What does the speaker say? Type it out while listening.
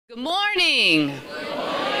Good morning. Good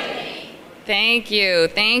morning. Thank you.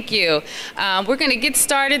 Thank you. We're going to get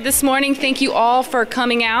started this morning. Thank you all for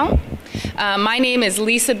coming out. My name is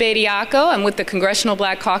Lisa Bediaco. I'm with the Congressional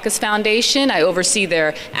Black Caucus Foundation. I oversee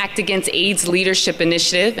their Act Against AIDS Leadership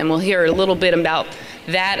Initiative, and we'll hear a little bit about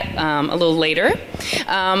that a little later.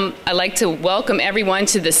 I'd like to welcome everyone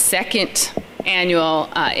to the second annual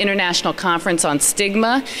International Conference on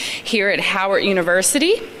Stigma here at Howard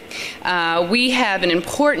University. We have an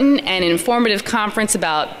important and informative conference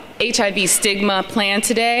about HIV stigma planned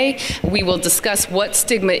today. We will discuss what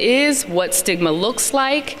stigma is, what stigma looks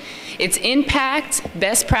like, its impact,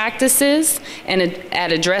 best practices, and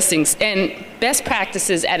best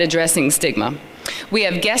practices at addressing stigma. We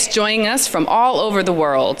have guests joining us from all over the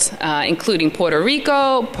world, including Puerto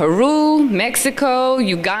Rico, Peru, Mexico,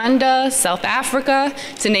 Uganda, South Africa,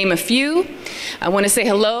 to name a few. I want to say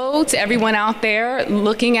hello to everyone out there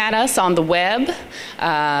looking at us on the web.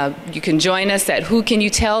 You can join us at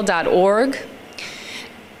whocanyouTell.org,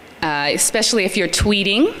 especially if you're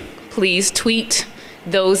tweeting. Please tweet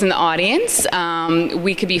those in the audience.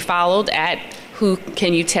 We could be followed at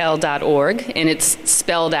whocanyouTell.org, and it's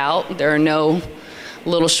spelled out. There are no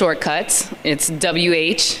little shortcuts. It's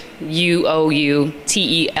WHUOUTELL.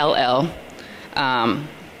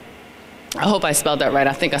 I hope I spelled that right.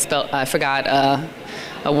 I think I forgot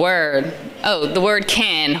a word. Oh, the word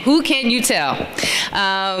can. Who can you tell?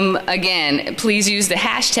 Again, please use the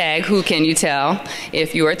hashtag #WhoCanYouTell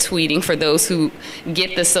if you are tweeting, for those who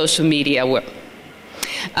get the social media.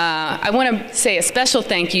 I want to say a special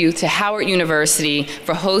thank you to Howard University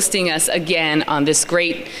for hosting us again on this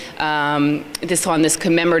great, on this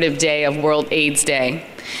commemorative day of World AIDS Day.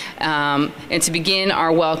 And to begin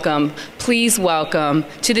our welcome, please welcome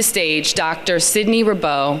to the stage Dr. Sidney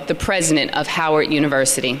Rabeau, the president of Howard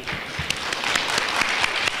University.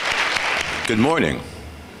 Good morning.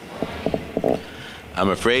 I'm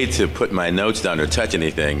afraid to put my notes down or touch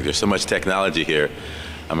anything. There's so much technology here.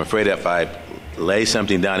 I'm afraid if I lay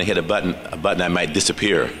something down and hit a button, I might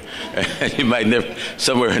disappear. You might never,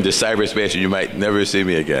 somewhere into cyberspace, and you might never see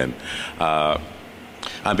me again.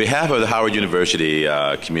 On behalf of the Howard University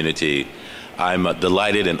community, I'm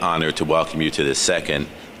delighted and honored to welcome you to the second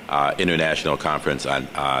International Conference on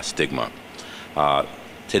Stigma.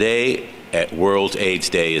 Today, at World AIDS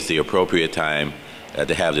Day, is the appropriate time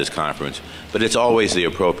to have this conference, but it's always the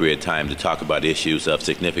appropriate time to talk about issues of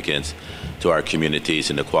significance to our communities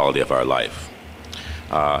and the quality of our life.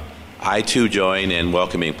 I too join in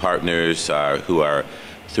welcoming partners who are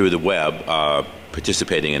through the web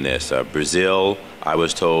participating in this. Brazil, I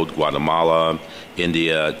was told, Guatemala,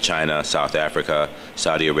 India, China, South Africa,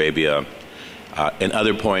 Saudi Arabia, and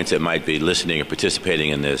other points that might be listening or participating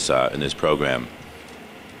in this program.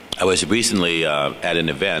 I was recently at an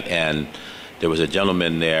event, and there was a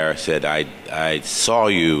gentleman there said, I saw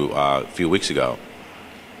you a few weeks ago.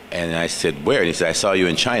 And I said, where? And he said, I saw you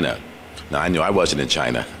in China. Now, I knew I wasn't in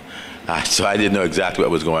China, so I didn't know exactly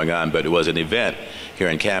what was going on, but it was an event here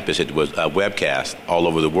on campus. It was a webcast all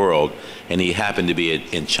over the world, and he happened to be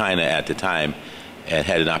in China at the time and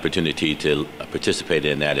had an opportunity to participate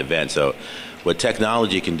in that event. So what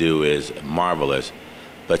technology can do is marvelous,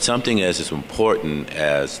 but something as important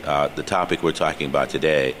as the topic we're talking about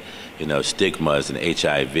today, you know, stigmas and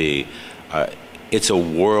HIV, it's a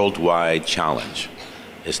worldwide challenge.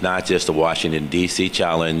 It's not just a Washington, D.C.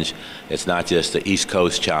 challenge. It's not just the East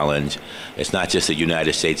Coast challenge. It's not just a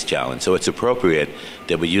United States challenge. So it's appropriate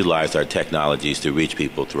that we utilize our technologies to reach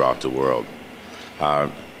people throughout the world.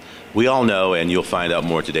 We all know, and you'll find out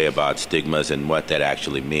more today about stigmas and what that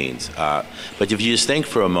actually means. But if you just think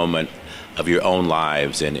for a moment of your own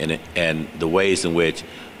lives and the ways in which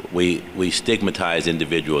we stigmatize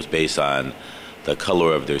individuals based on the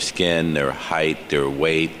color of their skin, their height, their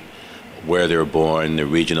weight, where they're born, the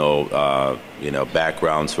regional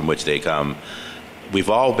backgrounds from which they come.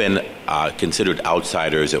 We've all been considered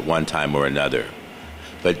outsiders at one time or another.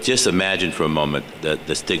 But just imagine for a moment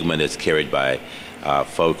the stigma that's carried by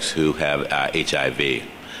folks who have HIV.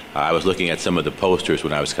 I was looking at some of the posters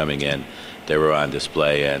when I was coming in. They were on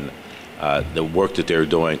display, and the work that they're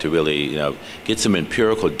doing to really get some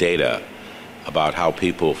empirical data about how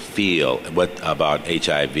people feel about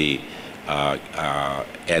HIV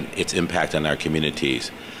and its impact on our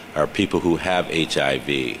communities, our people who have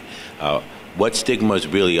HIV, what stigmas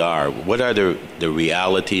really are, what are the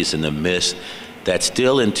realities and the myths that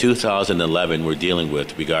still in 2011 we're dealing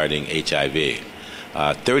with regarding HIV.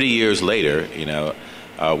 30 years later,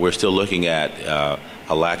 we're still looking at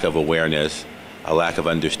a lack of awareness, a lack of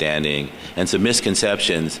understanding, and some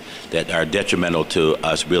misconceptions that are detrimental to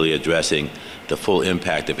us really addressing the full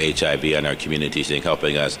impact of HIV on our communities and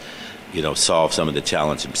helping us, solve some of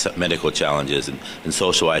the medical challenges and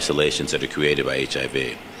social isolations that are created by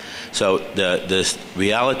HIV. So the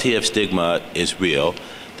reality of stigma is real.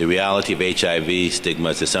 The reality of HIV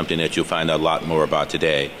stigmas is something that you'll find out a lot more about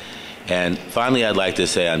today. And finally, I'd like to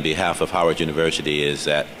say on behalf of Howard University is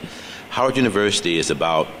that Howard University is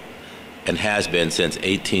about, and has been since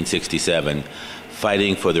 1867,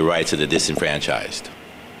 fighting for the rights of the disenfranchised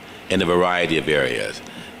in a variety of areas,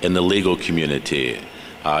 in the legal community,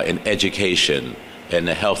 in education, in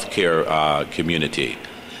the healthcare community.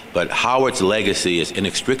 But Howard's legacy is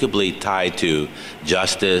inextricably tied to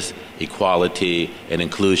justice, equality, and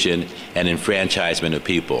inclusion, and enfranchisement of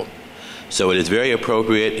people. So it is very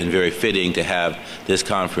appropriate and very fitting to have this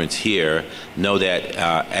conference here. Know that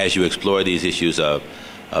as you explore these issues of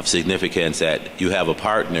significance, that you have a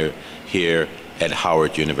partner here at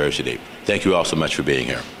Howard University. Thank you all so much for being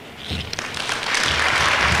here.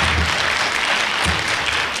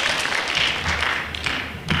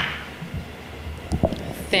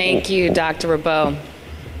 Thank you, Dr. Rabeau.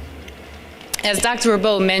 As Dr.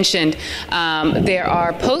 Rabeau mentioned, there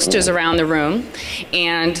are posters around the room,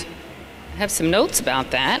 and I have some notes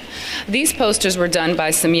about that. These posters were done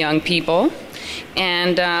by some young people,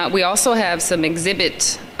 and we also have some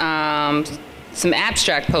some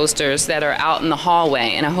abstract posters that are out in the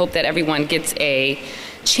hallway, and I hope that everyone gets a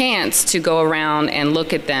chance to go around and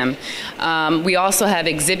look at them. We also have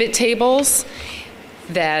exhibit tables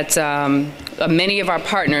that many of our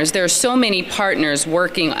partners, there are so many partners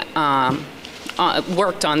working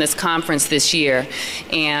worked on this conference this year,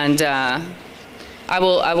 and I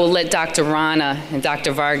will let Dr. Rana and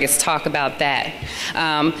Dr. Vargas talk about that.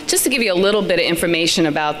 Just to give you a little bit of information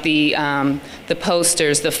about the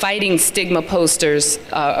posters, the Fighting Stigma posters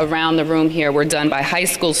around the room here were done by high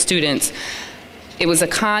school students. It was a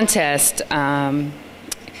contest, and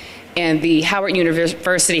the Howard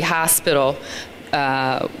University Hospital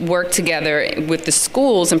worked together with the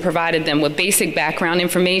schools and provided them with basic background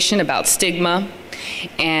information about stigma,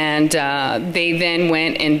 and they then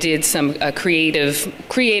went and did some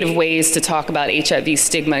creative ways to talk about HIV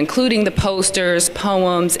stigma, including the posters,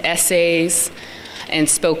 poems, essays, and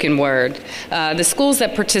spoken word. The schools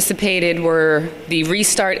that participated were the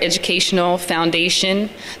Restart Educational Foundation,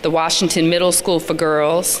 the Washington Middle School for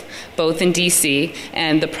Girls, both in DC,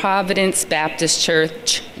 and the Providence Baptist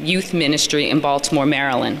Church Youth Ministry in Baltimore,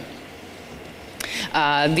 Maryland.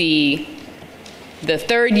 The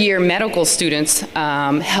third-year medical students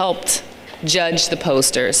helped judge the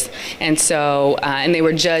posters, and so and they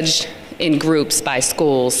were judged in groups by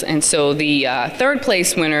schools. And so the third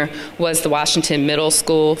place winner was the Washington Middle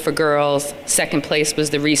School for Girls. Second place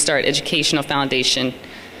was the Restart Educational Foundation,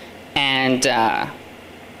 and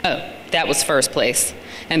that was first place.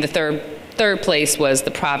 And the third place was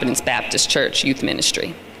the Providence Baptist Church Youth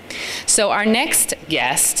Ministry. So our next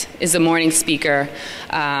guest is a morning speaker.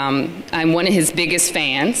 I'm one of his biggest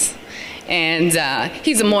fans, and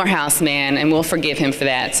he's a Morehouse man, and we'll forgive him for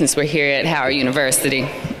that since we're here at Howard University.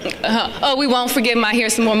 Oh, we won't forgive him. I hear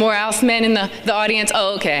some more Morehouse men in the audience.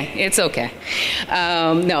 Oh, okay, it's okay.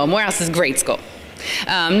 No, Morehouse is a great school.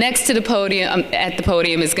 Next to the podium, at the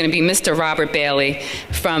podium, is going to be Mr. Robert Bailey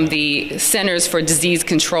from the Centers for Disease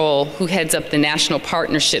Control, who heads up the National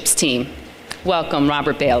Partnerships team. Welcome,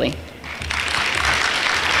 Robert Bailey.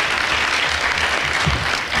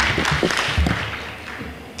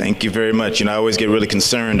 Thank you very much. I always get really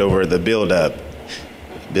concerned over the build-up,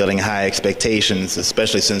 building high expectations,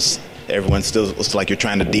 especially since everyone still looks like you're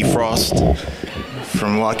trying to defrost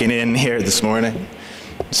from walking in here this morning.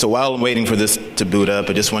 So while I'm waiting for this to boot up,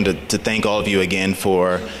 I just wanted to thank all of you again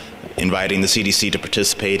for inviting the CDC to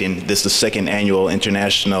participate in this, the second annual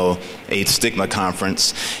International AIDS Stigma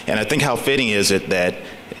Conference. And I think how fitting is it that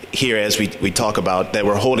here, as we talk about that,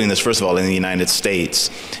 we're holding this, first of all, in the United States,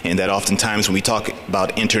 and that oftentimes when we talk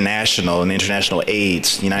about international and international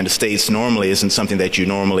AIDS, the United States normally isn't something that you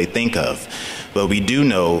normally think of. But we do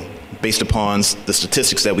know, based upon the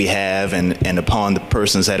statistics that we have and upon the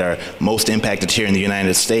persons that are most impacted here in the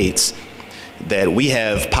United States, that we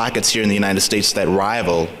have pockets here in the United States that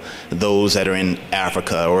rival those that are in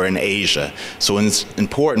Africa or in Asia. So it's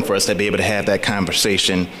important for us to be able to have that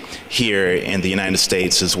conversation here in the United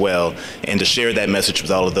States as well, and to share that message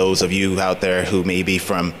with all of those of you out there who may be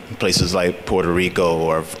from places like Puerto Rico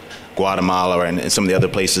or Guatemala and some of the other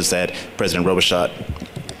places that President Robichaud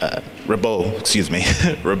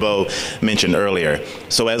Rabot mentioned earlier.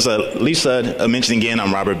 So as Lisa mentioned again,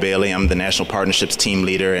 I'm Robert Bailey. I'm the National Partnerships Team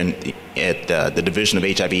Leader at the Division of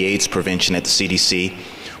HIV/AIDS Prevention at the CDC,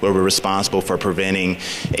 where we're responsible for preventing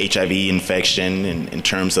HIV infection in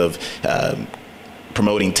terms of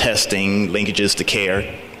promoting testing, linkages to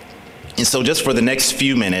care. And so just for the next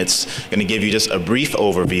few minutes, I'm going to give you just a brief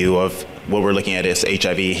overview of what we're looking at as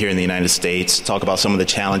HIV here in the United States, talk about some of the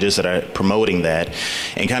challenges that are promoting that,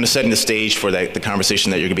 and kind of setting the stage for the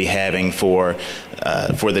conversation that you're going to be having for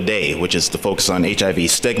the day, which is to focus on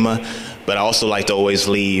HIV stigma. But I also like to always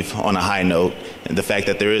leave on a high note, the fact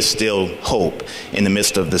that there is still hope in the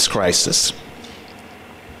midst of this crisis.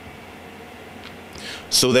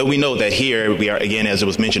 So that we know that here we are, again, as it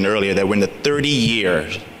was mentioned earlier, that we're in the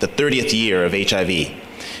 30th year of HIV,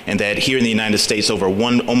 and that here in the United States over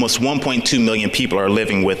almost 1.2 million people are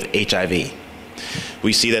living with HIV.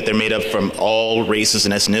 We see that they're made up from all races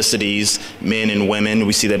and ethnicities, men and women.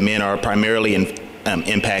 We see that men are primarily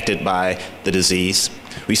impacted by the disease.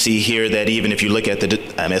 We see here that even if you look at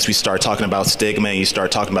as we start talking about stigma and you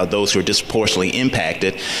start talking about those who are disproportionately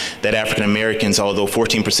impacted, that African Americans, although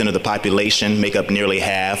 14% of the population, make up nearly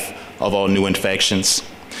half of all new infections,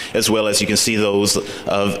 as well as you can see those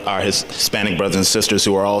of our Hispanic brothers and sisters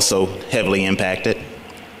who are also heavily impacted.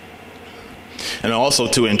 And also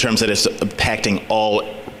too, in terms that it's impacting all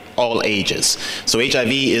ages. So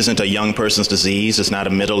HIV isn't a young person's disease, it's not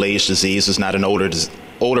a middle-aged disease, it's not an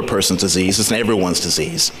older person's disease, it's everyone's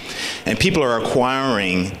disease. And people are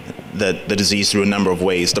acquiring the disease through a number of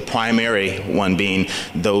ways. The primary one being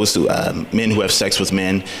those men who have sex with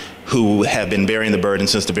men who have been bearing the burden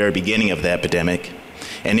since the very beginning of the epidemic.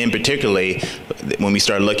 And in particularly, when we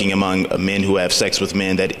start looking among men who have sex with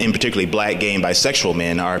men, that in particularly black, gay, and bisexual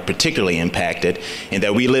men are particularly impacted, and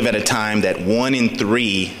that we live at a time that 1 in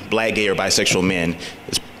 3 black, gay, or bisexual men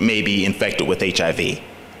may be infected with HIV.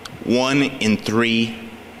 1 in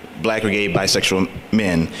 3 black or gay, bisexual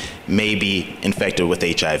men may be infected with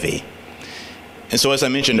HIV. And so as I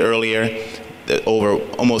mentioned earlier, over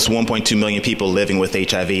almost 1.2 million people living with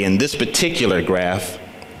HIV, and this particular graph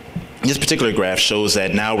shows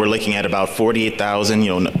that now we're looking at about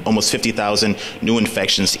 48,000, almost 50,000 new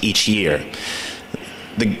infections each year.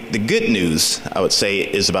 The good news, I would say,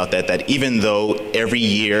 is about that even though every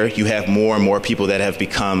year you have more and more people that have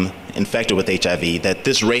become infected with HIV, that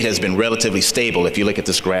this rate has been relatively stable. If you look at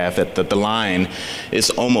this graph, that the line is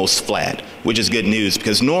almost flat, which is good news,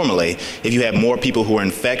 because normally if you have more people who are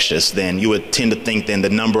infectious, then you would tend to think then the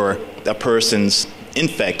number of persons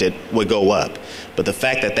infected would go up. But the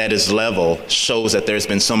fact that that is level shows that there's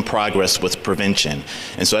been some progress with prevention.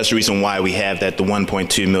 And so that's the reason why we have that the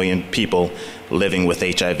 1.2 million people living with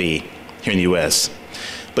HIV here in the US.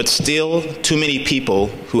 But still, too many people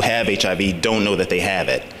who have HIV don't know that they have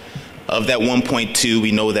it. Of that 1.2,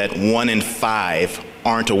 we know that 1 in 5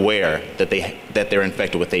 aren't aware that they're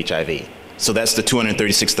infected with HIV. So that's the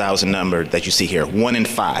 236,000 number that you see here, 1 in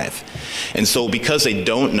 5. And so because they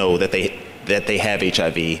don't know that they have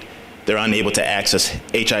HIV, they're unable to access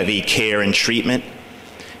HIV care and treatment,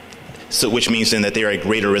 so which means then that they're at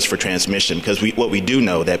greater risk for transmission, because what we do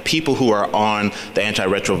know that people who are on the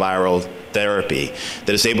antiretroviral therapy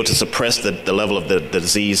that is able to suppress the level of the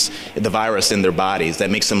disease, the virus in their bodies, that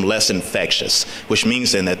makes them less infectious, which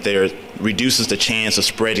means then that there reduces the chance of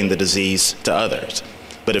spreading the disease to others.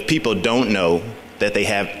 But if people don't know that they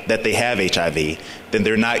have HIV, then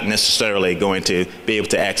they're not necessarily going to be able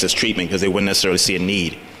to access treatment because they wouldn't necessarily see a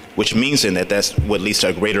need, which means then that that's what leads to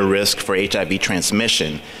a greater risk for HIV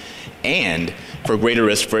transmission and for greater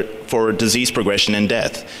risk for disease progression and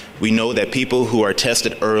death. We know that people who are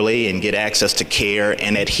tested early and get access to care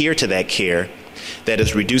and adhere to that care, that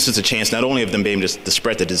it reduces the chance not only of them being able to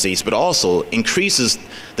spread the disease, but also increases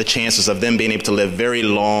the chances of them being able to live very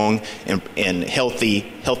long and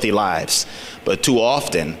healthy lives. But too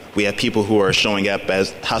often, we have people who are showing up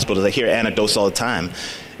as hospitals. I hear anecdotes all the time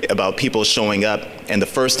about people showing up, and the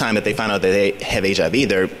first time that they find out that they have HIV,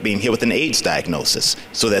 they're being hit with an AIDS diagnosis,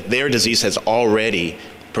 so that their disease has already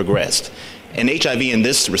progressed. And HIV in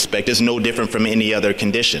this respect is no different from any other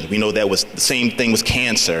condition. We know that was the same thing with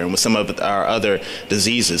cancer and with some of our other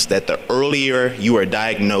diseases, that the earlier you are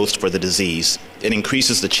diagnosed for the disease, it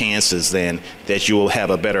increases the chances then that you will have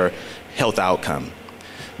a better health outcome.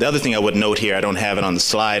 The other thing I would note here, I don't have it on the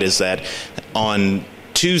slide, is that on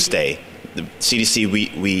Tuesday, the CDC,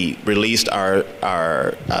 we released our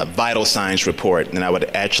vital signs report, and I would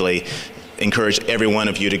actually encourage every one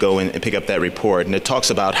of you to go and pick up that report. And it talks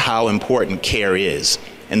about how important care is,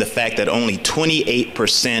 and the fact that only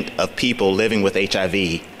 28% of people living with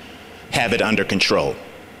HIV have it under control.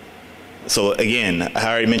 So again, I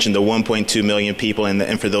already mentioned the 1.2 million people,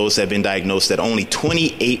 and for those that have been diagnosed, that only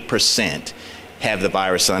 28% have the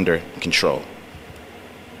virus under control.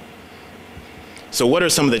 So what are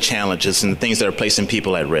some of the challenges and the things that are placing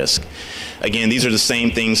people at risk? Again, these are the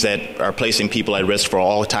same things that are placing people at risk for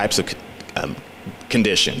all types of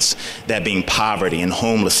conditions, that being poverty and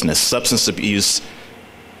homelessness, substance use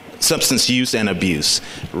and abuse,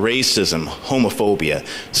 racism, homophobia.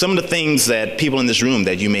 Some of the things that people in this room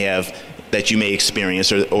that you may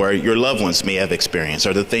experience, or your loved ones may have experienced,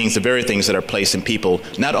 are the very things that are placing people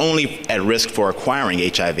not only at risk for acquiring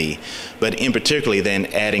HIV, but in particularly then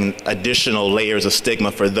adding additional layers of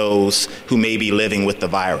stigma for those who may be living with the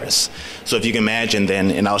virus. So if you can imagine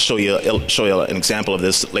then, and I'll show you an example of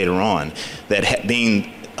this later on, that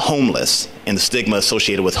being homeless and the stigma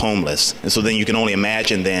associated with homeless. And so then you can only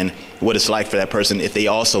imagine then what it's like for that person if they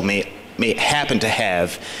also may happen to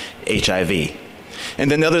have HIV.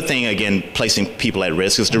 And then the other thing, again, placing people at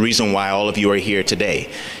risk is the reason why all of you are here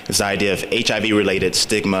today. It's the idea of HIV-related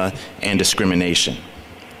stigma and discrimination.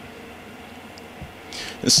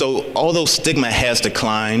 And so although stigma has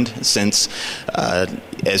declined since,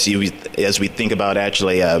 as we think about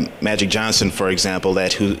actually Magic Johnson, for example,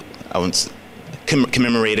 who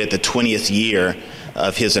commemorated the 20th year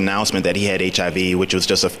of his announcement that he had HIV, which was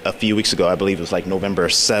just a few weeks ago. I believe it was like November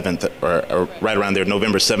 7th, or right around there,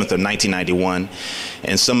 November 7th of 1991.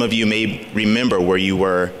 And some of you may remember where you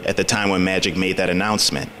were at the time when Magic made that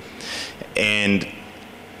announcement. And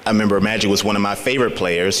I remember Magic was one of my favorite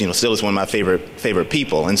players, still is one of my favorite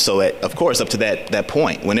people. And so, of course, up to that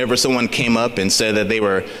point, whenever someone came up and said that they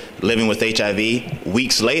were living with HIV,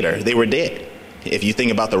 weeks later, they were dead. If you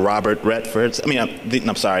think about the Robert Redfords,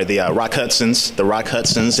 the Rock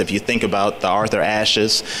Hudsons, if you think about the Arthur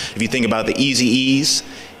Ashes, if you think about the Eazy-E's,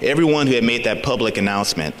 everyone who had made that public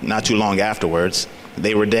announcement not too long afterwards,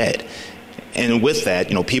 they were dead. And with that,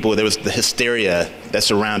 there was the hysteria that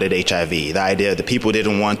surrounded HIV, the idea that people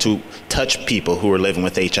didn't want to touch people who were living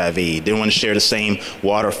with HIV, didn't want to share the same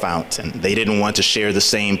water fountain, they didn't want to share the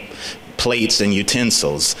same plates and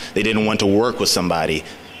utensils, they didn't want to work with somebody,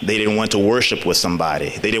 they didn't want to worship with somebody,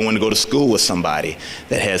 they didn't want to go to school with somebody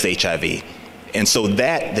that has HIV. And so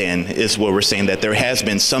that then is what we're saying, that there has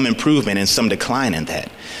been some improvement and some decline in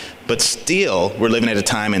that. But still, we're living at a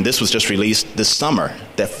time, and this was just released this summer,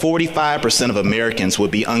 that 45% of Americans would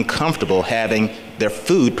be uncomfortable having their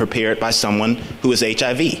food prepared by someone who is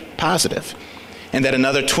HIV positive. And that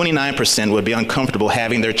another 29% would be uncomfortable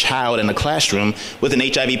having their child in a classroom with an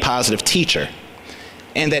HIV positive teacher.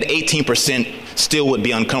 And that 18% still would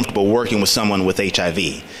be uncomfortable working with someone with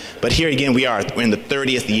HIV. But here again, we're in the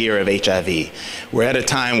 30th year of HIV. We're at a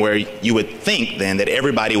time where you would think then that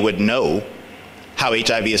everybody would know how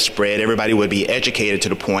HIV is spread, everybody would be educated to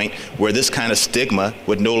the point where this kind of stigma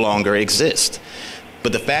would no longer exist.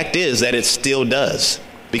 But the fact is that it still does,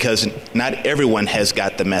 because not everyone has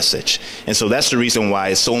got the message. And so that's the reason why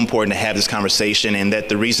it's so important to have this conversation, and that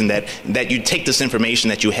the reason that you take this information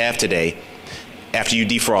that you have today after you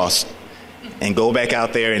defrost and go back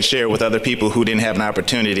out there and share it with other people who didn't have an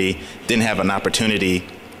opportunity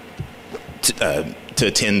to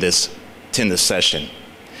attend this session.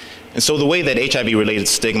 And so the way that HIV-related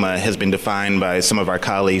stigma has been defined by some of our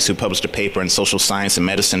colleagues who published a paper in Social Science and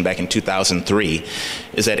Medicine back in 2003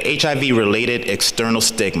 is that HIV-related external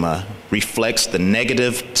stigma reflects the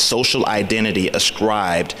negative social identity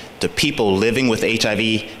ascribed to people living with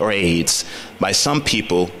HIV or AIDS by some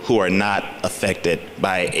people who are not affected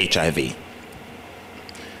by HIV.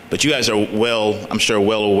 But you guys are I'm sure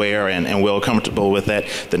well aware and well comfortable with that,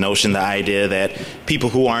 the notion, the idea that people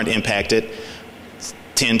who aren't impacted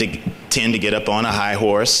tend to get up on a high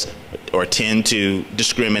horse, or tend to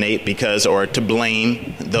discriminate or to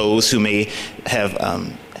blame those who may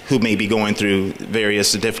be going through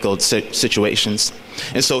various difficult situations.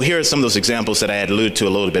 And so here are some of those examples that I had alluded to a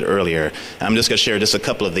little bit earlier. I'm just going to share just a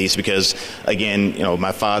couple of these because, again,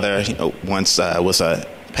 my father once was a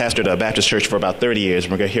pastor at a Baptist church for about 30 years.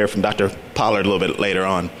 We're going to hear from Dr. Pollard a little bit later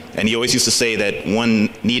on. And he always used to say that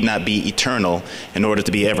one need not be eternal in order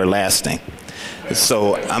to be everlasting.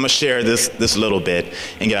 So I'm going to share this little bit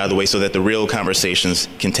and get out of the way so that the real conversations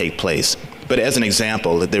can take place. But as an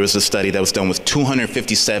example, there was a study that was done with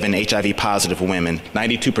 257 HIV-positive women,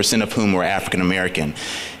 92% of whom were African American,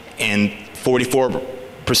 and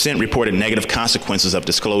 44% reported negative consequences of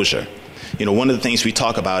disclosure. One of the things we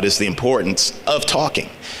talk about is the importance of talking,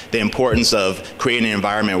 the importance of creating an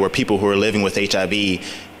environment where people who are living with HIV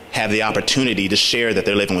have the opportunity to share that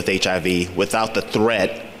they're living with HIV without the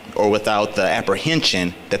threat or without the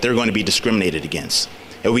apprehension that they're going to be discriminated against.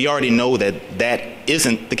 And we already know that that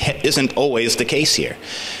isn't always the case here.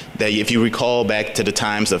 That if you recall back to the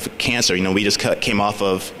times of cancer, we just came off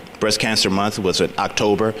of Breast Cancer Month, was in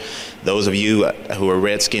October. Those of you who are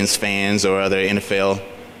Redskins fans or other NFL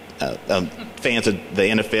fans of the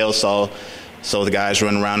NFL saw the guys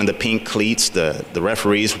running around in the pink cleats, the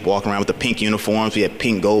referees walking around with the pink uniforms. We had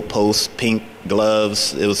pink goalposts, pink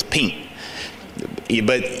gloves. It was pink.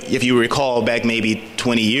 But if you recall back maybe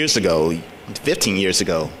 20 years ago, 15 years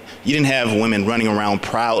ago, you didn't have women running around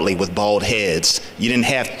proudly with bald heads. You didn't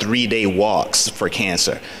have 3-day walks for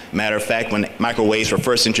cancer. Matter of fact, when microwaves were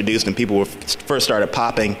first introduced and people first started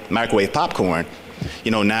popping microwave popcorn,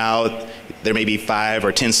 now there may be 5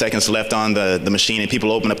 or 10 seconds left on the machine and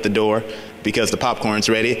people open up the door because the popcorn's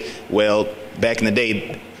ready. Well, back in the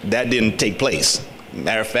day, that didn't take place.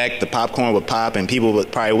 Matter of fact, the popcorn would pop and people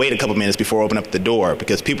would probably wait a couple minutes before opening up the door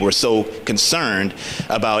because people were so concerned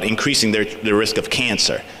about increasing their risk of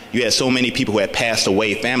cancer. You had so many people who had passed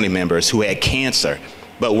away, family members who had cancer,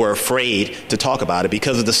 but were afraid to talk about it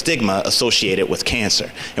because of the stigma associated with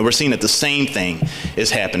cancer. And we're seeing that the same thing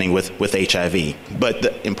is happening with HIV. But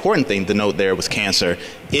the important thing to note there with cancer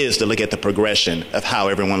is to look at the progression of how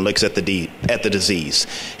everyone looks at the disease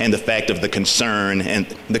and the fact of the concern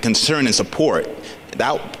and support,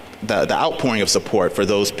 the outpouring of support for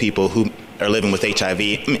those people who are living with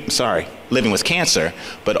living with cancer,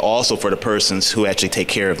 but also for the persons who actually take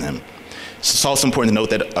care of them. So it's also important to note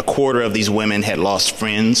that a quarter of these women had lost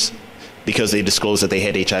friends because they disclosed that they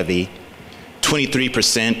had HIV.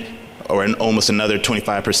 23%, or almost another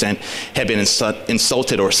 25%, had been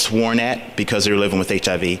insulted or sworn at because they were living with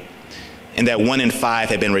HIV. And that 1 in 5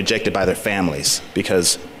 had been rejected by their families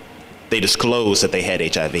because they disclosed that they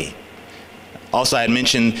had HIV. Also, I had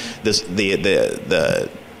mentioned the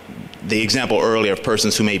example earlier of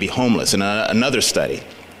persons who may be homeless. In another study,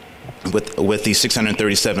 with these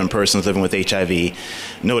 637 persons living with HIV,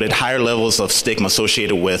 noted higher levels of stigma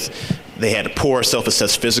associated with they had poor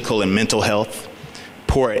self-assessed physical and mental health,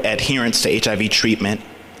 poor adherence to HIV treatment,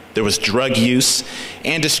 there was drug use,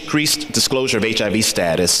 and decreased disclosure of HIV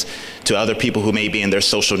status to other people who may be in their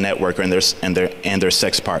social network or and their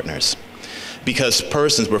sex partners. Because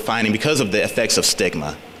persons were finding, because of the effects of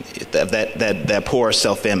stigma, that poor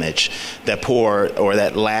self-image, that poor or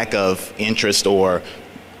that lack of interest or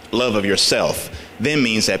love of yourself, then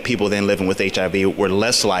means that people then living with HIV were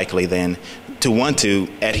less likely then to want to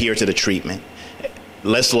adhere to the treatment,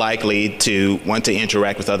 less likely to want to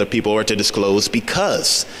interact with other people or to disclose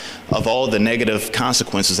because of all the negative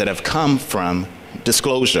consequences that have come from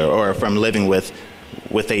disclosure or from living with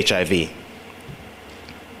HIV.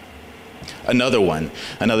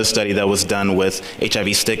 Another study that was done with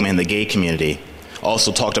HIV stigma in the gay community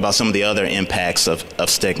also talked about some of the other impacts of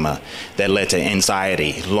stigma that led to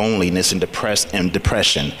anxiety, loneliness, and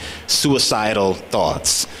depression, suicidal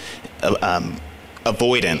thoughts,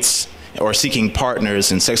 avoidance, or seeking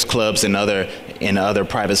partners in sex clubs and other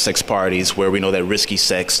private sex parties where we know that risky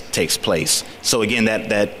sex takes place. So again,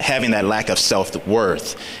 that having that lack of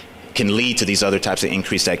self-worth can lead to these other types of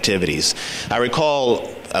increased activities. I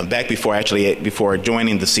recall back before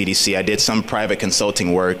joining the CDC, I did some private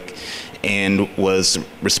consulting work and was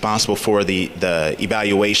responsible for the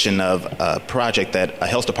evaluation of a project that a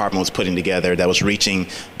health department was putting together that was reaching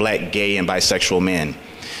Black, gay, and bisexual men.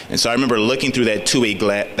 And so I remember looking through that two-way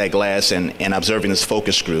glass and observing this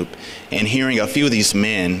focus group and hearing a few of these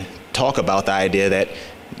men talk about the idea that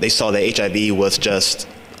they saw that HIV was just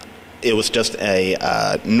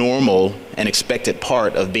a normal and expected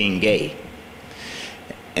part of being gay.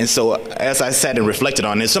 And so as I sat and reflected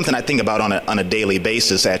on it, it's something I think about on a daily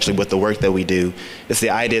basis, actually, with the work that we do. It's the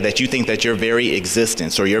idea that you think that your very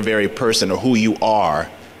existence or your very person or who you are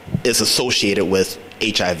is associated with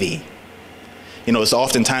HIV. You know, it's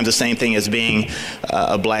oftentimes the same thing as being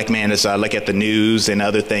a Black man. As I look at the news and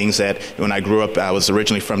other things, that when I grew up, I was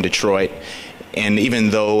originally from Detroit. And even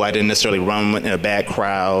though I didn't necessarily run in a bad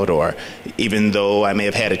crowd, or even though I may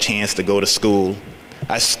have had a chance to go to school,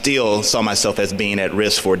 I still saw myself as being at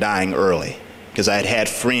risk for dying early, because I had had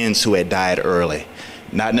friends who had died early.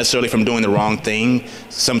 Not necessarily from doing the wrong thing.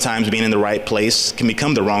 Sometimes being in the right place can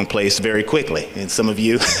become the wrong place very quickly. And some of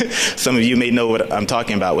you may know what I'm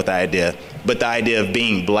talking about with the idea. But the idea of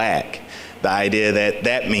being Black, the idea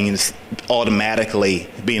that means automatically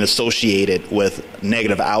being associated with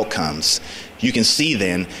negative outcomes. You can see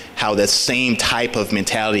then how that same type of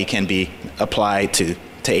mentality can be applied to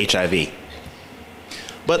HIV.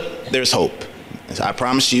 But there's hope. I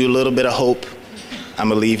promise you a little bit of hope. I'm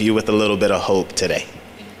gonna leave you with a little bit of hope today.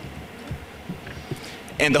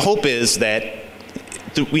 And the hope is that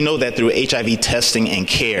we know that through HIV testing and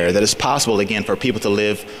care that it's possible, again, for people to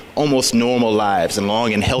live almost normal lives and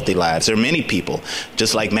long and healthy lives. There are many people,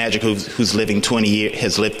 just like Magic, who's living 20 years,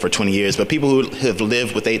 has lived for 20 years, but people who have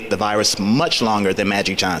lived with the virus much longer than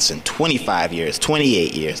Magic Johnson, 25 years,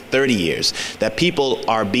 28 years, 30 years, that people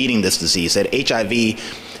are beating this disease, that HIV,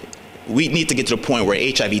 we need to get to the point where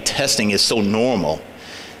HIV testing is so normal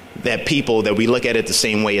that we look at it the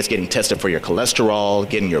same way as getting tested for your cholesterol,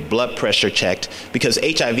 getting your blood pressure checked, because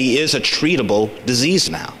HIV is a treatable disease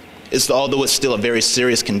now. Although it's still a very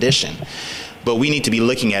serious condition, but we need to be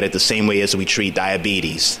looking at it the same way as we treat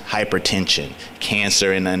diabetes, hypertension,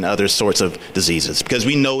 cancer, and other sorts of diseases, because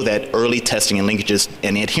we know that early testing and linkages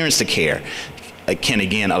and adherence to care can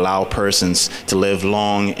again allow persons to live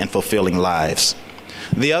long and fulfilling lives.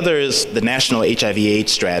 The other is the National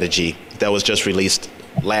HIV/AIDS Strategy that was just released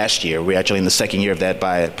last year. We're actually in the second year of that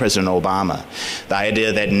by President Obama. The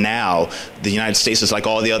idea that now the United States is like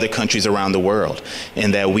all the other countries around the world,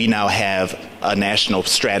 and that we now have a national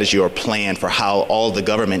strategy or plan for how all the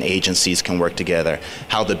government agencies can work together,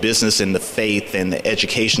 how the business and the faith and the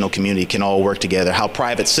educational community can all work together, how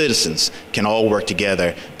private citizens can all work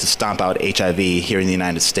together to stomp out HIV here in the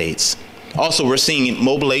United States. Also, we're seeing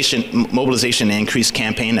mobilization and increased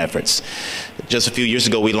campaign efforts. Just a few years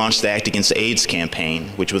ago, we launched the Act Against AIDS campaign,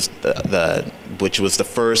 which was the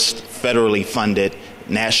first federally funded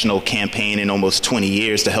national campaign in almost 20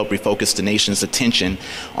 years to help refocus the nation's attention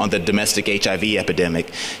on the domestic HIV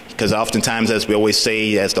epidemic. Because oftentimes, as we always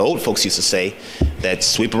say, as the old folks used to say, that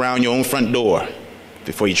sweep around your own front door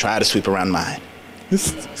before you try to sweep around mine.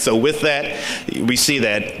 So with that, we see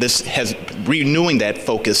that this has renewing that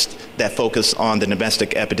focus on the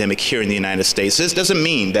domestic epidemic here in the United States. This doesn't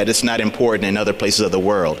mean that it's not important in other places of the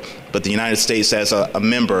world, but the United States, as a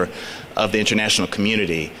member of the international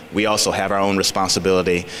community, we also have our own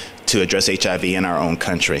responsibility to address HIV in our own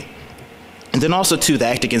country. And then also, too, the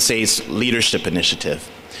Act Against AIDS Leadership Initiative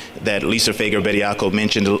that Lisa Fager-Bediako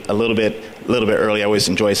mentioned a little bit earlier. I always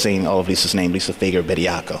enjoy saying all of Lisa's name, Lisa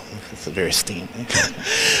Fager-Bediako. It's very esteemed.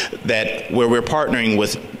 Where we're partnering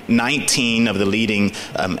with 19 of the leading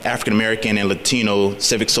African American and Latino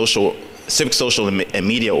civic, social, and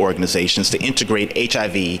media organizations to integrate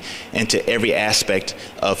HIV into every aspect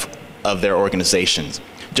of their organizations.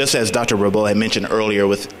 Just as Dr. Rabot had mentioned earlier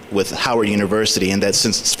with Howard University, and that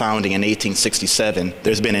since its founding in 1867,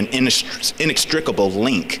 there's been an inextricable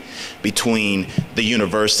link between the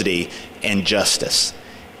university and justice.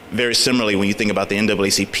 Very similarly, when you think about the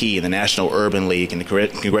NAACP, the National Urban League, and the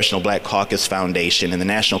Congressional Black Caucus Foundation, and the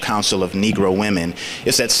National Council of Negro Women,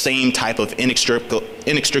 it's that same type of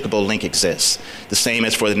inextricable link exists. The same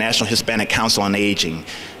as for the National Hispanic Council on Aging,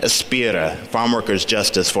 Aspira, Farm Workers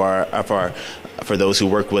Justice for those who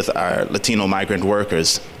work with our Latino migrant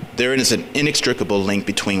workers. There is an inextricable link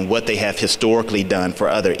between what they have historically done for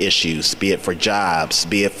other issues, be it for jobs,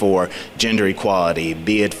 be it for gender equality,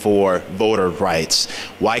 be it for voter rights.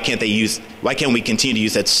 Why can't we continue to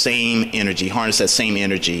use that same energy, harness that same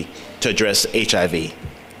energy to address HIV?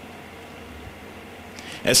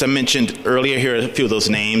 As I mentioned earlier, here are a few of those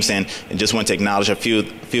names, and just want to acknowledge a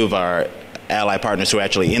few of our ally partners who are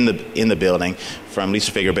actually in the building, from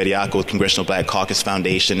Lisa Fager-Bediako, Congressional Black Caucus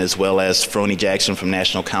Foundation, as well as Froni Jackson from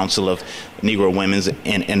National Council of Negro Women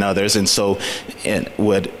and others, and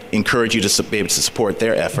would encourage you to be able to support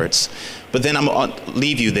their efforts. But then I'm going to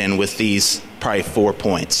leave you then with these probably 4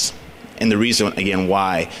 points, and the reason, again,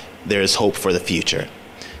 why there is hope for the future.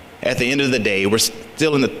 At the end of the day, we're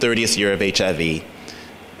still in the 30th year of HIV,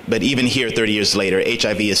 but even here 30 years later,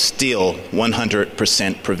 HIV is still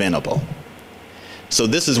 100% preventable. So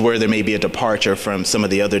this is where there may be a departure from some of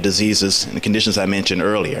the other diseases and the conditions I mentioned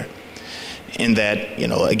earlier. In that,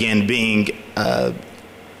 again, being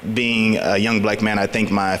a young black man, I thank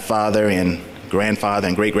my father and grandfather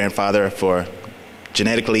and great-grandfather for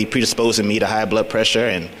genetically predisposing me to high blood pressure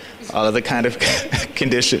and all other kind of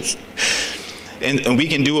conditions. And we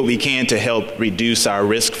can do what we can to help reduce our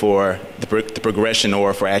risk for the progression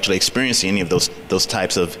or for actually experiencing any of those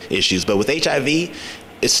types of issues. But with HIV,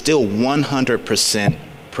 it's still 100%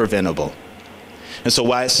 preventable. And so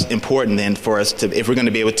why it's important then for us to, if we're going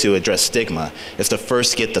to be able to address stigma, is to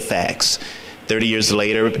first get the facts. 30 years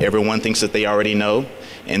later, everyone thinks that they already know,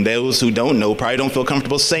 and those who don't know probably don't feel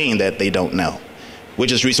comfortable saying that they don't know,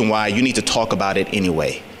 which is the reason why you need to talk about it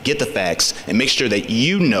anyway. Get the facts and make sure that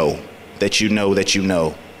you know that you know that you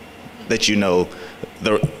know that you know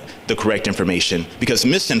the correct information, because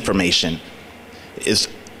misinformation is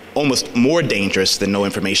almost more dangerous than no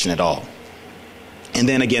information at all. And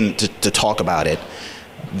then again, to talk about it,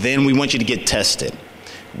 then we want you to get tested.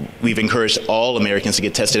 we've encouraged all Americans to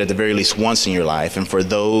get tested at the very least once in your life, and for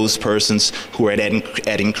those persons who are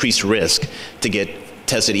at increased risk to get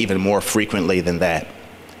tested even more frequently than that.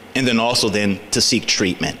 And then also then to seek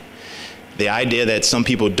treatment. The idea that some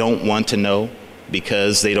people don't want to know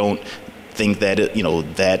because they don't think that,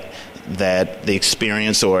 that the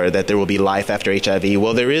experience or that there will be life after HIV.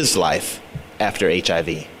 Well, there is life after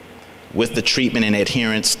HIV. With the treatment and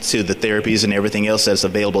adherence to the therapies and everything else that's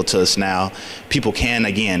available to us now, people can,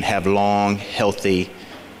 again, have long, healthy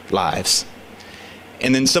lives.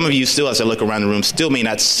 And then some of you still, as I look around the room, still may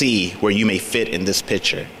not see where you may fit in this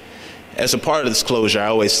picture. As a part of disclosure, I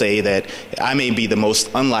always say that I may be the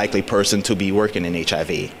most unlikely person to be working in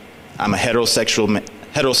HIV. I'm a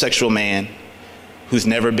heterosexual man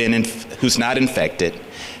who's not infected.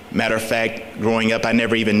 Matter of fact, growing up, I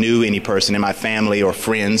never even knew any person in my family or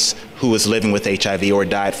friends who was living with HIV or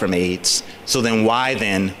died from AIDS. So then why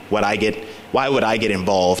would I get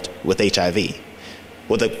involved with HIV?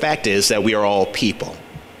 Well, the fact is that we are all people.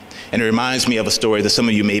 And it reminds me of a story that some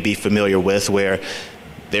of you may be familiar with, where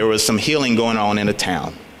there was some healing going on in a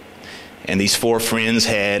town. And these 4 friends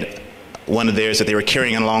had one of theirs that they were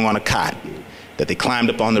carrying along on a cot, that they climbed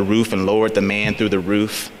up on the roof and lowered the man through the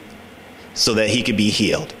roof so that he could be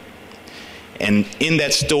healed. And in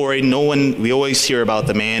that story, we always hear about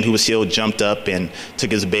the man who was healed jumped up and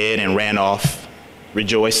took his bed and ran off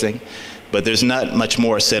rejoicing. But there's not much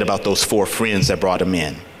more said about those 4 friends that brought him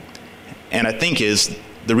in. And I think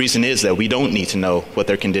the reason is that we don't need to know what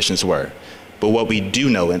their conditions were. But what we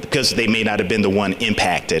do know, and because they may not have been the one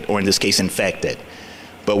impacted, or in this case infected,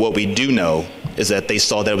 but what we do know is that they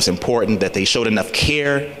saw that it was important, that they showed enough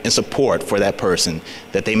care and support for that person,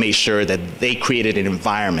 that they made sure that they created an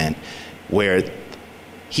environment where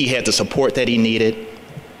he had the support that he needed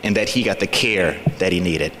and that he got the care that he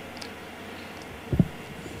needed.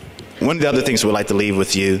 One of the other things we'd like to leave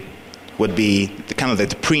with you would be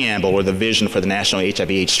the preamble or the vision for the National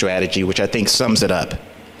HIV/AIDS Strategy, which I think sums it up,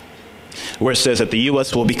 where it says that the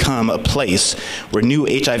U.S. will become a place where new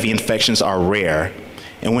HIV infections are rare,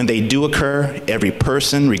 and when they do occur, every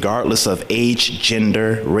person, regardless of age,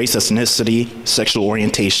 gender, race, ethnicity, sexual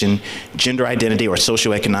orientation, gender identity, or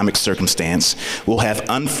socioeconomic circumstance, will have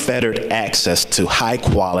unfettered access to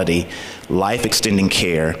high-quality, life-extending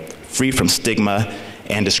care, free from stigma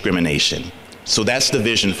and discrimination. So that's the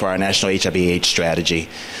vision for our National HIV/AIDS Strategy.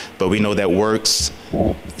 But we know that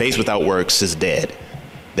faith without works is dead,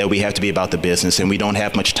 that we have to be about the business, and we don't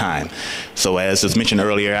have much time. So as was mentioned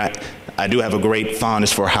earlier, I do have a great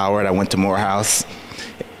fondness for Howard. I went to Morehouse,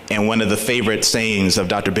 and one of the favorite sayings of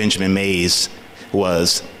Dr. Benjamin Mays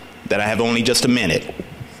was that I have only just a minute,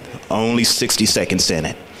 only 60 seconds in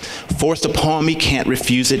it. Forced upon me, can't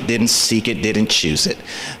refuse it, didn't seek it, didn't choose it,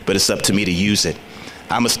 but it's up to me to use it.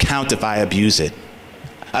 I must count if I abuse it.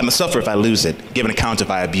 I must suffer if I lose it, give an account if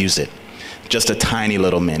I abuse it. Just a tiny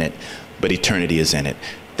little minute, but eternity is in it.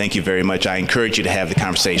 Thank you very much. I encourage you to have the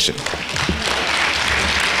conversation.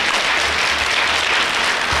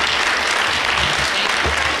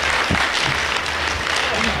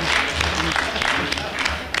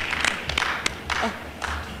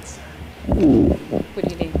 What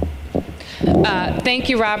do you need? Thank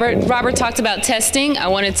you, Robert. Robert talked about testing. I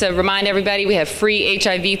wanted to remind everybody we have free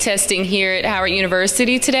HIV testing here at Howard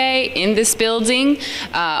University today in this building,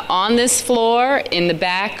 on this floor, in the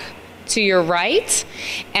back to your right,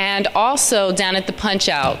 and also down at the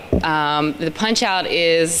Punch-Out. The Punch-Out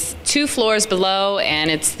is 2 floors below, and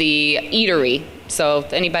it's the eatery. So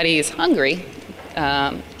if anybody is hungry,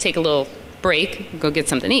 take a little break, go get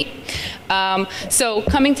something to eat. So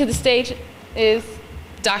coming to the stage is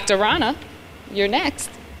Dr. Rana. You're next.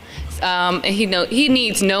 He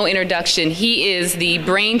needs no introduction. He is the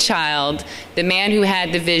brainchild, the man who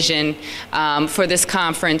had the vision for this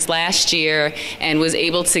conference last year and was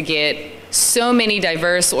able to get so many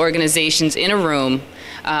diverse organizations in a room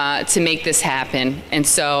to make this happen. And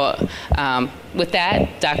so with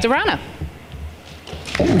that, Dr. Rana.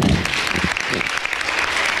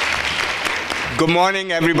 Good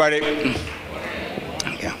morning, everybody.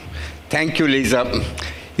 Yeah. Thank you, Lisa.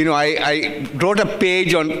 You know, I wrote a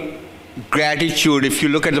page on gratitude, if you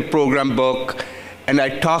look at the program book, and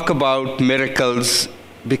I talk about miracles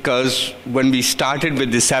because when we started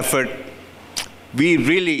with this effort, we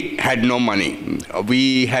really had no money.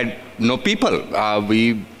 We had no people.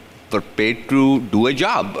 We were paid to do a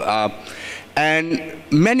job. And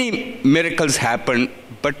many miracles happened,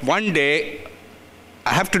 but one day,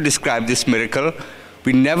 I have to describe this miracle.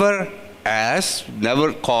 We never asked,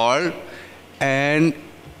 never called, and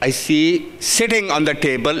I see sitting on the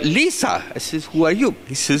table, Lisa. I says, who are you?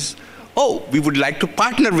 He says, oh, we would like to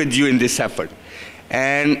partner with you in this effort.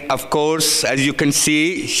 And of course, as you can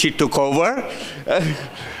see, she took over.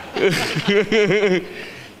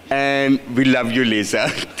 And we love you, Lisa.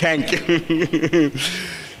 Thank you.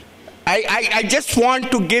 I just want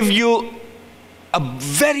to give you a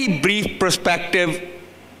very brief perspective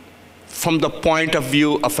from the point of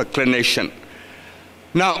view of a clinician.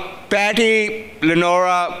 Now, Patty,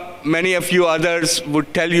 Lenora, many of you others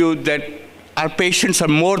would tell you that our patients are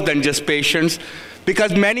more than just patients,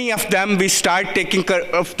 because many of them, we start taking care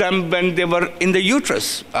of them when they were in the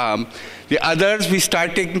uterus. The others, we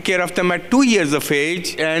start taking care of them at 2 years of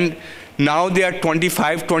age, and now they are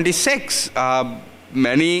 25, 26.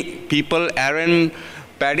 Many people, Aaron,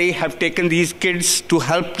 Patty, have taken these kids to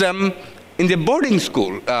help them in their boarding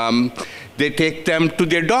school. They take them to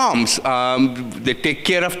their dorms. They take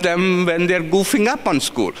care of them when they're goofing up on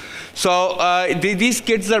school. So these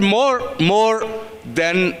kids are more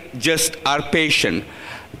than just our patient.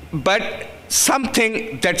 But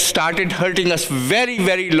something that started hurting us very,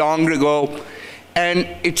 very long ago, and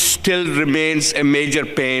it still remains a major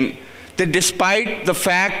pain, that despite the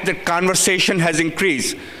fact that conversation has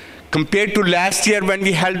increased, compared to last year when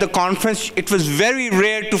we held the conference, it was very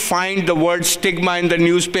rare to find the word stigma in the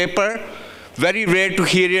newspaper, very rare to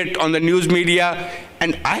hear it on the news media,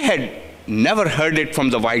 and I had never heard it from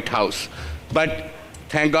the White House. But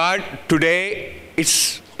thank God, today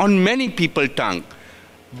it's on many people's tongue.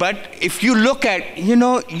 But if you look at,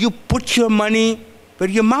 you put your money where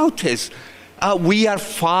your mouth is. We are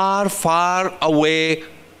far, far away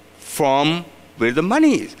from where the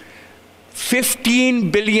money is.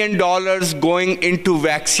 $15 billion going into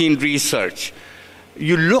vaccine research.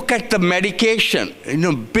 You look at the medication,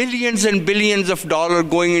 billions and billions of dollars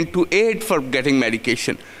going into aid for getting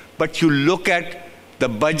medication. But you look at the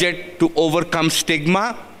budget to overcome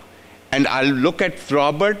stigma, and I'll look at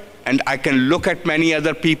Robert, and I can look at many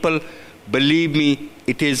other people. Believe me,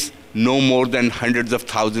 it is no more than hundreds of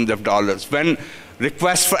thousands of dollars. When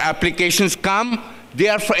requests for applications come, they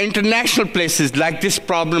are for international places, like this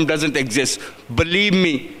problem doesn't exist. Believe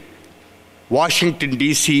me, Washington,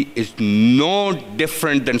 D.C. is no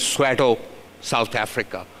different than Soweto, South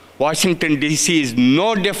Africa. Washington, D.C. is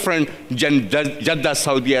no different than Jeddah,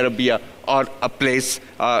 Saudi Arabia, or a place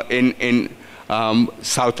in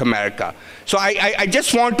South America. So I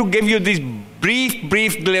just want to give you these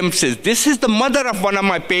brief glimpses. This is the mother of one of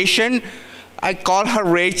my patients. I call her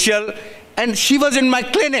Rachel, and she was in my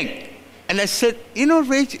clinic. And I said,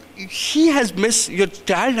 Rachel, your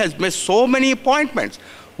child has missed so many appointments.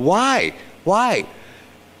 Why? Why?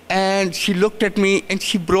 And she looked at me and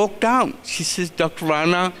she broke down. She says, Dr.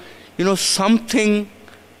 Rana, something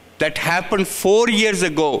that happened 4 years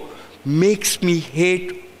ago makes me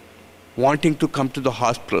hate wanting to come to the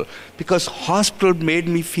hospital, because hospital made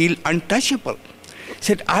me feel untouchable. She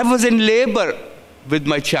said, I was in labor with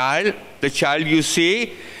my child, the child you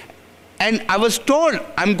see, and I was told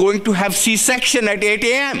I'm going to have C-section at 8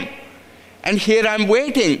 a.m. And here I'm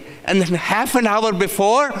waiting. And then half an hour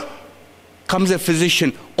before comes a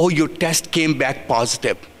physician, oh, your test came back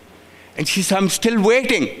positive. And she said, I'm still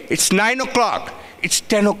waiting. It's 9 o'clock. It's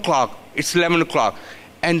 10 o'clock. It's 11 o'clock.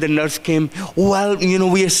 And the nurse came, well,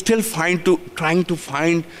 we are still trying to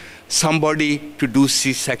find somebody to do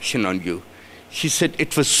C-section on you. She said,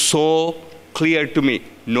 it was so clear to me,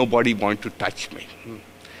 nobody wanted to touch me.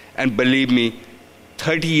 And believe me,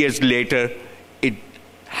 30 years later, it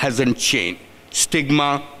hasn't changed.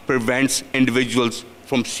 Stigma prevents individuals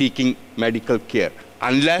from seeking medical care.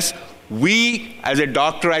 Unless we, as a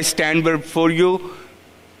doctor, I stand before you,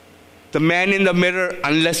 the man in the mirror,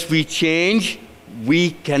 unless we change,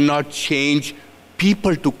 we cannot change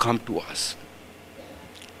people to come to us.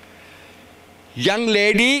 Young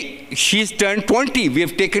lady, she's turned 20. We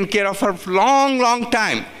have taken care of her for a long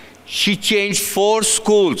time. She changed 4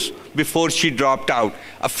 schools before she dropped out.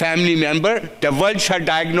 A family member divulged her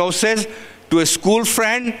diagnosis to a school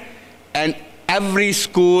friend, and every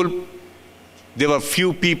school, there were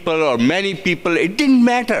few people or many people, it didn't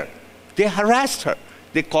matter. They harassed her.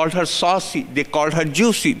 They called her saucy. They called her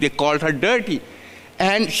juicy. They called her dirty.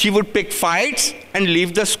 And she would pick fights and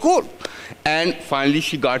leave the school. And finally,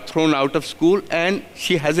 she got thrown out of school, and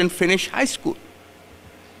she hasn't finished high school.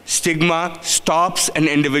 Stigma stops an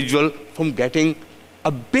individual from getting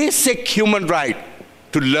a basic human right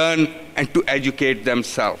to learn and to educate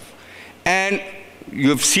themselves. And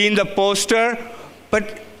you've seen the poster,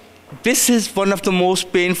 but this is one of the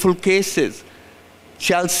most painful cases.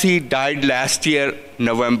 Chelsea died last year,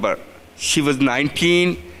 November. She was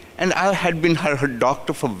 19, and I had been her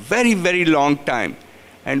doctor for a very, very long time.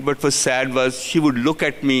 And what was sad was she would look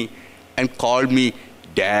at me and call me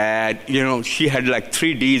Dad. She had like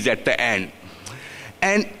 3 Ds at the end.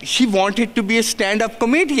 And she wanted to be a stand-up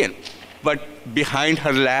comedian. But behind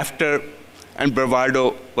her laughter and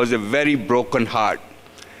bravado was a very broken heart.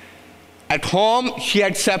 At home, she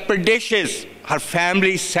had separate dishes. Her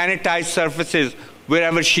family sanitized surfaces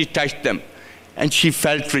wherever she touched them. And she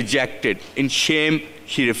felt rejected. In shame,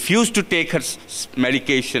 she refused to take her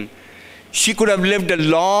medication. She could have lived a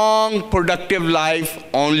long, productive life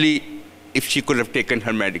only if she could have taken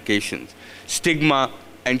her medications. Stigma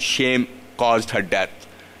and shame caused her death.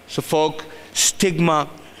 So, folks, stigma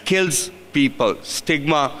kills people.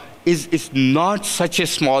 Stigma is not such a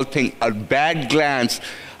small thing. A bad glance,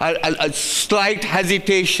 a slight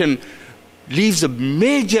hesitation leaves a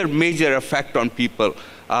major, major effect on people.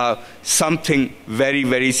 Something very,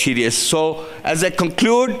 very serious. So, as I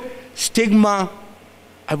conclude, stigma,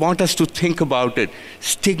 I want us to think about it.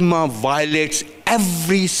 Stigma violates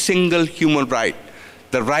every single human right.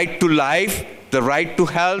 The right to life, the right to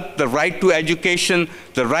health, the right to education,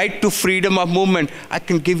 the right to freedom of movement. I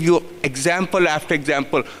can give you example after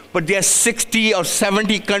example, but there are 60 or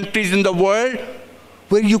 70 countries in the world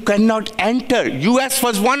where you cannot enter. US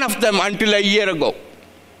was one of them until a year ago.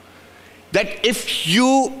 That if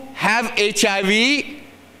you have HIV,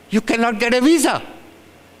 you cannot get a visa.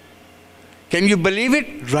 Can you believe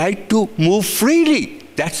it? Right to move freely.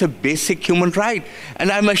 That's a basic human right.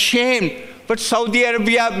 And I'm ashamed. But Saudi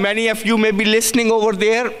Arabia, many of you may be listening over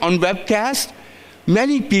there on webcast,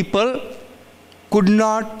 many people could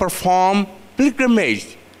not perform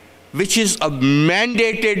pilgrimage, which is a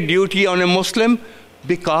mandated duty on a Muslim,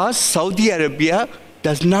 because Saudi Arabia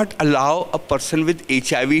does not allow a person with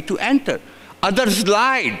HIV to enter. Others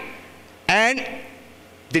lied, and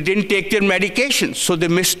they didn't take their medication, so they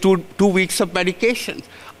missed two weeks of medication.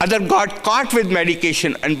 Others got caught with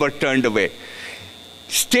medication and were turned away.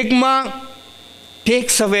 Stigma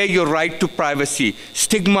takes away your right to privacy.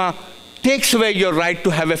 Stigma takes away your right to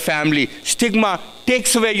have a family. Stigma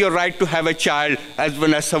takes away your right to have a child, as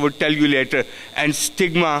Vanessa will tell you later. And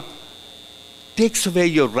stigma takes away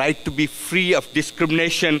your right to be free of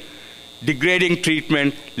discrimination, degrading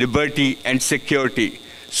treatment, liberty, and security.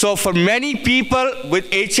 So for many people with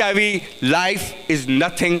HIV, life is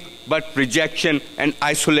nothing but rejection and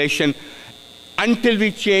isolation. Until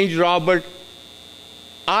we change, Robert,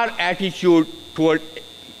 our attitude toward,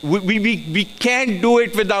 we can't do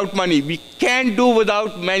it without money. We can't do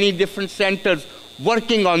without many different centers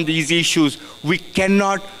working on these issues. We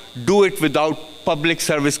cannot do it without public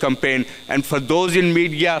service campaign. And for those in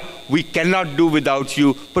media, we cannot do without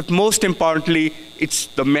you. But most importantly, it's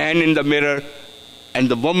the man in the mirror and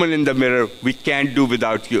the woman in the mirror. We can't do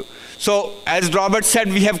without you. So as Robert said,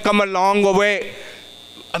 we have come a long way.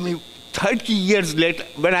 I mean, 30 years later,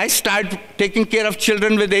 when I started taking care of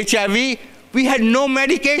children with HIV, we had no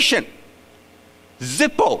medication.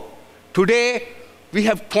 Zippo. Today, we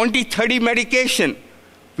have 20, 30 medication.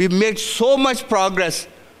 We've made so much progress,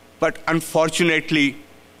 but unfortunately,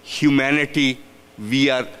 humanity, we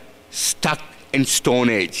are stuck in Stone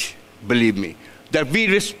Age, believe me. That we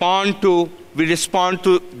respond to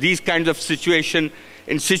these kinds of situation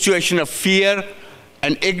in situation of fear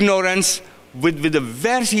and ignorance with a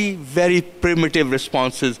very, very primitive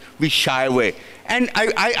responses. We shy away. And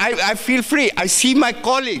I feel free. I see my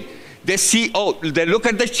colleague. They see, oh, they look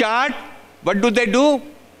at the chart. What do?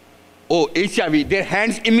 Oh, HIV. Their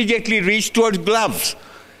hands immediately reach towards gloves.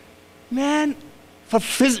 Man, for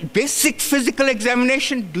basic physical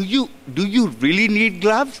examination, do you really need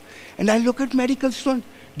gloves? And I look at medical students.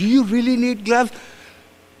 Do you really need gloves?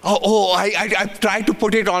 I try to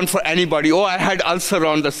put it on for anybody. Oh, I had ulcer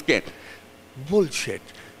on the skin. Bullshit.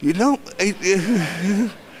 You know,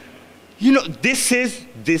 this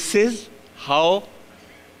is how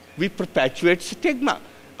we perpetuate stigma.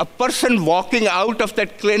 A person walking out of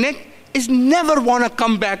that clinic is never want to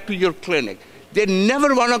come back to your clinic. They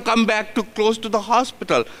never want to come back to close to the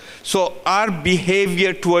hospital. So our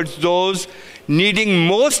behavior towards those needing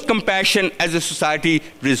most compassion as a society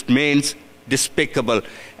remains despicable.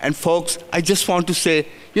 And folks, I just want to say,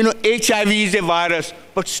 HIV is a virus,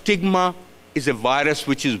 but stigma is a virus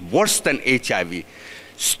which is worse than HIV.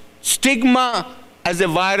 Stigma as a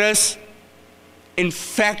virus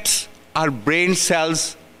infects our brain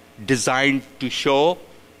cells designed to show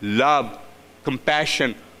love,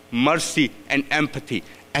 compassion, mercy, and empathy.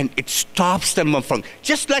 And it stops them from,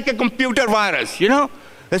 just like a computer virus,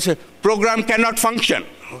 it's a program cannot function,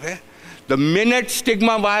 okay? The minute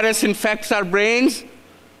stigma virus infects our brains,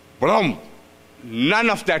 boom, none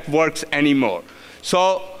of that works anymore.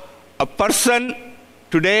 So a person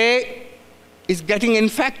today is getting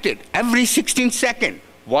infected every 16 seconds.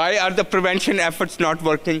 Why are the prevention efforts not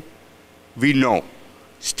working? We know.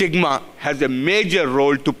 stigma has a major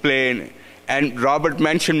role to play in it. And Robert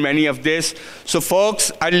mentioned many of this. So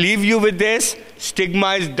folks, I leave you with this.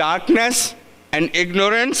 Stigma is darkness and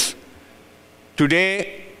ignorance.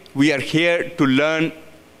 Today, we are here to learn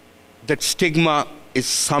that stigma is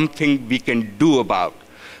something we can do about.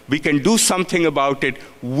 We can do something about it.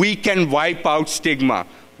 We can wipe out stigma.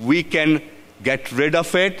 We can get rid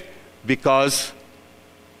of it because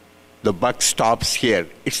the buck stops here.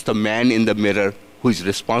 It's the man in the mirror who is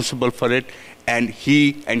responsible for it, and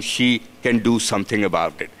he and she can do something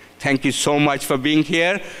about it. Thank you so much for being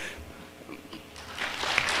here.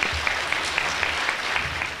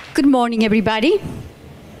 Good morning, everybody.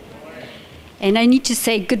 And I need to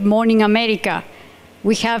say good morning, America.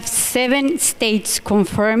 We have 7 states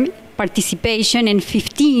confirmed participation and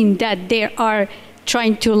 15 that they are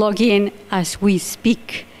trying to log in as we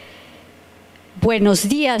speak. Buenos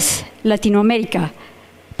dias, Latin America.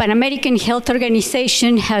 Pan American Health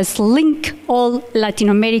Organization has linked all Latin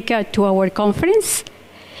America to our conference.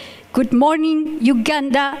 Good morning,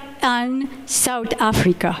 Uganda and South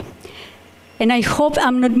Africa. And I hope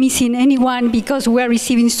I'm not missing anyone because we are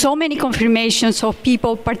receiving so many confirmations of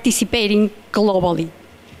people participating globally.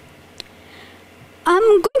 I'm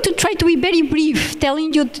going to try to be very brief,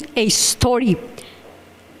 telling you a story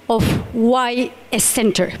of why a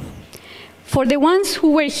center. For the ones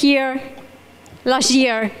who were here last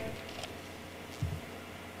year,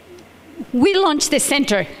 we launched the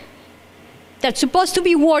center that's supposed to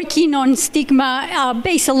be working on stigma,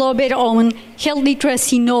 based a little bit on health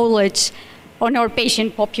literacy knowledge on our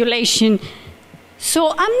patient population. So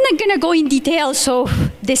I'm not going to go in details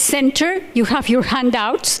of the center. You have your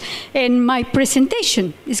handouts, and my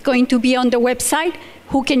presentation is going to be on the website,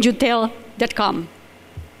 whocanyoutell.com.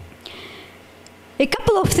 A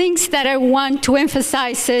couple of things that I want to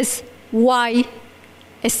emphasize is why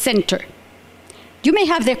a center. You may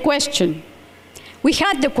have the question. We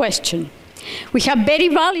had the question. We have very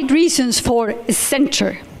valid reasons for a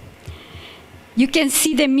center. You can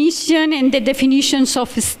see the mission and the definitions of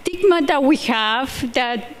stigma that we have,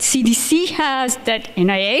 that CDC has, that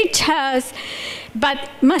NIH has. But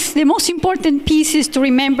the most important piece is to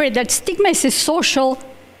remember that stigma is a social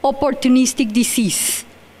opportunistic disease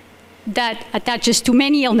that attaches to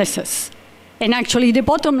many illnesses. And actually, the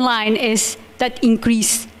bottom line is that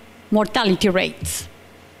increased mortality rates.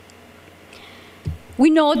 We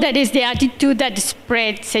know that is the attitude that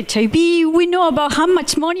spreads HIV. We know about how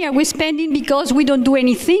much money are we spending because we don't do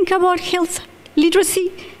anything about health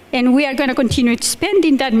literacy, and we are going to continue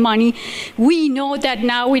spending that money. We know that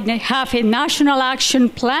now we have a national action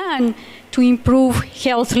plan to improve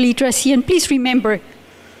health literacy, and please remember,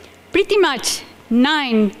 pretty much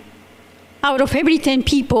 9 out of every 10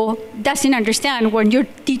 people doesn't understand when you're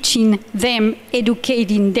teaching them,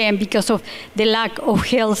 educating them because of the lack of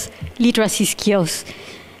health literacy skills.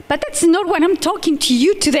 But that's not what I'm talking to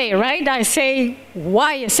you today, right? I say,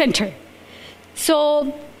 why a center?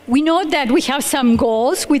 So we know that we have some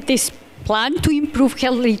goals with this plan to improve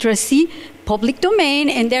health literacy, public domain,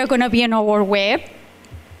 and they're going to be on our web.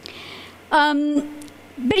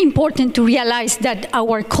 Very important to realize that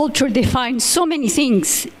our culture defines so many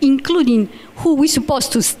things, including who we're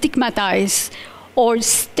supposed to stigmatize or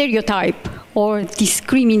stereotype or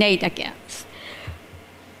discriminate against.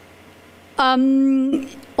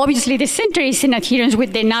 Obviously, the center is in adherence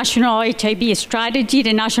with the National HIV Strategy,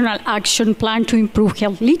 the National Action Plan to Improve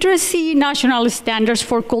Health Literacy, National Standards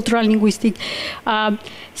for Cultural Linguistic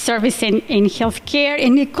Service in Healthcare,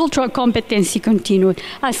 and the Cultural Competency Continuum.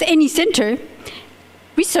 As any center,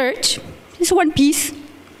 research is one piece.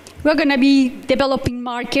 We're going to be developing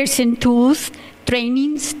markers and tools,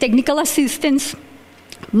 trainings, technical assistance,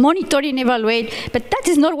 monitor and evaluate, but that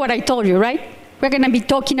is not what I told you, right? We're going to be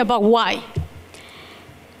talking about why.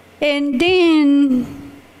 And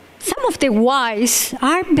then some of the whys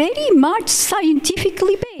are very much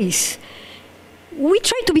scientifically based. We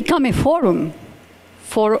try to become a forum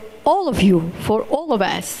for all of you, for all of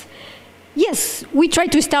us. Yes, we try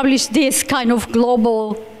to establish this kind of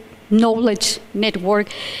global knowledge network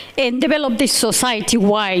and develop this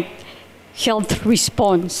society-wide health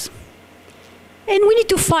response. And we need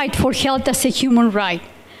to fight for health as a human right.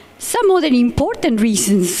 Some other important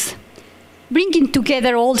reasons: bringing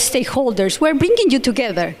together all stakeholders. We're bringing you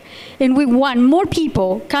together, and we want more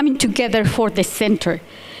people coming together for the center.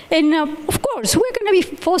 And of course, we're going to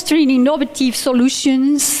be fostering innovative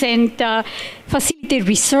solutions and facilitate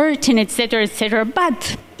research and et cetera,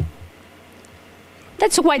 but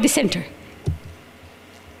that's why the center.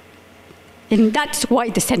 And that's why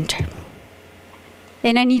the center.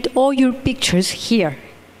 And I need all your pictures here,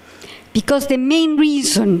 because the main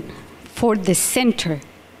reason for the center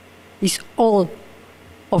is all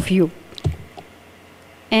of you.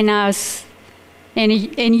 And as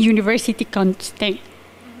any university constant,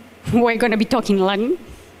 we're going to be talking Latin.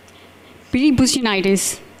 Pluribus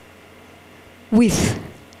Unitis, with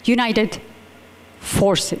united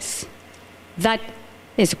forces. That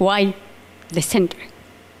is why the center.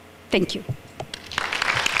 Thank you.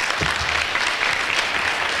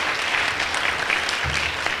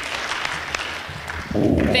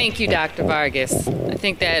 Thank you, Dr. Vargas. I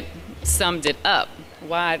think that summed it up.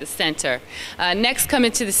 Why the center? Next,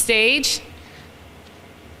 coming to the stage,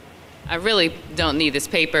 I really don't need this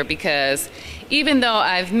paper because even though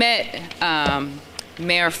I've met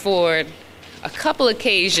Mayor Ford a couple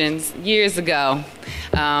occasions years ago,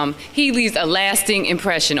 he leaves a lasting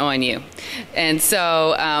impression on you. And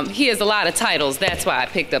so he has a lot of titles. That's why I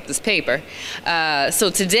picked up this paper. So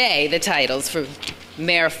today, the titles for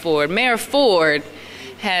Mayor Ford. Mayor Ford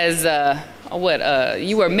has,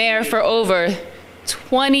 you were mayor for over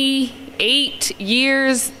 28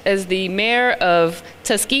 years as the mayor of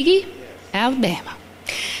Tuskegee, Alabama.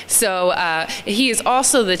 So he is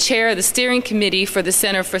also the chair of the steering committee for the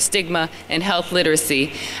Center for Stigma and Health Literacy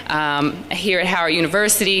here at Howard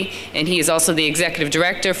University, and he is also the executive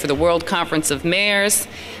director for the World Conference of Mayors.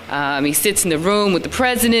 He sits in the room with the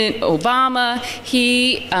President Obama.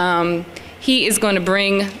 He is going to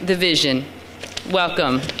bring the vision.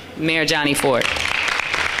 Welcome, Mayor Johnny Ford.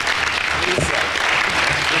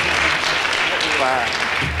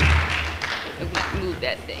 Move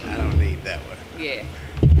that thing. I don't need that one. Yeah.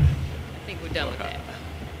 I think we're done with that.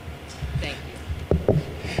 Thank you.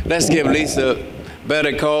 Let's give Lisa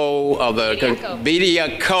Bediako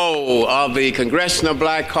of the Congressional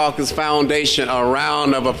Black Caucus Foundation a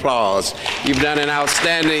round of applause. You've done an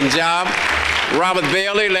outstanding job. Robert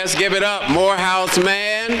Bailey, let's give it up. Morehouse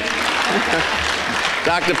man.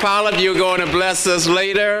 Dr. Pollard, you're going to bless us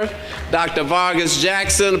later. Dr. Vargas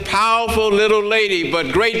Jackson, powerful little lady,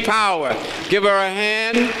 but great power. Give her a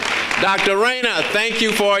hand. Dr. Rayner, thank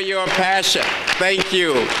you for your passion. Thank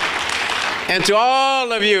you. And to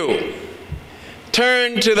all of you,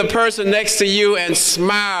 turn to the person next to you and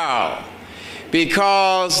smile,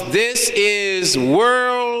 because this is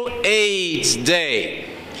World AIDS Day.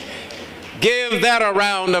 Give that a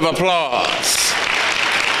round of applause.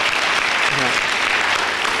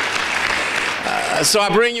 So I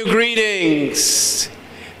bring you greetings.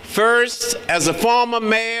 First, as a former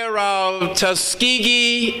mayor of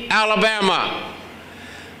Tuskegee, Alabama,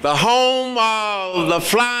 the home of the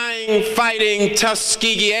flying, fighting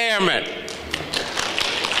Tuskegee Airmen,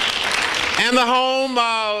 and the home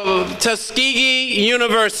of Tuskegee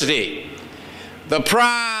University, the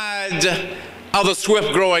pride of the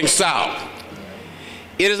swift-growing South.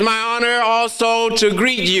 It is my honor also to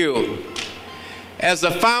greet you as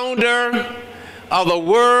the founder of the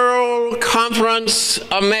World Conference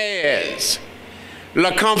of Mayors,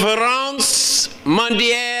 La Conférence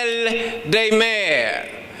Mondiale des Maires,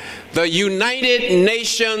 the United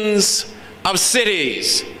Nations of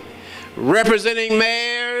Cities, representing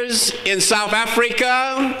mayors in South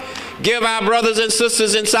Africa. Give our brothers and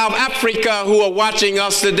sisters in South Africa who are watching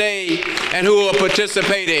us today and who are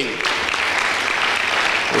participating.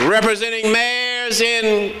 Representing mayors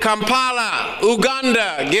in Kampala,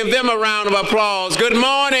 Uganda. Give them a round of applause. Good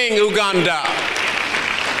morning, Uganda.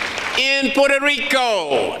 In Puerto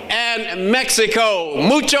Rico and Mexico.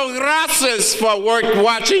 Muchas gracias for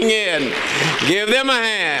watching in. Give them a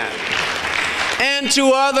hand. And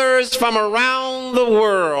to others from around the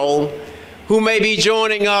world who may be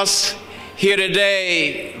joining us here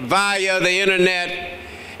today via the internet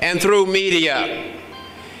and through media.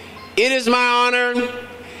 It is my honor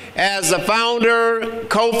as the founder,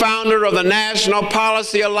 co-founder of the National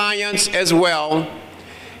Policy Alliance as well,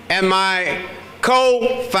 and my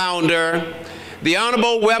co-founder, the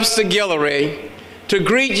Honorable Webster Guillory, to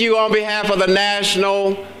greet you on behalf of the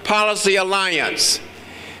National Policy Alliance,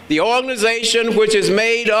 the organization which is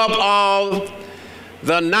made up of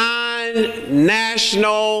the 9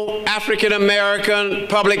 national African American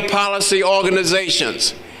public policy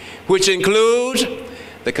organizations, which include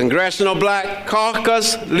the Congressional Black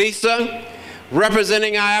Caucus, Lisa,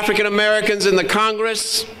 representing our African Americans in the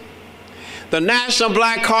Congress, the National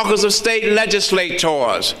Black Caucus of State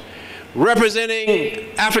Legislators,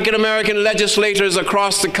 representing African American legislators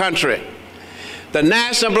across the country, the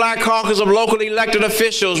National Black Caucus of Locally Elected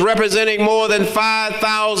Officials, representing more than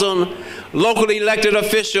 5,000 locally elected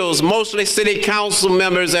officials, mostly city council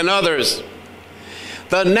members and others,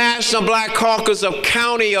 the National Black Caucus of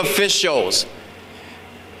County Officials,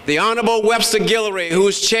 the Honorable Webster Guillory,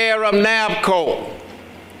 who's chair of NABCO,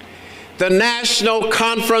 the National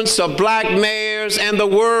Conference of Black Mayors and the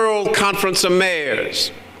World Conference of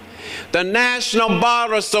Mayors, the National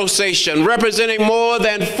Bar Association, representing more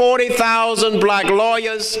than 40,000 black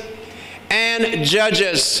lawyers and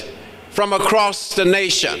judges from across the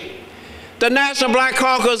nation, the National Black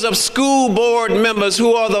Caucus of School Board members,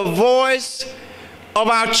 who are the voice of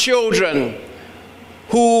our children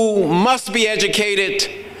who must be educated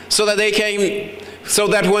so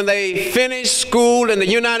that when they finish school in the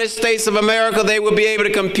United States of America, they will be able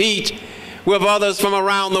to compete with others from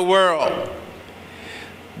around the world.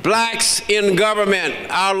 Blacks in Government,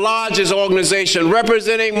 our largest organization,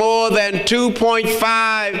 representing more than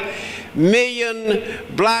 2.5 million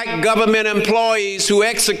black government employees who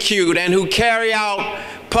execute and who carry out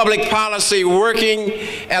public policy, working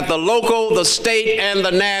at the local, the state, and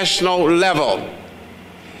the national level,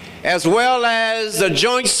 as well as the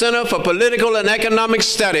Joint Center for Political and Economic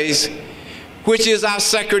Studies, which is our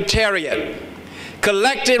secretariat.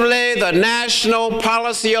 Collectively, the National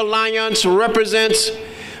Policy Alliance represents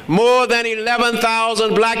more than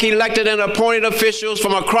 11,000 black elected and appointed officials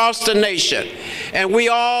from across the nation, and we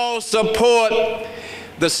all support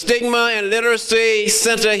the Stigma and Literacy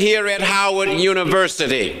Center here at Howard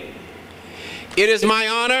University. It is my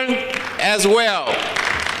honor as well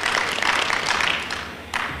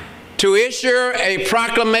to issue a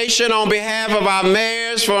proclamation on behalf of our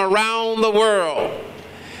mayors from around the world.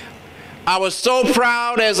 I was so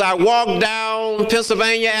proud as I walked down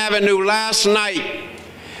Pennsylvania Avenue last night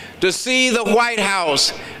to see the White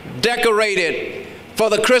House decorated for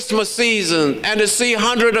the Christmas season, and to see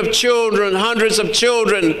hundreds of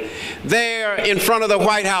children there in front of the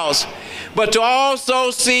White House, but to also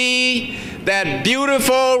see that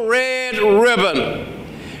beautiful red ribbon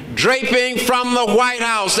draping from the White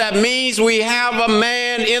House. That means we have a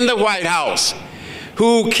man in the White House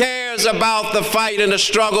who cares about the fight and the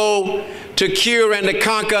struggle to cure and to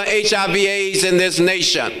conquer HIV/AIDS in this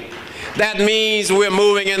nation. That means we're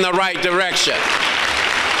moving in the right direction.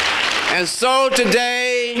 And so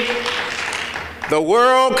today, the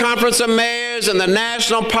World Conference of Mayors and the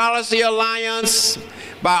National Policy Alliance,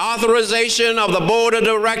 by authorization of the Board of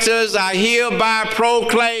Directors, I hereby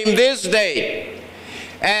proclaim this day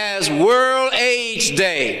as World AIDS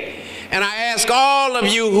Day. And I ask all of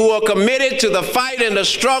you who are committed to the fight and the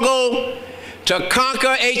struggle to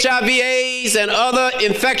conquer HIV/AIDS and other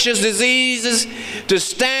infectious diseases to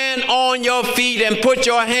stand on your feet and put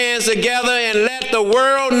your hands together and let the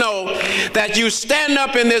world know that you stand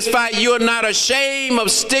up in this fight. You're not ashamed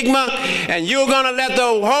of stigma, and you're going to let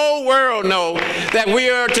the whole world know that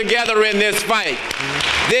we are together in this fight.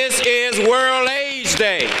 This is World AIDS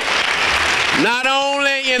Day, not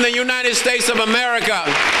only in the United States of America,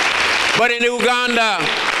 but in Uganda,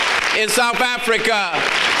 in South Africa,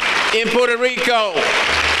 in Puerto Rico,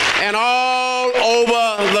 and all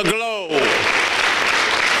over the globe.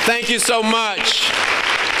 Thank you so much.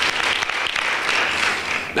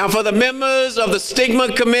 Now, for the members of the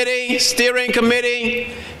Stigma Committee, Steering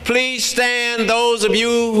Committee, please stand. Those of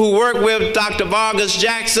you who work with Dr. Vargas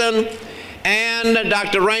Jackson and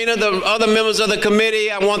Dr. Rayner, the other members of the committee,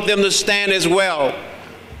 I want them to stand as well.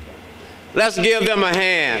 Let's give them a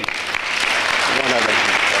hand.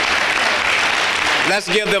 Let's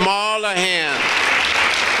give them all a hand.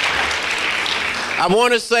 I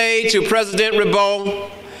want to say to President Rebowe,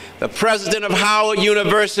 the president of Howard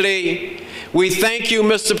University, we thank you,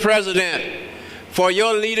 Mr. President, for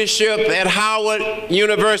your leadership at Howard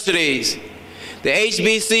Universities. The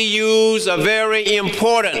HBCUs are very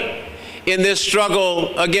important in this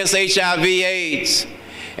struggle against HIV/AIDS.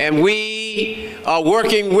 And we are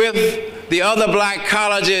working with the other black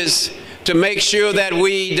colleges to make sure that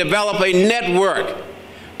we develop a network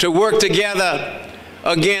to work together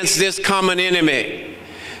against this common enemy.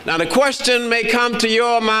 Now, the question may come to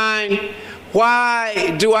your mind,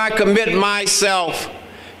 why do I commit myself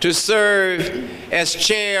to serve as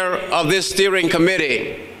chair of this steering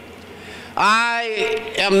committee?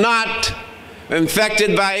 I am not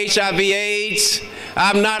infected by HIV/AIDS.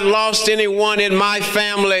 I've not lost anyone in my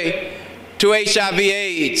family to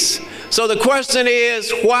HIV/AIDS. So the question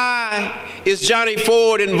is, why is Johnny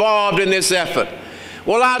Ford involved in this effort?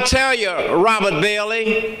 Well, I'll tell you, Robert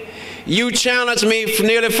Bailey, you challenged me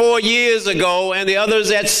nearly 4 years ago and the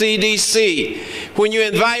others at CDC when you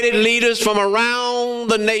invited leaders from around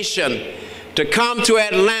the nation to come to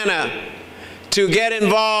Atlanta to get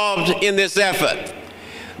involved in this effort.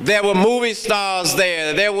 There were movie stars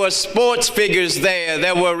there, there were sports figures there,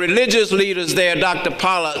 there were religious leaders there, Dr.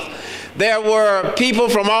 Pollard. There were people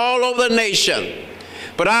from all over the nation,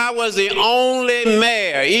 but I was the only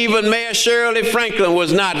mayor. Even Mayor Shirley Franklin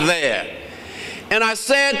was not there. And I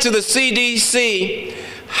said to the CDC,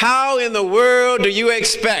 how in the world do you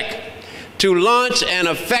expect to launch an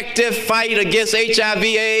effective fight against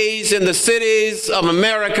HIV/AIDS in the cities of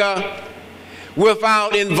America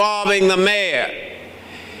without involving the mayor?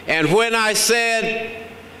 And when I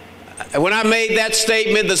made that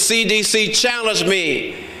statement, the CDC challenged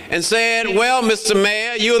me and said, well, Mr.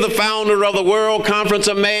 Mayor, you're the founder of the World Conference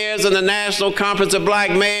of Mayors and the National Conference of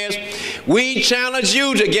Black Mayors. We challenge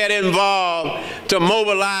you to get involved to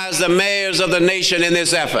mobilize the mayors of the nation in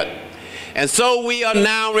this effort. And so we are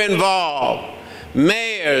now involved.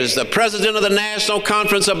 Mayors, the president of the National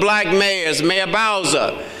Conference of Black Mayors, Mayor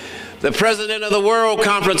Bowser, the president of the World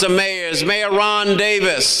Conference of Mayors, Mayor Ron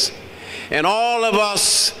Davis, and all of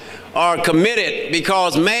us are committed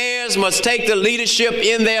because mayors must take the leadership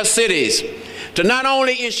in their cities to not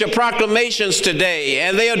only issue proclamations today,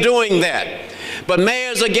 and they are doing that, but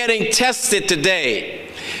mayors are getting tested today.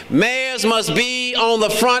 Mayors must be on the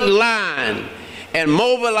front line and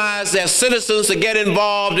mobilize their citizens to get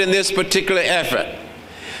involved in this particular effort.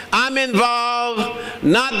 I'm involved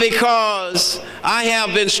not because I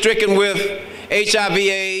have been stricken with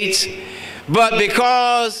HIV/AIDS, but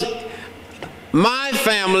because my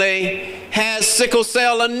family has sickle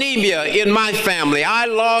cell anemia in my family. I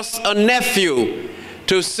lost a nephew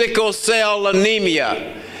to sickle cell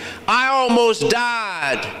anemia. I almost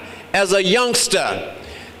died as a youngster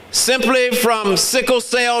simply from sickle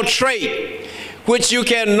cell trait, which you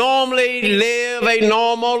can normally live a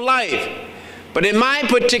normal life. But in my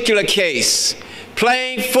particular case,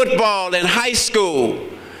 playing football in high school,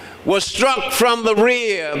 was struck from the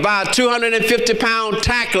rear by a 250-pound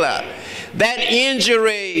tackler. That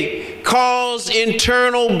injury caused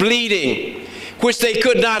internal bleeding, which they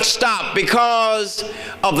could not stop because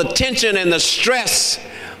of the tension and the stress.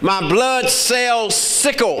 My blood cells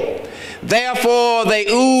sickled. Therefore, they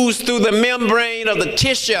oozed through the membrane of the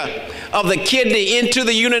tissue of the kidney into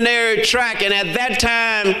the urinary tract, and at that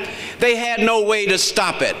time, they had no way to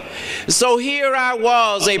stop it. So here I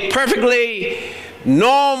was, a perfectly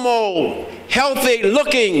normal,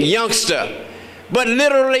 healthy-looking youngster, but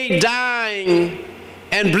literally dying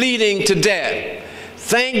and bleeding to death.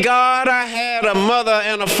 Thank God I had a mother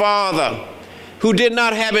and a father who did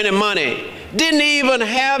not have any money, didn't even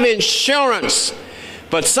have insurance,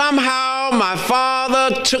 but somehow my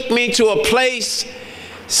father took me to a place,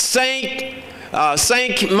 St.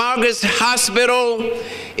 Margaret's Hospital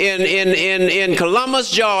in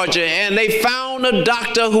Columbus, Georgia, and they found a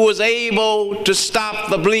doctor who was able to stop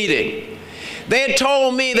the bleeding. They had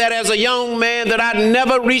told me that as a young man that I'd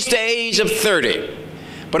never reached the age of 30,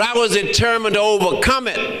 but I was determined to overcome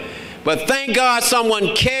it. But thank God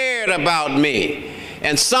someone cared about me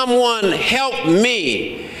and someone helped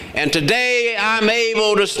me. And today I'm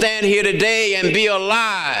able to stand here today and be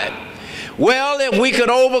alive. Well, if we could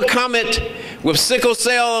overcome it with sickle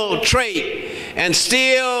cell trait and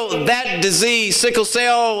still that disease, sickle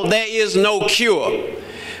cell, there is no cure.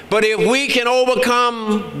 But if we can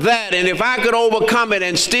overcome that, and if I could overcome it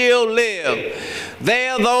and still live,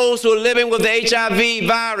 there are those who are living with the HIV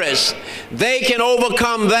virus. They can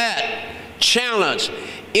overcome that challenge.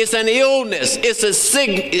 It's an illness. It's a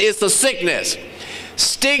sickness.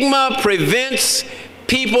 Stigma prevents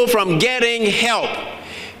people from getting help.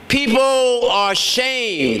 People are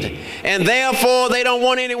shamed, and therefore they don't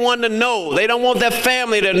want anyone to know. They don't want their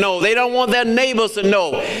family to know. They don't want their neighbors to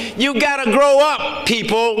know. You got to grow up,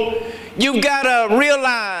 people. You got to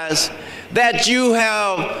realize that you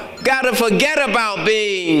have got to forget about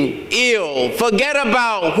being ill. Forget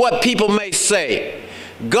about what people may say.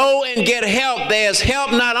 Go and get help. There's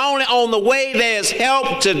help not only on the way, there's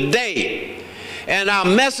help today. And our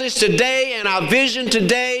message today and our vision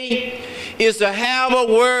today is to have a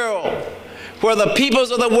world where the peoples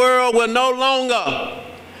of the world will no longer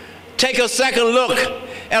take a second look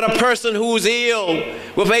at a person who's ill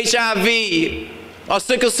with HIV or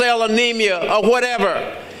sickle cell anemia or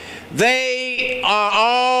whatever. They are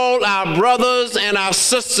all our brothers and our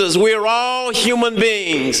sisters. We're all human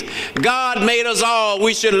beings. God made us all.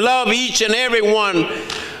 We should love each and every one.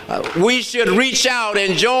 We should reach out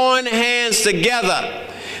and join hands together.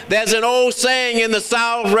 There's an old saying in the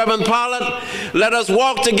South, Reverend Pollard, let us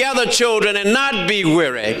walk together, children, and not be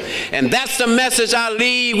weary. And that's the message I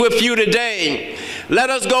leave with you today. Let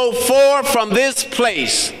us go forth from this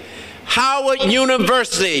place, Howard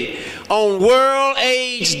University, on World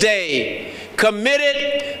AIDS Day,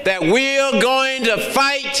 committed that we're going to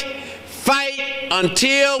fight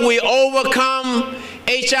until we overcome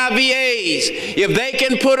HIV/AIDS. If they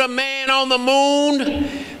can put a man on the moon,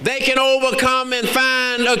 they can overcome and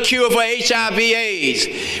find a cure for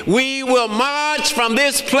HIV/AIDS. We will march from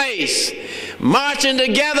this place, marching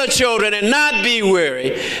together, children, and not be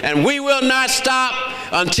weary. And we will not stop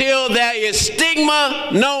until there is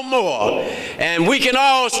stigma no more. And we can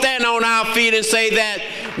all stand on our feet and say that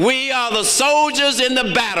we are the soldiers in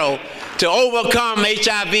the battle to overcome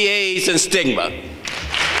HIV, AIDS, and stigma.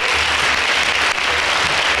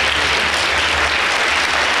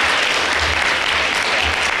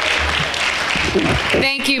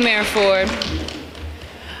 Thank you, Mayor Ford.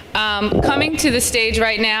 Coming to the stage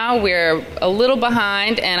right now, we're a little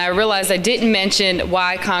behind, and I realized I didn't mention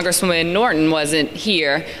why Congresswoman Norton wasn't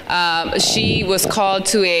here. She was called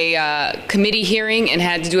to a committee hearing and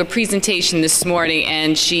had to do a presentation this morning,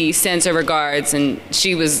 and she sends her regards, and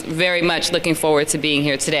she was very much looking forward to being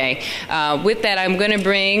here today. With that, I'm going to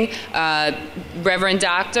bring Reverend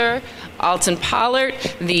Dr. Alton Pollard,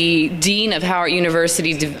 the Dean of Howard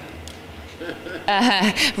University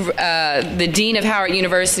the Dean of Howard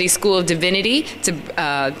University School of Divinity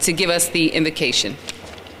to give us the invocation.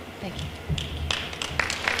 Thank you.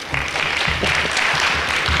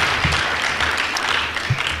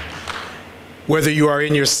 Whether you are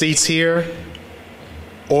in your seats here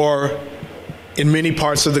or in many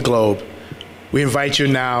parts of the globe, we invite you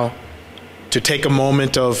now to take a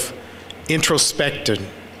moment of introspection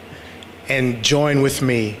and join with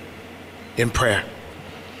me in prayer.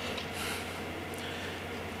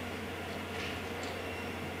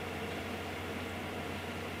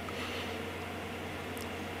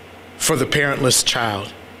 For the parentless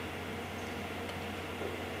child,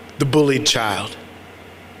 the bullied child,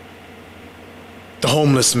 the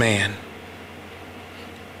homeless man,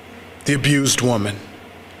 the abused woman,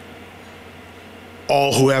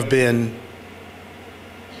 all who have been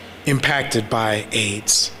impacted by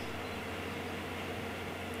AIDS,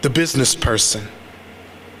 the business person,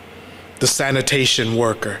 the sanitation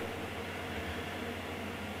worker,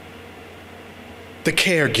 the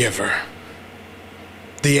caregiver,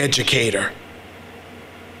 the educator,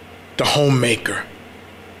 the homemaker.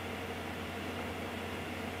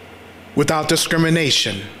 Without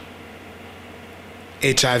discrimination,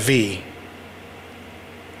 HIV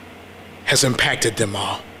has impacted them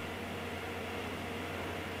all.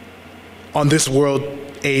 On this World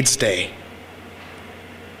AIDS Day,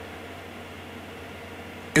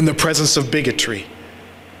 in the presence of bigotry,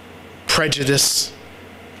 prejudice,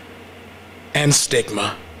 and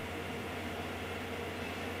stigma,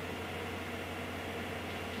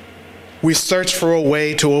 we search for a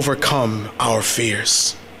way to overcome our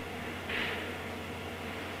fears.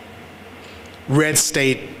 Red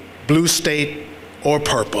state, blue state, or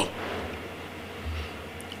purple.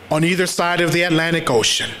 On either side of the Atlantic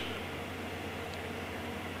Ocean,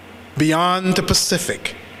 beyond the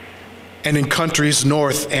Pacific, and in countries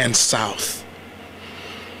north and south.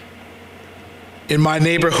 In my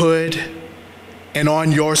neighborhood and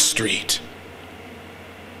on your street,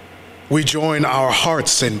 we join our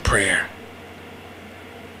hearts in prayer.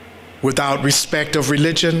 Without respect of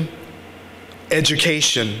religion,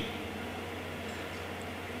 education,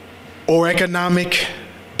 or economic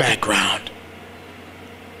background.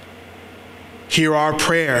 Hear our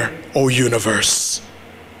prayer, O universe,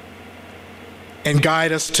 and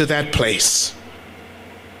guide us to that place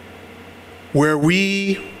where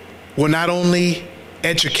we will not only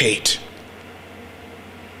educate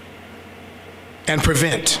and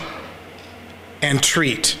prevent and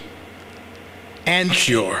treat and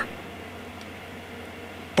cure,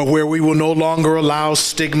 but where we will no longer allow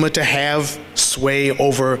stigma to have sway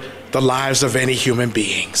over the lives of any human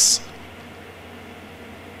beings.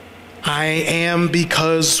 I am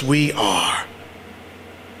because we are,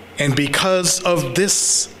 and because of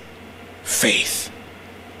this faith.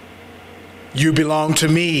 You belong to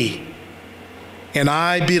me, and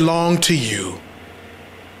I belong to you.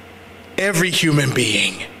 Every human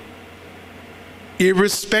being,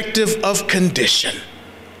 irrespective of condition,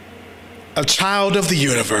 a child of the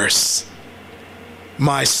universe,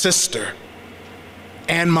 my sister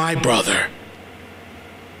and my brother.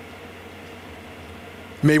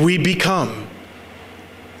 May we become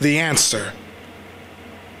the answer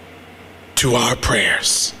to our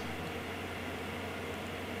prayers.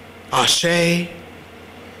 Ashe,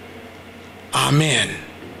 Amen,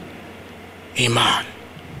 Iman.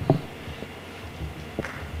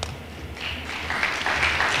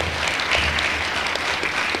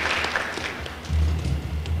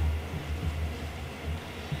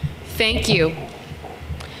 Thank you.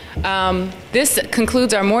 This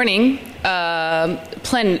concludes our morning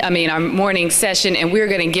our morning session, and we're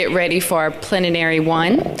going to get ready for our plenary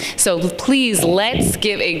one. So please, let's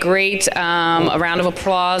give a great a round of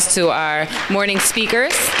applause to our morning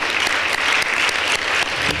speakers.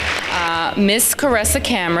 Miss Caressa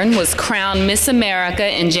Cameron was crowned Miss America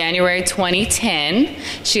in January 2010.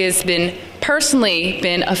 She has personally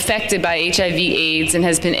been affected by HIV/AIDS and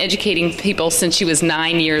has been educating people since she was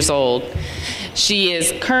 9 years old. She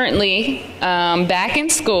is currently back in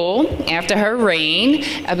school after her reign.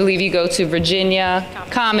 I believe you go to Virginia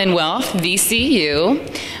Commonwealth, VCU.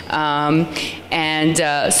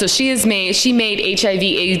 So she made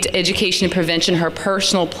HIV/AIDS education and prevention her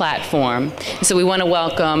personal platform. So we want to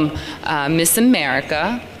welcome Miss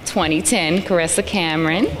America 2010, Caressa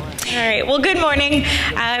Cameron. All right, well, good morning.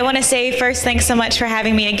 I want to say first, thanks so much for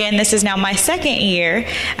having me again. This is now my second year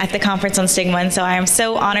at the Conference on Stigma, and so I am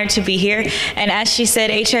so honored to be here. And as she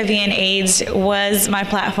said, HIV and AIDS was my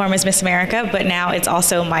platform as Miss America, but now it's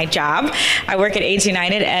also my job. I work at AIDS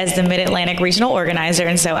United as the Mid-Atlantic Regional Organizer,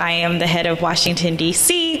 and so I am the head of Washington,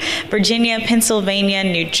 D.C., Virginia, Pennsylvania,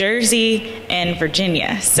 New Jersey, and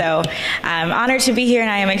Virginia. So I'm honored to be here,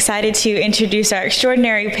 and I am excited to introduce our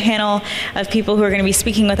extraordinary panel of people who are going to be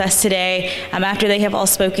speaking with us today. After they have all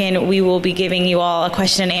spoken, we will be giving you all a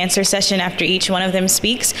question and answer session after each one of them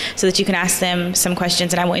speaks, so that you can ask them some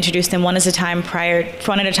questions, and I will introduce them one at a time prior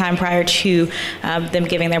to them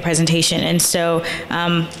giving their presentation. And so,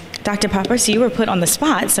 Dr. Pappas, you were put on the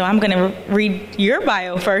spot, so I'm going to read your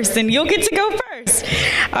bio first, and you'll get to go first.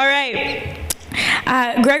 All right.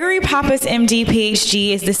 Gregory Pappas, MD,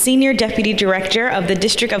 PhD, is the Senior Deputy Director of the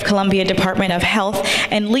District of Columbia Department of Health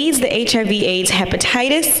and leads the HIV/AIDS,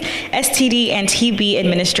 Hepatitis, STD, and TB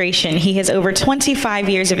administration. He has over 25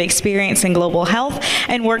 years of experience in global health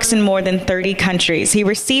and works in more than 30 countries. He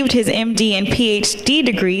received his MD and PhD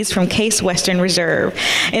degrees from Case Western Reserve.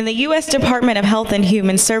 In the U.S. Department of Health and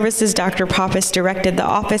Human Services, Dr. Pappas directed the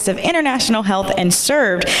Office of International Health and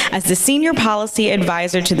served as the Senior Policy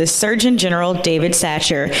Advisor to the Surgeon General, David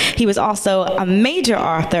Satcher. He was also a major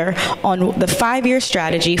author on the 5-year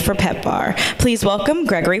strategy for PEPFAR. Please welcome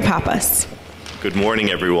Gregory Pappas. Good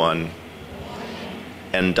morning, everyone.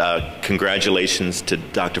 And congratulations to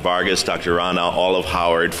Dr. Vargas, Dr. Rana, all of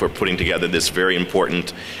Howard for putting together this very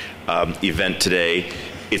important event today.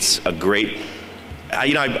 It's a great,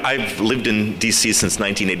 I've lived in DC since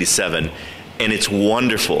 1987, and it's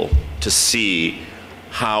wonderful to see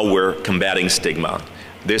how we're combating stigma.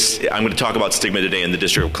 I'm going to talk about stigma today in the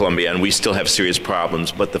District of Columbia, and we still have serious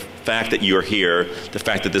problems, but the fact that you're here, the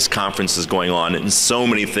fact that this conference is going on, and so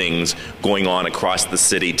many things going on across the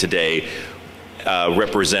city today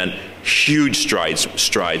represent huge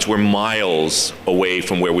strides. We're miles away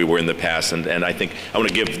from where we were in the past, and I think I want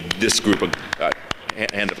to give this group a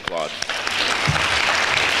hand of applause.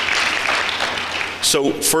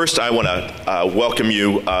 So first, I want to welcome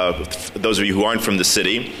you, those of you who aren't from the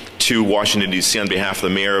city, to Washington, D.C. on behalf of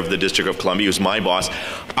the mayor of the District of Columbia, who's my boss.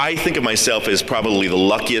 I think of myself as probably the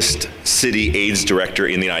luckiest city AIDS director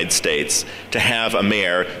in the United States to have a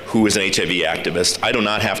mayor who is an HIV activist. I do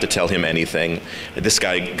not have to tell him anything. This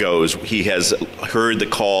guy goes. He has heard the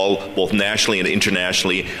call, both nationally and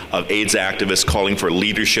internationally, of AIDS activists calling for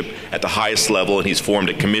leadership at the highest level, and he's formed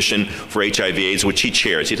a commission for HIV/AIDS, which he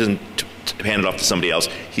chairs. He doesn't hand it off to somebody else.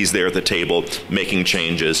 He's there at the table making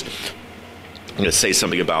changes. I'm going to say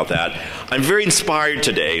something about that. I'm very inspired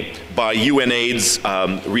today by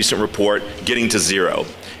UNAIDS' recent report, Getting to Zero.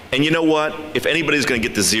 And you know what? If anybody's going to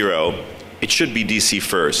get to zero, it should be DC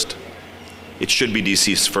first. It should be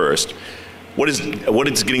DC first. What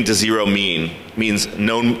does getting to zero mean? It means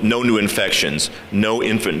no new infections, no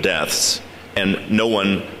infant deaths, and no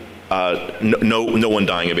one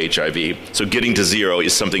dying of HIV. So getting to zero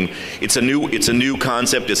is something, it's a new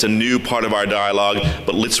concept, it's a new part of our dialogue,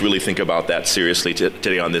 but let's really think about that seriously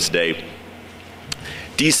today on this day.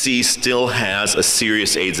 DC still has a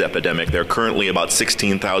serious AIDS epidemic. There are currently about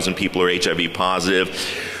 16,000 people who are HIV positive.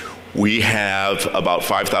 We have about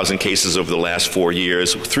 5,000 cases over the last 4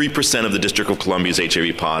 years. 3% of the District of Columbia is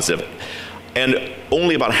HIV positive. And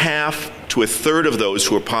only about half to a third of those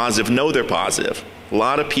who are positive know they're positive. A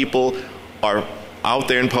lot of people are out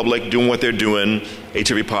there in public doing what they're doing,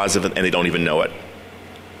 HIV positive, and they don't even know it.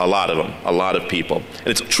 A lot of them, a lot of people. And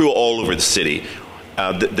it's true all over the city.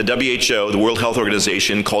 The WHO, the World Health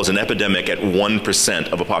Organization, calls an epidemic at 1%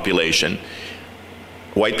 of a population.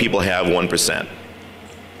 White people have 1%.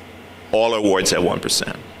 All our wards have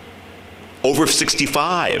 1%. Over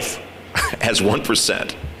 65 has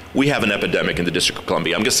 1%. We have an epidemic in the District of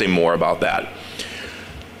Columbia. I'm going to say more about that.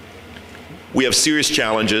 We have serious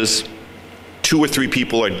challenges. 2 or 3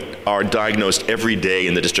 people are diagnosed every day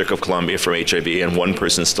in the District of Columbia from HIV, and 1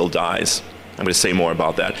 person still dies. I'm going to say more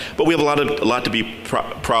about that. But we have a lot to be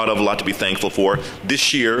proud of, a lot to be thankful for.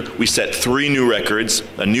 This year, we set 3 new records: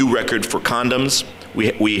 a new record for condoms,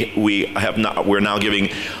 We're now giving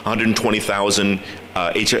 120,000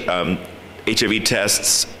 HIV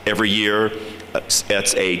tests every year.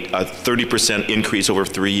 That's a 30% increase over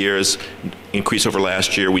 3 years, increase over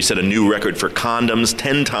last year. We set a new record for condoms,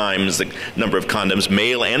 10 times the number of condoms,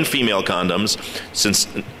 male and female condoms. Since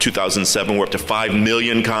 2007, we're up to 5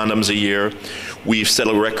 million condoms a year. We've set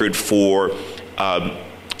a record for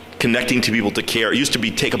connecting to people to care. It used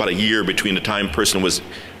to take about a year between the time a person was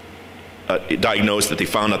diagnosed, that they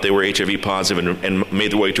found out they were HIV positive and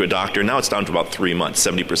made their way to a doctor. Now it's down to about 3 months.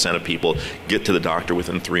 70% of people get to the doctor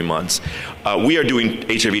within 3 months. We are doing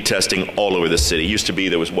HIV testing all over the city. It used to be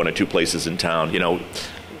there was 1 or 2 places in town. You know,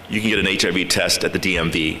 you can get an HIV test at the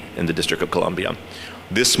DMV in the District of Columbia.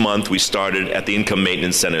 This month we started at the income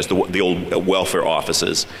maintenance centers, the old welfare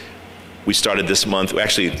offices. We started this month,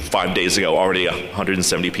 actually 5 days ago, already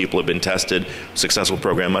 170 people have been tested. Successful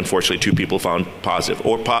program. Unfortunately, 2 people found positive,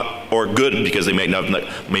 or good, because they may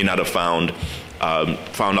not have found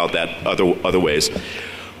out that other ways.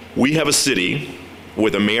 We have a city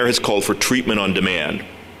where the mayor has called for treatment on demand,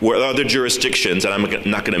 where other jurisdictions, and I'm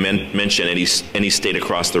not going to mention any state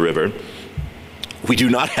across the river, we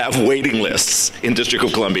do not have waiting lists in District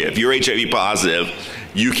of Columbia. If you're HIV positive,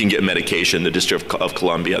 you can get medication in the District of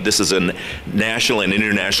Columbia. This is a national and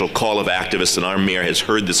international call of activists, and our mayor has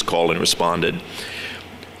heard this call and responded.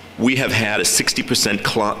 We have had a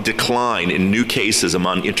 60% decline in new cases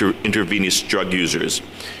among intravenous drug users.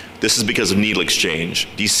 This is because of needle exchange.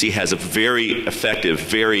 DC has a very effective,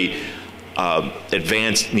 very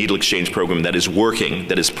advanced needle exchange program that is working,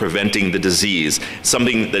 that is preventing the disease,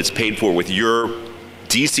 something that's paid for with your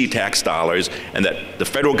DC tax dollars, and that the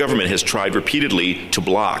federal government has tried repeatedly to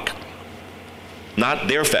block. Not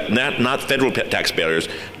federal taxpayers'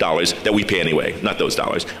 dollars that we pay anyway, not those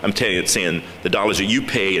dollars. I'm saying the dollars that you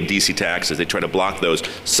pay in DC taxes, they try to block those.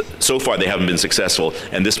 So far they haven't been successful,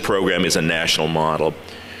 and this program is a national model.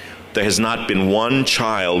 There has not been 1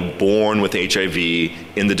 child born with HIV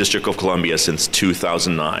in the District of Columbia since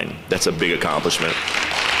 2009. That's a big accomplishment.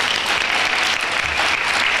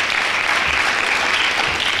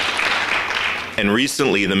 And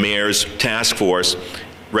recently, the mayor's task force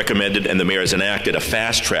recommended, and the mayor has enacted, a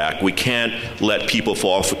fast track. We can't let people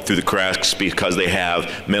fall through the cracks because they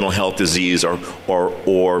have mental health disease or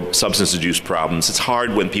substance abuse problems. It's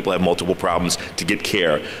hard when people have multiple problems to get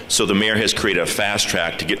care. So the mayor has created a fast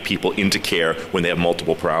track to get people into care when they have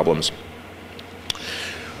multiple problems.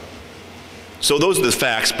 So those are the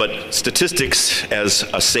facts, but statistics, as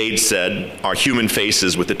a sage said, are human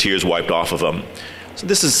faces with the tears wiped off of them. So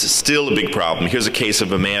this is still a big problem. Here's a case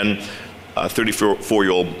of a man, a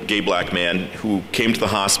 34-year-old gay black man who came to the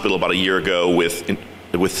hospital about a year ago with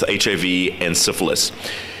HIV and syphilis.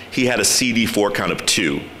 He had a CD4 count of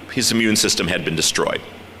 2. His immune system had been destroyed.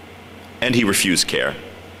 And he refused care.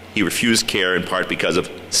 He refused care in part because of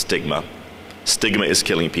stigma. Stigma is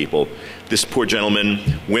killing people. This poor gentleman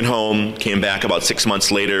went home, came back about 6 months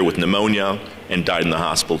later with pneumonia, and died in the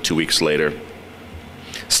hospital 2 weeks later.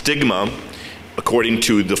 Stigma, according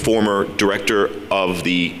to the former director of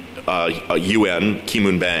the UN, Ki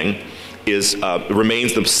Moon Bang,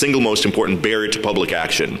 remains the single most important barrier to public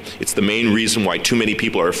action. It's the main reason why too many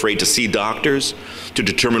people are afraid to see doctors to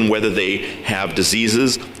determine whether they have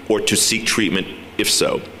diseases or to seek treatment if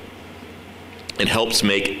so. It helps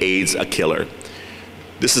make AIDS a killer.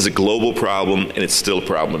 This is a global problem, and it's still a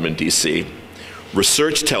problem in DC.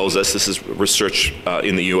 Research tells us, this is research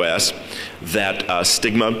in the US, that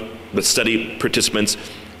stigma, that study participants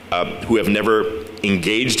who have never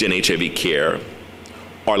engaged in HIV care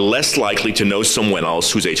are less likely to know someone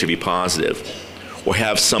else who's HIV positive or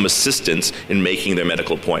have some assistance in making their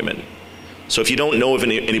medical appointment. So if you don't know of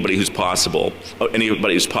anybody who's positive,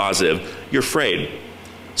 you're afraid.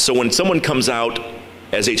 So when someone comes out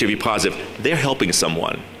as HIV positive, they're helping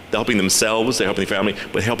someone. They're helping themselves, they're helping their family,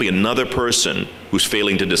 but they're helping another person who's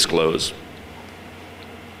failing to disclose.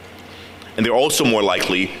 And they're also more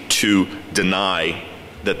likely to deny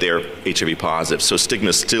that they're HIV positive. So stigma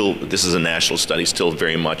is still, this is a national study, still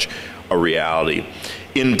very much a reality.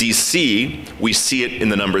 In DC, we see it in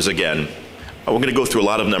the numbers again. We're going to go through a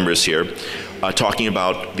lot of numbers here, talking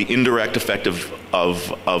about the indirect effect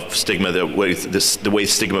of stigma, the way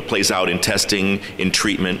stigma plays out in testing, in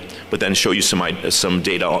treatment, but then show you some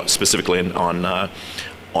data specifically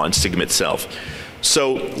on stigma itself.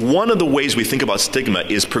 So one of the ways we think about stigma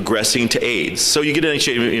is progressing to AIDS. So you get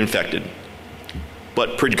HIV infected,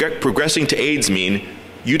 but progressing to AIDS means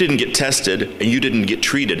you didn't get tested and you didn't get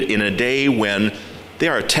treated in a day when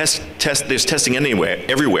there's testing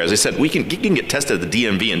everywhere. As I said, you can get tested at the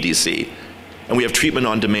DMV in DC. and we have treatment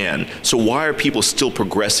on demand. So why are people still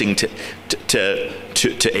progressing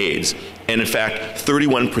to AIDS? And in fact,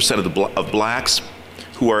 31% of blacks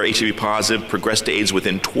who are HIV positive progress to AIDS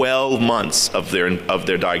within 12 months of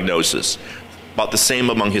their diagnosis. About the same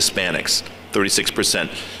among Hispanics, 36%.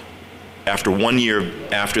 After 1 year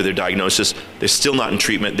after their diagnosis, they're still not in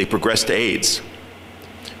treatment, they progress to AIDS.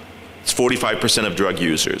 It's 45% of drug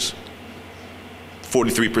users,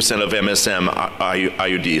 43% of MSM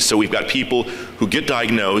IUDs. So we've got people who get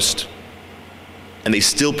diagnosed and they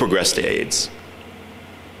still progress to AIDS.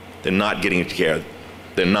 They're not getting care.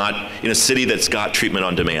 They're not in a city that's got treatment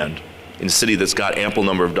on demand, in a city that's got ample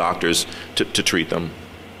number of doctors to treat them.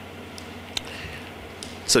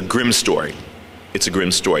 It's a grim story. It's a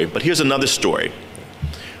grim story. But here's another story.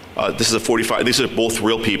 These are both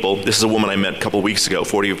real people. This is a woman I met a couple weeks ago,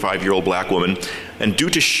 45-year-old black woman. And due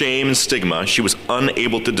to shame and stigma, she was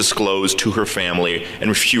unable to disclose to her family,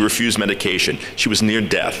 and she refused medication. She was near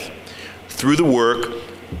death. Through the work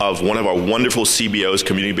of one of our wonderful CBOs,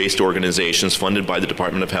 community-based organizations funded by the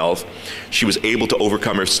Department of Health, she was able to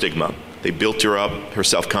overcome her stigma. They built her up, her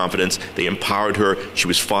self-confidence, they empowered her. She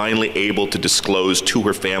was finally able to disclose to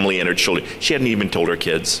her family and her children. She hadn't even told her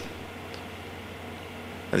kids.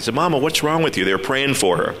 And they said, "Mama, what's wrong with you?" They were praying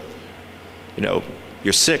for her. You know,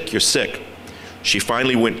 "You're sick, you're sick." She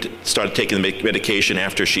finally started taking the medication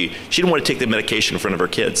after she didn't want to take the medication in front of her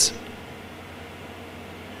kids.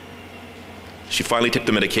 She finally took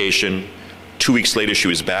the medication. 2 weeks later, she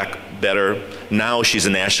was back better. Now she's a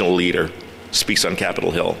national leader, speaks on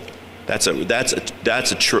Capitol Hill. That's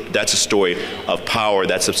a story of power.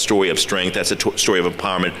 That's a story of strength. That's a story of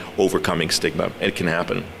empowerment, overcoming stigma. It can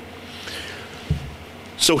happen.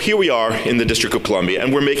 So here we are in the District of Columbia,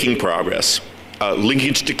 and we're making progress.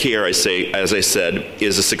 Linkage to Care, as I said,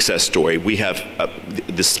 is a success story. We have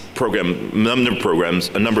this program,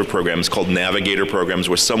 a number of programs called Navigator programs,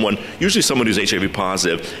 where usually someone who's HIV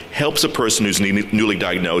positive, helps a person who's newly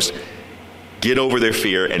diagnosed get over their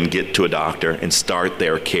fear and get to a doctor and start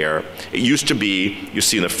their care. It used to be, you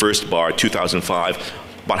see in the first bar, 2005,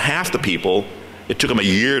 about half the people, it took them a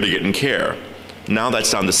year to get in care. Now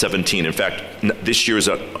that's down to 17. In fact, this year is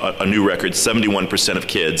a new record. 71% of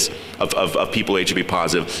kids, of people HIV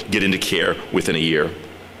positive, get into care within a year.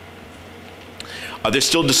 There's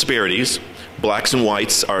still disparities. Blacks and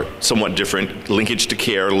whites are somewhat different. Linkage to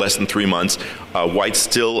care, less than 3 months. Whites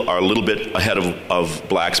still are a little bit ahead of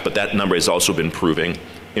blacks, but that number has also been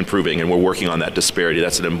improving, and we're working on that disparity.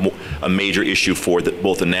 That's a major issue for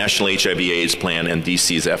both the National HIV/AIDS Plan and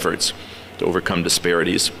DC's efforts to overcome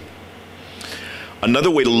disparities.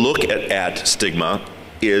 Another way to look at stigma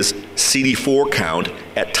is CD4 count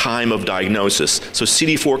at time of diagnosis. So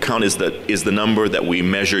CD4 count is the number that we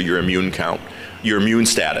measure your immune count, your immune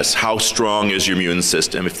status. How strong is your immune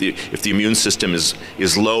system? If the immune system is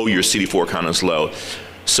low, your CD4 count is low.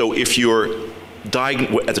 So if you're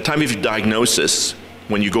at the time of your diagnosis,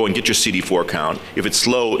 when you go and get your CD4 count, if it's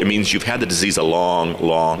low, it means you've had the disease a long,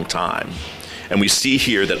 long time. And we see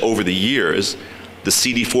here that over the years, the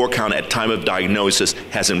CD4 count at time of diagnosis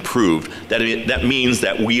has improved. That means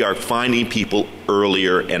that we are finding people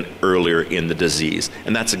earlier and earlier in the disease,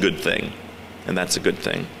 and that's a good thing. And that's a good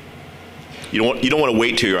thing. You don't want to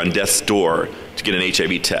wait till you're on death's door to get an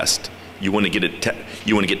HIV test. You want to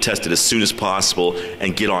get tested as soon as possible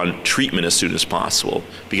and get on treatment as soon as possible,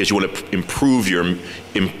 because you want to improve you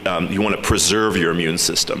want to preserve your immune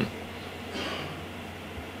system.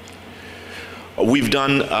 We've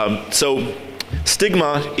done so.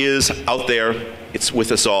 Stigma is out there. It's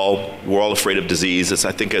with us all. We're all afraid of disease.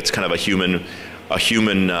 I think it's kind of a human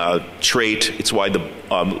trait. It's why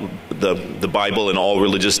the Bible and all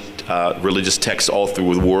religious texts all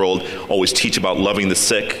through the world always teach about loving the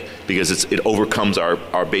sick, because it overcomes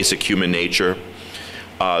our basic human nature.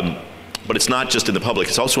 But it's not just in the public.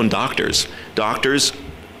 It's also in doctors. Doctors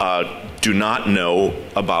do not know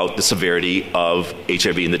about the severity of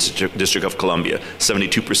HIV in the District of Columbia.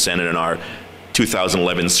 72% in our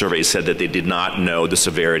 2011 survey said that they did not know the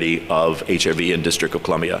severity of HIV in District of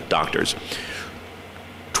Columbia, doctors.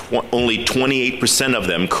 Only 28% of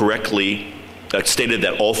them correctly stated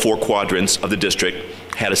that all 4 quadrants of the district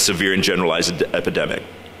had a severe and generalized epidemic.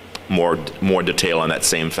 More detail on that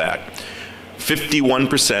same fact.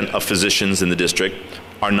 51% of physicians in the district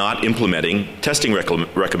are not implementing testing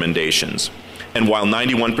recommendations. And while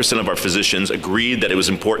 91% of our physicians agreed that it was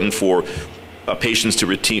important for patients to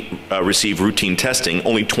receive routine testing,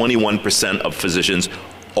 only 21% of physicians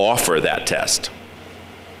offer that test.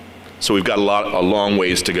 So we've got a long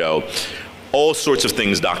ways to go. All sorts of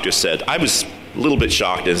things doctors said. I was a little bit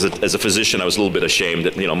shocked. As a physician, I was a little bit ashamed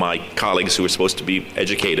that, you know, my colleagues who were supposed to be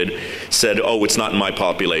educated said, oh, it's not in my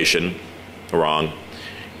population. Wrong.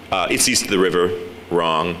 It's east of the river.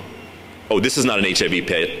 Wrong. Oh, this is not an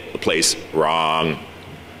HIV place. Wrong.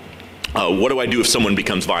 What do I do if someone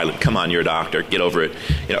becomes violent? Come on, you're a doctor. Get over it.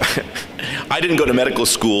 You know, I didn't go to medical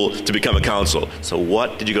school to become a counselor. So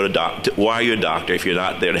what did you go to why are you a doctor if you're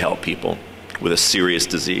not there to help people with a serious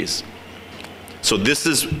disease? So this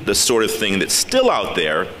is the sort of thing that's still out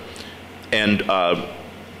there, and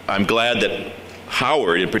I'm glad that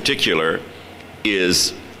Howard in particular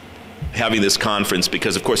is having this conference,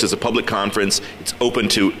 because of course it's a public conference, it's open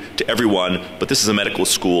to everyone, but this is a medical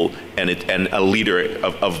school and a leader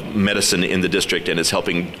of medicine in the district, and is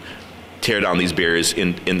helping tear down these barriers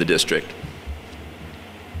in the district.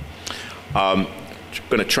 I'm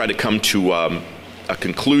going to try to come to a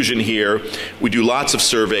conclusion here. We do lots of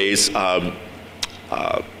surveys.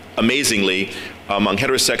 Amazingly, among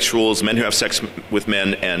heterosexuals, men who have sex with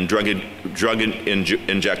men, and drug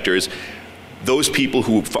injectors, those people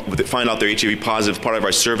who find out they're HIV positive, part of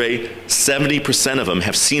our survey, 70% of them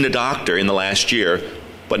have seen a doctor in the last year,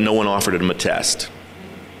 but no one offered them a test.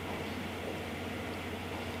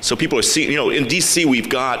 So people are seeing, you know, in DC we've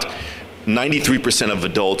got 93% of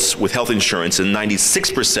adults with health insurance and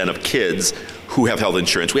 96% of kids who have health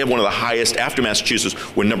insurance. We have one of the highest, after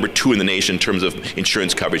Massachusetts, we're #2 in the nation in terms of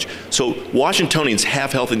insurance coverage. So Washingtonians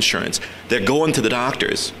have health insurance. They're going to the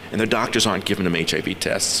doctors, and their doctors aren't giving them HIV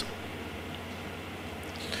tests.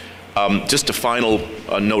 Just a final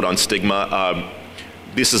note on stigma.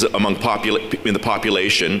 This is among in the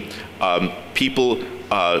population. People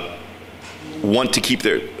want to keep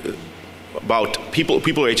their, people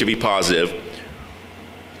who are HIV positive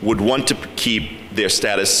would want to keep their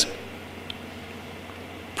status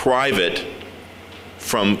private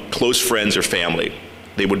from close friends or family.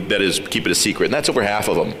 They would, that is, keep it a secret, and that's over half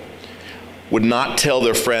of them. Would not tell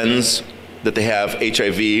their friends that they have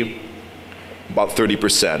HIV, about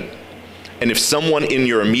 30%. And if someone in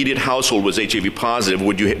your immediate household was HIV positive,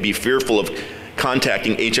 would you be fearful of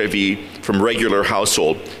contacting HIV from regular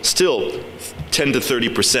household? Still, 10 to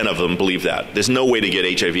 30% of them believe that. There's no way to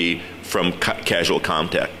get HIV from casual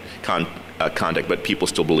contact, but people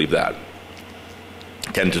still believe that.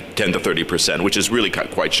 10 to 30%, which is really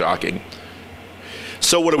quite shocking.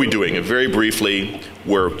 So what are we doing? Very briefly,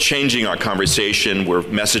 we're changing our conversation, we're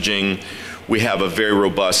messaging. We have a very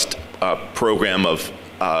robust program of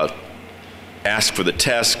ask for the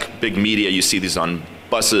test, big media. You see these on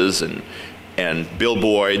buses and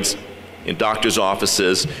billboards, in doctors'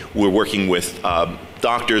 offices. We're working with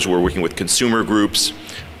doctors, we're working with consumer groups.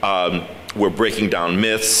 We're breaking down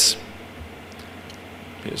myths.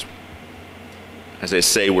 As I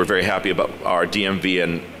say, we're very happy about our DMV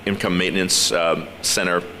and Income Maintenance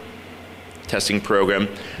Center testing program.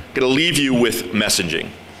 I'm going to leave you with messaging.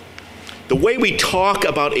 The way we talk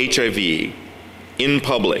about HIV in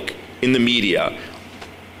public, in the media,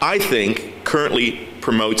 I think currently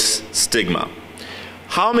promotes stigma.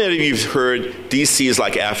 How many of you have heard DC is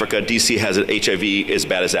like Africa, DC has an HIV as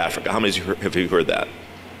bad as Africa? How many of you have heard that?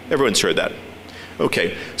 Everyone's heard that.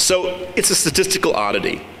 Okay, so it's a statistical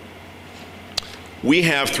oddity. We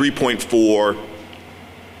have 3.4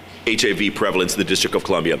 HIV prevalence in the District of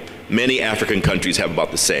Columbia. Many African countries have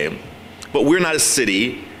about the same. But we're not a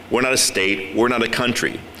city, we're not a state, we're not a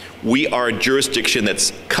country. We are a jurisdiction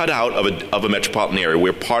that's cut out of a metropolitan area.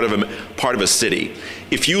 We're part of a city.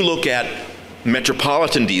 If you look at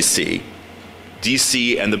metropolitan DC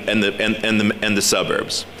and the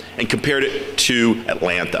suburbs, and compared it to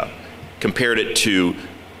Atlanta, compared it to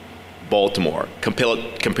Baltimore,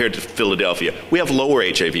 compared to Philadelphia, we have lower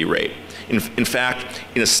HIV rate. In fact,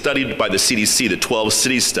 in a study by the CDC, the 12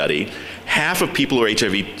 cities study, half of people who are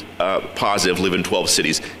HIV positive live in 12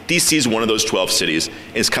 cities. DC is one of those 12 cities,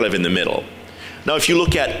 and it's kind of in the middle. Now, if you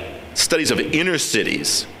look at studies of inner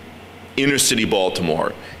cities, inner city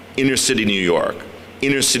Baltimore, inner city New York,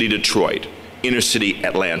 inner city Detroit, inner city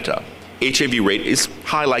Atlanta, HIV rate is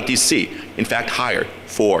high like DC. In fact, higher,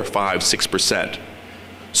 4, 5, 6%.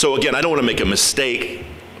 So again, I don't want to make a mistake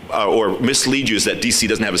or mislead you as that DC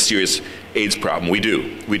doesn't have a serious AIDS problem. We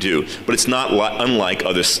do, but it's not unlike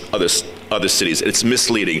other cities. It's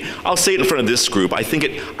misleading. I'll say it in front of this group. I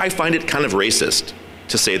find it kind of racist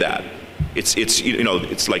to say that.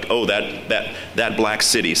 It's like, oh, that black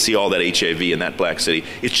city, see all that HIV in that black city.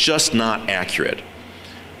 It's just not accurate.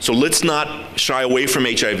 So let's not shy away from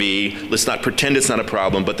HIV. Let's not pretend it's not a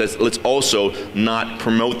problem, but let's also not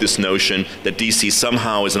promote this notion that DC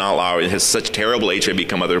somehow is an outlier and has such terrible HIV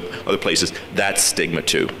come other places. That's stigma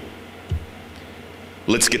too.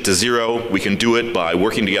 Let's get to zero. We can do it by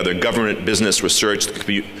working together, government, business, research,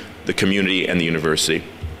 the community, and the university.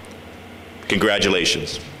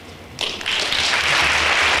 Congratulations.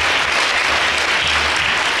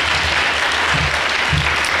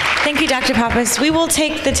 Thank you, Dr. Pappas. We will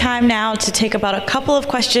take the time now to take about a couple of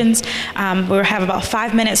questions. We'll have about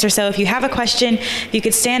 5 minutes or so. If you have a question, you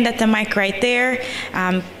could stand at the mic right there.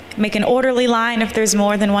 Make an orderly line if there's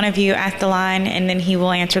more than one of you at the line, and then he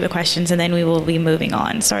will answer the questions, and then we will be moving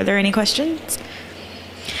on. So are there any questions?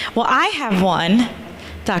 Well, I have one,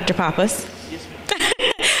 Dr. Pappas.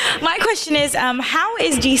 My question is, how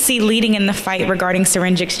is DC leading in the fight regarding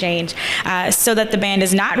syringe exchange so that the ban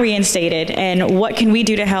is not reinstated, and what can we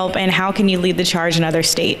do to help, and how can you lead the charge in other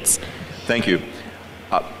states? Thank you.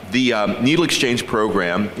 The needle exchange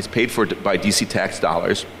program is paid for by DC tax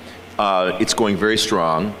dollars. It's going very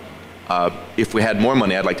strong. If we had more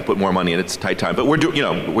money, I'd like to put more money in. It's a tight time, but we're doing. You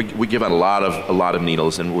know, we give out a lot of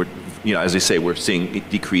needles, and we're, you know, as I say, we're seeing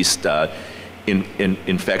decreased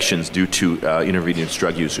infections due to intravenous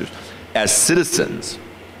drug users. As citizens,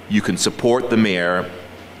 you can support the mayor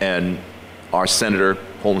and our Senator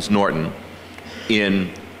Holmes Norton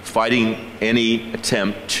in fighting any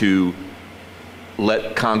attempt to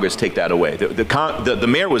let Congress take that away. The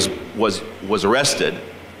mayor was arrested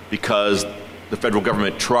because the federal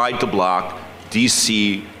government tried to block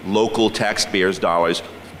DC local taxpayers' dollars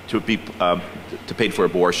to be paid for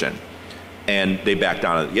abortion, and they backed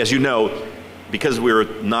down on it. As you know, because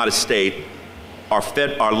we're not a state,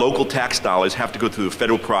 our local tax dollars have to go through the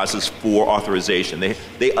federal process for authorization.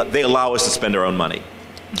 They allow us to spend our own money.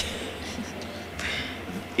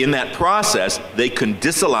 In that process, they can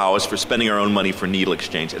disallow us for spending our own money for needle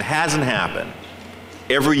exchange. It hasn't happened.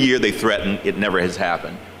 Every year they threaten, it never has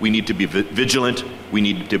happened. We need to be vigilant, we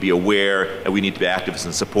need to be aware, and we need to be activists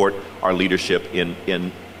and support our leadership in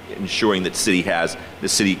ensuring that the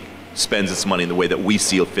city spends its money in the way that we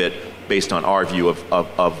see fit based on our view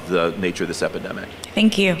of the nature of this epidemic.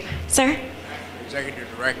 Thank you. Sir? Executive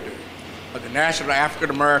Director of the National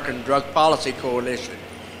African American Drug Policy Coalition,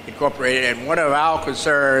 Incorporated, and one of our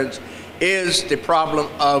concerns is the problem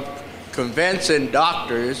of convincing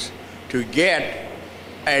doctors to get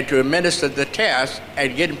and to administer the test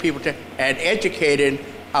and getting people to, and educating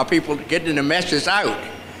how people, getting the message out.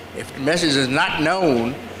 If the message is not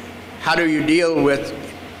known, how do you deal with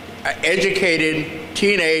educating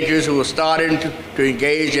teenagers who are starting to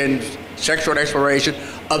engage in sexual exploration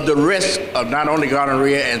of the risk of not only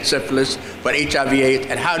gonorrhea and syphilis, but HIV/AIDS,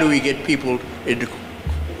 and how do we get people into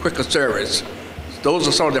quicker service? Those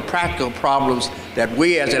are some of the practical problems that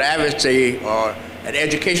we as an advocacy or an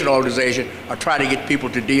educational organization are trying to get people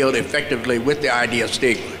to deal effectively with the idea of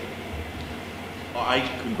stigma. I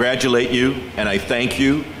congratulate you and I thank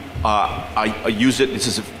you. I use it, this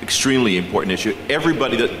is an extremely important issue.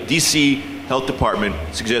 Everybody, the DC Health Department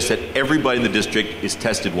suggests that everybody in the district is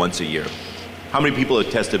tested once a year. How many people are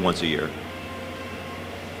tested once a year?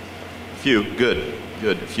 Few, good,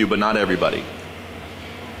 a few, but not everybody.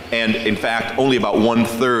 And in fact, only about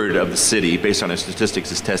 1/3 of the city, based on our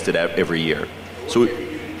statistics, is tested every year. So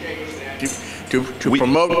to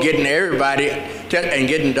promote getting everybody and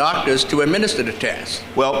getting doctors to administer the test.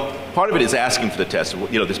 Well, part of it is asking for the test.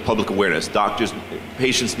 You know, there's public awareness.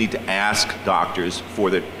 Patients need to ask doctors for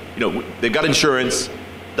their, you know, they've got insurance.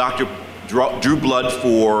 Doctor drew blood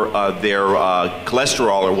for their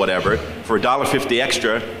cholesterol or whatever for $1.50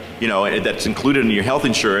 extra. You know, that's included in your health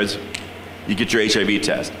insurance. You get your HIV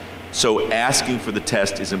test. So asking for the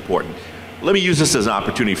test is important. Let me use this as an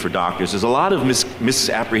opportunity for doctors. There's a lot of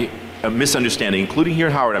misunderstanding, including here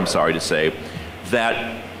at Howard, I'm sorry to say,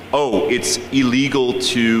 that, oh, it's illegal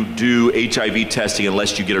to do HIV testing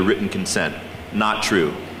unless you get a written consent. Not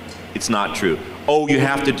true. It's not true. Oh, you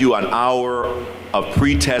have to do an hour of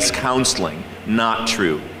pre-test counseling. Not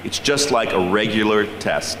true. It's just like a regular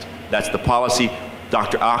test. That's the policy.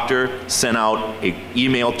 Dr. Akhter sent out an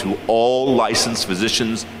email to all licensed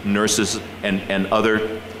physicians, nurses, and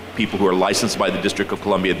other people who are licensed by the District of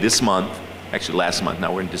Columbia this month, actually last month,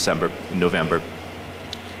 now we're in November,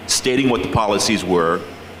 stating what the policies were,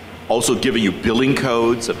 also giving you billing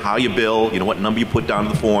codes of how you bill, you know, what number you put down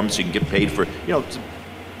in the form so you can get paid for, you know,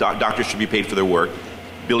 doctors should be paid for their work,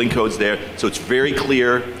 billing codes there. So it's very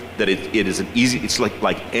clear that it is an easy, it's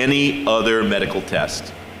like any other medical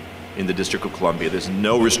test in the District of Columbia. There's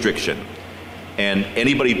no restriction. And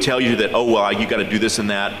anybody tell you that, oh, well, you got to do this and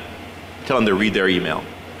that, tell them to read their email.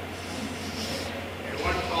 And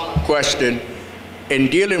one follow-up question. In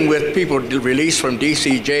dealing with people released from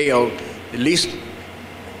DC jail, at least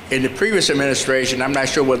in the previous administration, I'm not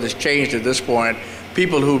sure whether it's changed at this point,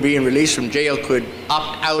 people who are being released from jail could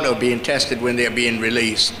opt out of being tested when they're being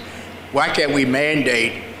released. Why can't we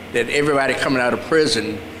mandate that everybody coming out of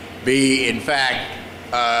prison be, in fact,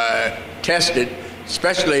 tested,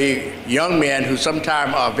 especially young men who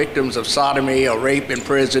sometimes are victims of sodomy or rape in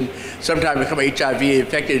prison, sometimes become HIV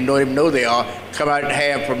infected and don't even know they are, come out and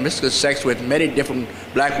have promiscuous sex with many different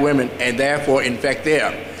black women and therefore infect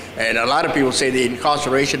them. And a lot of people say the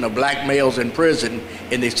incarceration of black males in prison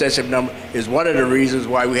in the excessive number is one of the reasons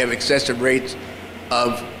why we have excessive rates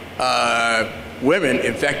of women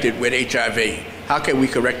infected with HIV. How can we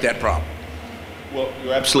correct that problem? Well,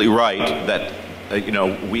 you're absolutely right that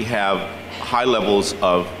we have high levels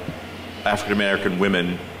of African American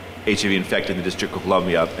women HIV infected in the District of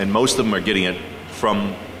Columbia, and most of them are getting it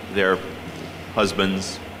from their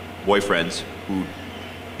husbands, boyfriends, who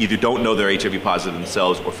either don't know they're HIV positive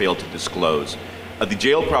themselves or fail to disclose. The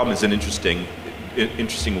jail problem is an interesting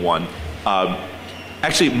one.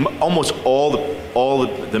 Actually, almost all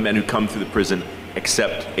the men who come through the prison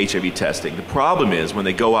accept HIV testing. The problem is when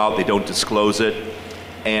they go out, they don't disclose it,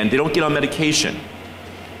 and they don't get on medication.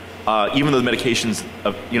 Even though the medications,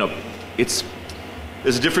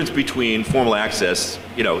 there's a difference between formal access.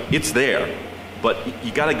 It's there, but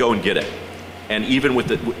you got to go and get it. And even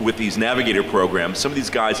with these navigator programs, some of these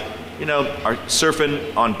guys, are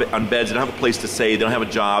surfing on beds. They don't have a place to stay. They don't have a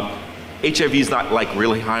job. HIV is not like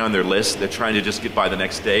really high on their list. They're trying to just get by the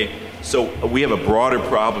next day. So we have a broader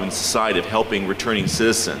problem in society of helping returning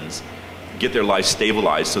citizens get their life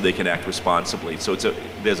stabilized so they can act responsibly. So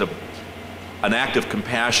there's an act of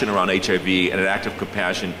compassion around HIV and an act of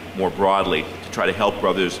compassion more broadly to try to help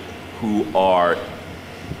brothers who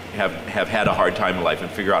have had a hard time in life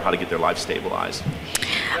and figure out how to get their life stabilized.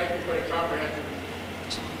 Thank you for the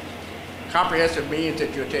comprehensive means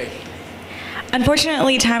that you're taking.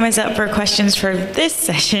 Unfortunately, time is up for questions for this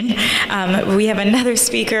session. We have another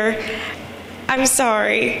speaker. I'm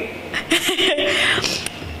sorry.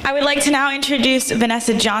 I would like to now introduce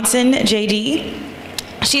Vanessa Johnson, JD.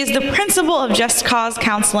 She is the principal of Just Cause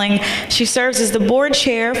Counseling. She serves as the board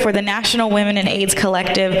chair for the National Women and AIDS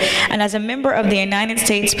Collective and as a member of the United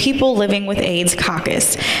States People Living with AIDS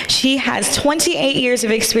Caucus. She has 28 years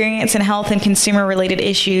of experience in health and consumer-related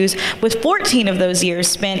issues, with 14 of those years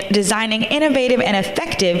spent designing innovative and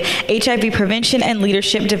effective HIV prevention and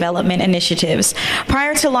leadership development initiatives.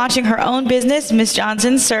 Prior to launching her own business, Ms.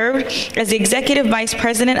 Johnson served as the executive vice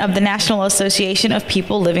president of the National Association of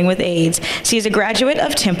People Living with AIDS. She is a graduate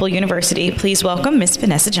of Temple University. Please welcome Ms.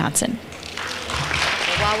 Vanessa Johnson.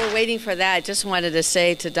 While we're waiting for that, I just wanted to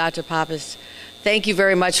say to Dr. Pappas, thank you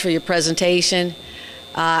very much for your presentation.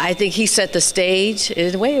 I think he set the stage.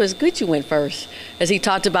 In a way, it was good you went first, as he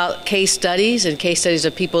talked about case studies and case studies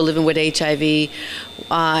of people living with HIV,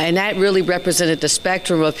 and that really represented the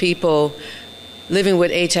spectrum of people living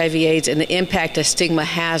with HIV/AIDS and the impact that stigma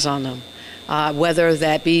has on them, whether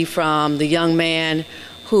that be from the young man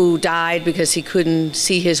who died because he couldn't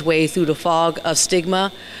see his way through the fog of stigma,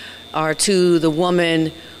 or to the woman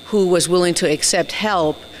who was willing to accept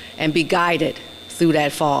help and be guided through that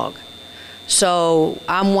fog. So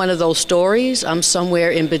I'm one of those stories. I'm somewhere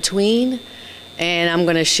in between, and I'm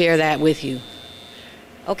going to share that with you.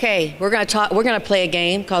 Okay, we're going to play a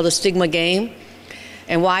game called the Stigma Game,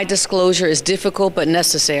 and why disclosure is difficult but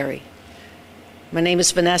necessary. My name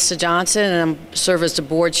is Vanessa Johnson, and I serve as the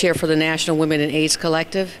board chair for the National Women and AIDS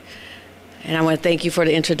Collective. And I want to thank you for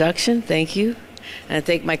the introduction. Thank you. And I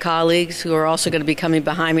thank my colleagues who are also going to be coming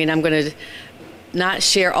behind me. And I'm going to not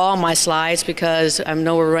share all my slides because I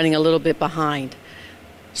know we're running a little bit behind.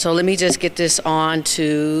 So let me just get this on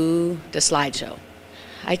to the slideshow.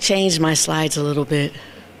 I changed my slides a little bit.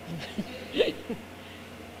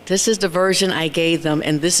 This is the version I gave them,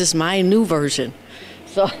 and this is my new version.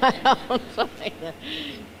 So I don't try to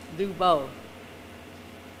do both.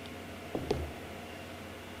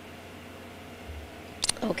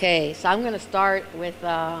 Okay, so I'm going to start with,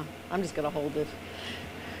 I'm just going to hold it.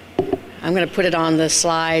 I'm going to put it on the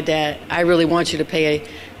slide that I really want you to pay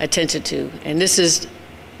attention to. And this is,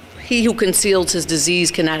 he who conceals his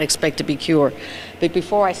disease cannot expect to be cured. But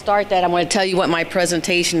before I start that, I'm going to tell you what my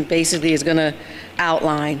presentation basically is going to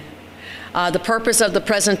outline. The purpose of the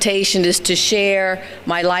presentation is to share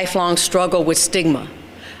my lifelong struggle with stigma.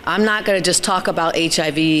 I'm not going to just talk about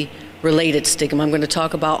HIV-related stigma. I'm going to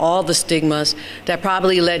talk about all the stigmas that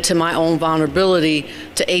probably led to my own vulnerability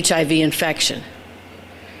to HIV infection.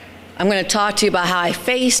 I'm going to talk to you about how I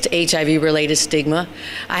faced HIV-related stigma.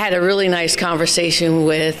 I had a really nice conversation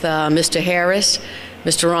with Mr. Harris.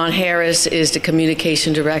 Mr. Ron Harris is the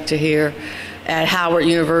communication director here. at Howard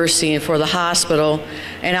University and for the hospital.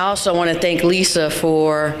 And I also want to thank Lisa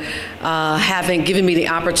for having given me the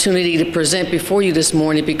opportunity to present before you this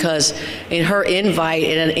morning, because in her invite,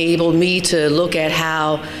 it enabled me to look at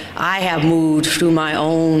how I have moved through my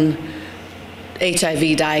own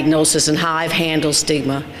HIV diagnosis and how I've handled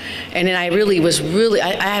stigma. And then I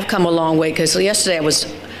have come a long way, because yesterday I was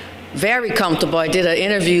very comfortable. I did an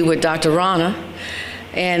interview with Dr. Rana,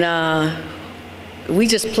 and we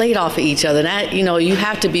just played off of each other. That, you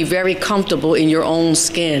have to be very comfortable in your own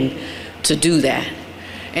skin to do that.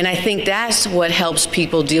 And I think that's what helps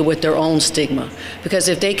people deal with their own stigma. Because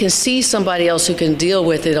if they can see somebody else who can deal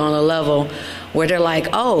with it on a level where they're like,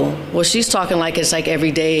 oh, well, she's talking like it's like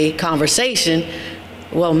everyday conversation,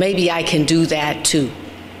 well, maybe I can do that too.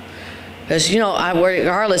 Because,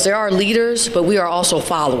 regardless, there are leaders, but we are also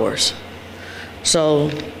followers.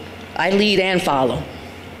 So I lead and follow.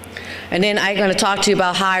 And then I'm going to talk to you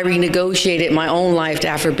about how I renegotiated my own life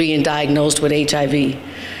after being diagnosed with HIV.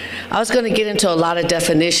 I was going to get into a lot of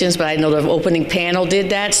definitions, but I know the opening panel did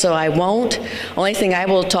that, so I won't. Only thing I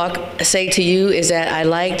will say to you is that I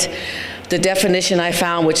liked the definition I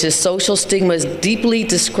found, which is social stigma is deeply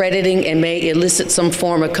discrediting and may elicit some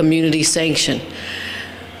form of community sanction.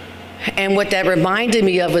 And what that reminded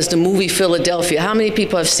me of was the movie Philadelphia. How many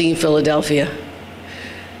people have seen Philadelphia?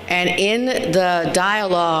 And in the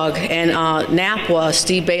dialogue, and NAPWA,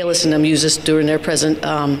 Steve Bayless and them use this during their present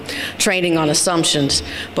training on assumptions,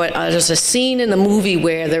 but there's a scene in the movie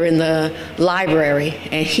where they're in the library,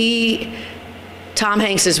 and Tom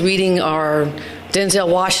Hanks is reading, or Denzel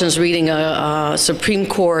Washington's reading a Supreme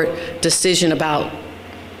Court decision about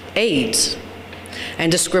AIDS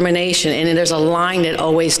and discrimination, and then there's a line that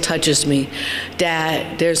always touches me,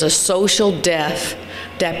 that there's a social death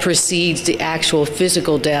that precedes the actual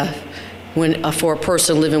physical death for a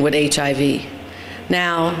person living with HIV.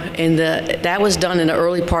 Now, that was done in the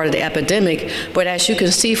early part of the epidemic, but as you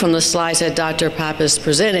can see from the slides that Dr. Pappas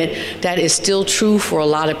presented, that is still true for a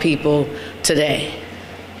lot of people today.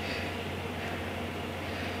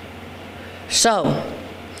 So,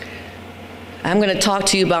 I'm going to talk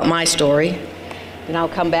to you about my story, and I'll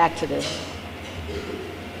come back to this.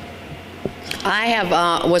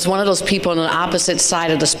 I was one of those people on the opposite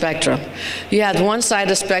side of the spectrum. You have one side of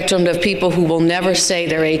the spectrum of people who will never say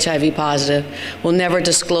they're HIV positive, will never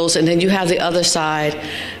disclose, and then you have the other side.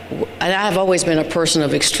 And I've always been a person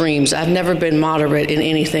of extremes. I've never been moderate in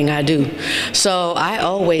anything I do. So I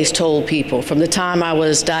always told people from the time I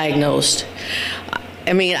was diagnosed.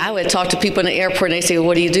 I mean, I would talk to people in the airport and they say, well,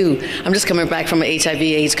 what do you do? I'm just coming back from an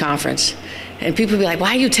HIV/AIDS conference. And people would be like,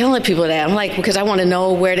 why are you telling people that? I'm like, because I want to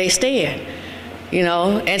know where they stand.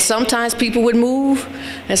 And sometimes people would move,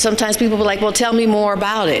 and sometimes people would like, well, tell me more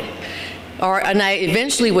about it. And I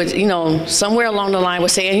eventually would, somewhere along the line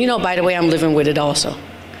would say, and by the way, I'm living with it also.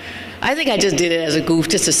 I think I just did it as a goof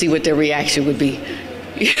just to see what their reaction would be.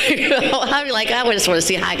 I'd be like, I just want to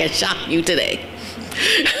see how I can shock you today.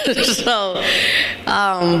 So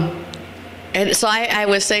I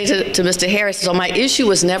would say to Mr. Harris, so my issue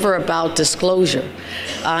was never about disclosure.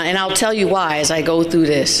 And I'll tell you why as I go through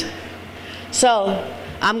this. So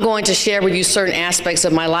I'm going to share with you certain aspects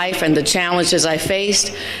of my life and the challenges I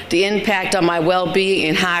faced, the impact on my well-being,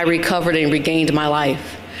 and how I recovered and regained my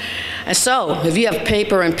life. And so, if you have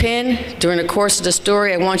paper and pen, during the course of the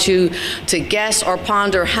story, I want you to guess or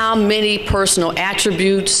ponder how many personal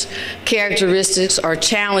attributes, characteristics, or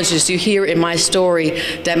challenges you hear in my story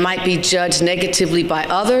that might be judged negatively by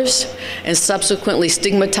others and subsequently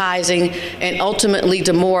stigmatizing and ultimately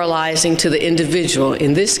demoralizing to the individual,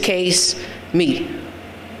 in this case, me.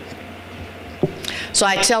 So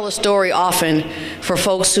I tell a story often for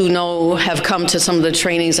folks who have come to some of the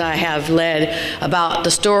trainings I have led about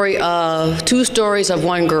the story of two stories of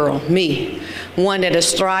one girl, me. One that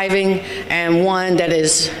is thriving and one that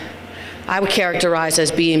is, I would characterize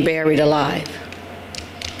as being buried alive.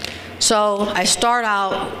 So I start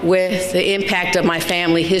out with the impact of my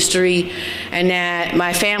family history, and that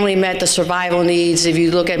my family met the survival needs. If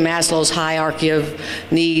you look at Maslow's hierarchy of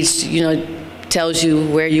needs, tells you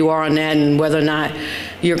where you are on that and whether or not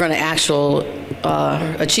you're going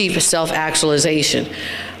to achieve self-actualization.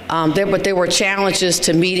 But there were challenges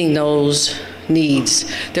to meeting those needs.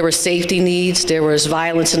 There were safety needs, there was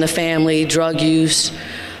violence in the family, drug use,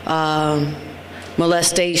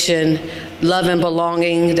 molestation, love and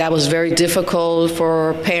belonging. That was very difficult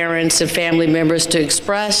for parents and family members to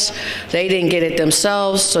express. They didn't get it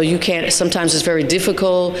themselves, so sometimes it's very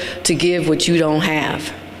difficult to give what you don't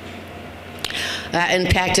have. That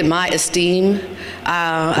impacted my esteem.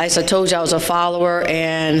 As I told you, I was a follower,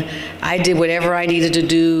 and I did whatever I needed to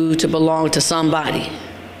do to belong to somebody.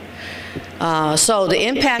 So the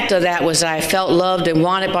impact of that was I felt loved and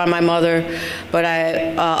wanted by my mother, but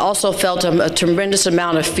I also felt a tremendous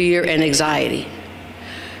amount of fear and anxiety.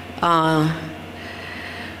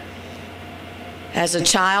 As a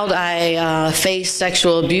child, I faced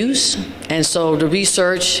sexual abuse, and so the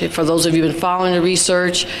research, for those of you who've been following the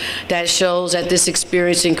research, that shows that this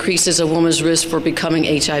experience increases a woman's risk for becoming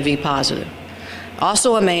HIV positive.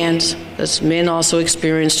 Also a man's, because men also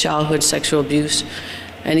experience childhood sexual abuse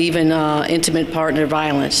and even intimate partner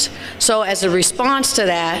violence. So as a response to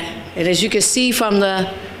that, and as you can see from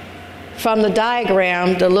the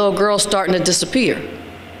diagram, the little girl's starting to disappear.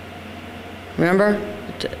 Remember?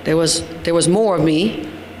 There was more of me.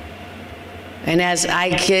 And as I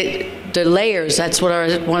get the layers, that's what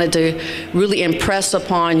I wanted to really impress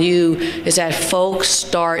upon you, is that folks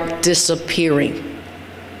start disappearing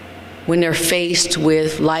when they're faced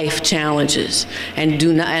with life challenges and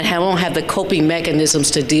won't have the coping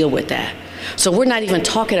mechanisms to deal with that. So we're not even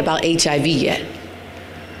talking about HIV yet.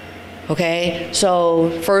 Okay,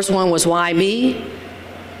 so first one was why me?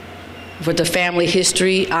 With the family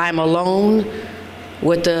history, I'm alone.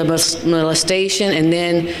 With the molestation, and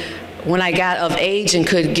then when I got of age and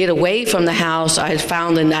could get away from the house, I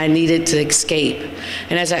found that I needed to escape.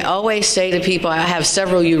 And as I always say to people, I have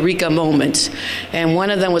several eureka moments. And one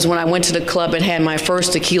of them was when I went to the club and had my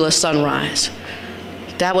first tequila sunrise.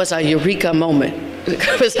 That was a eureka moment,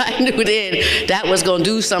 because I knew then that was going to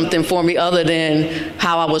do something for me other than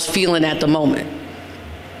how I was feeling at the moment.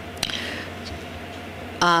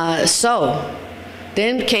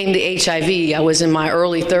 Then came the HIV. I was in my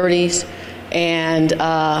early 30s, and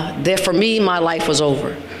there, for me, my life was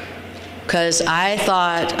over. Because I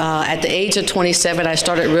thought at the age of 27, I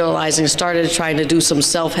started trying to do some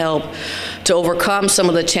self-help to overcome some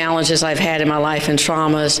of the challenges I've had in my life and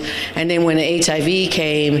traumas. And then when the HIV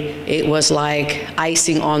came, it was like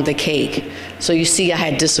icing on the cake. So you see, I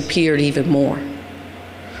had disappeared even more.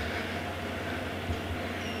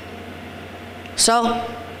 So,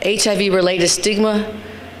 HIV-related stigma.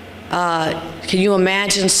 Can you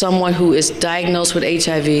imagine someone who is diagnosed with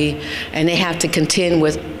HIV and they have to contend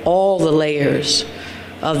with all the layers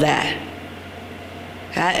of that?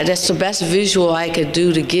 That's the best visual I could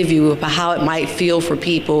do to give you about how it might feel for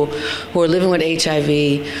people who are living with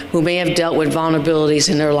HIV, who may have dealt with vulnerabilities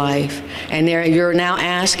in their life, and you're now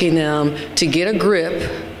asking them to get a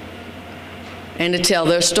grip and to tell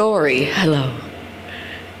their story. Hello.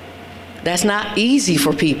 That's not easy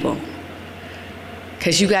for people,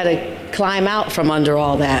 because you got to climb out from under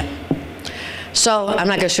all that. So I'm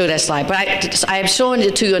not going to show that slide, but I am showing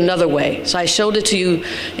it to you another way. So I showed it to you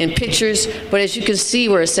in pictures, but as you can see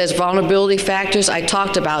where it says vulnerability factors, I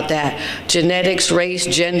talked about that. Genetics, race,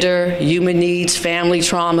 gender, human needs, family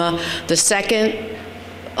trauma. The second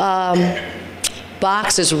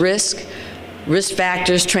box is risk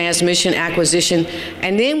factors, transmission, acquisition,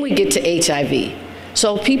 and then we get to HIV.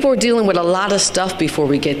 So people are dealing with a lot of stuff before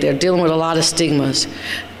we get there, dealing with a lot of stigmas.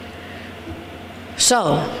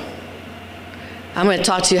 So I'm going to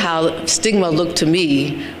talk to you how stigma looked to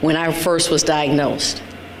me when I first was diagnosed.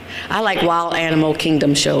 I like wild animal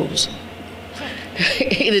kingdom shows,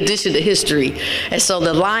 in addition to history. And so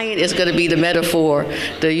the lion is going to be the metaphor,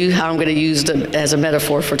 how I'm going to use as a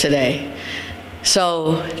metaphor for today.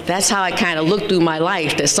 So that's how I kind of looked through my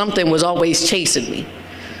life, that something was always chasing me.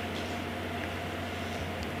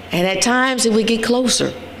 And at times it would get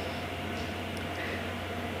closer.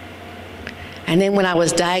 And then when I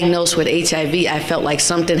was diagnosed with HIV, I felt like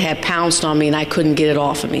something had pounced on me and I couldn't get it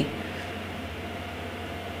off of me.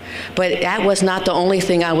 But that was not the only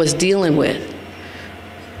thing I was dealing with.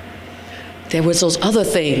 There was those other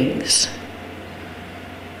things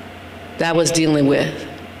that I was dealing with.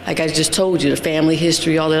 Like I just told you, the family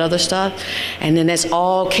history, all that other stuff. And then that's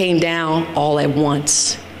all came down all at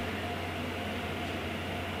once.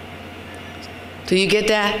 Do you get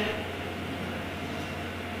that?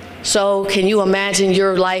 So can you imagine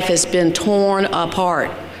your life has been torn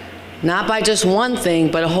apart? Not by just one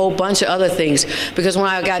thing, but a whole bunch of other things. Because when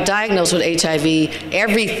I got diagnosed with HIV,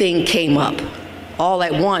 everything came up all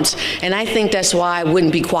at once. And I think that's why I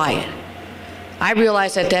wouldn't be quiet. I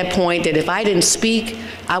realized at that point that if I didn't speak,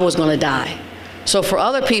 I was going to die. So for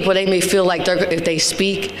other people, they may feel like if they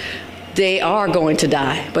speak, they are going to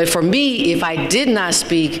die. But for me, if I did not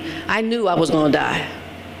speak, I knew I was going to die.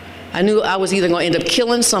 I knew I was either going to end up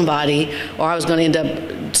killing somebody or I was going to end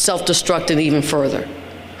up self-destructing even further.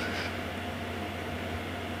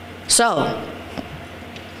 So,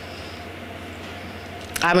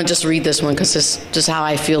 I'm going to just read this one because it's just how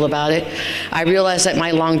I feel about it. I realize that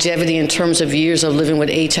my longevity in terms of years of living with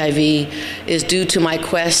HIV is due to my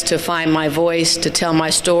quest to find my voice, to tell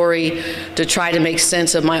my story, to try to make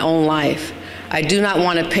sense of my own life. I do not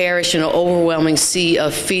want to perish in an overwhelming sea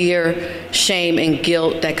of fear, shame, and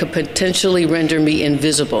guilt that could potentially render me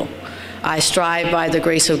invisible. I strive by the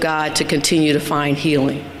grace of God to continue to find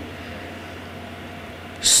healing.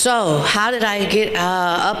 So, how did I get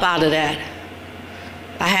up out of that?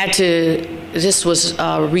 I had to, this was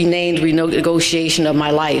renamed renegotiation of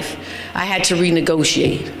my life. I had to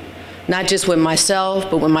renegotiate, not just with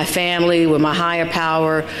myself, but with my family, with my higher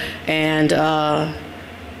power, and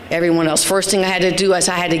everyone else. First thing I had to do is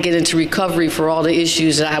I had to get into recovery for all the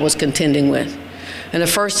issues that I was contending with. And the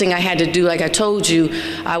first thing I had to do, like I told you,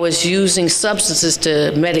 I was using substances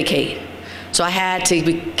to medicate. So I had to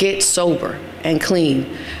get sober and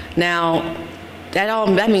clean. Now,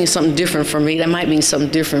 that means something different for me. That might mean something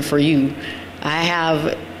different for you.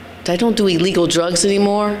 I don't do illegal drugs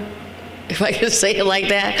anymore, if I can say it like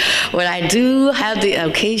that, but I do have the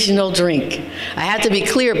occasional drink. I have to be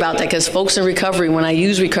clear about that because folks in recovery, when I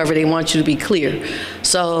use recovery, they want you to be clear.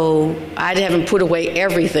 So I haven't put away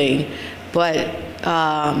everything, but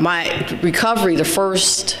my recovery, the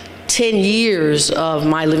first 10 years of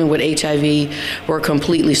my living with HIV were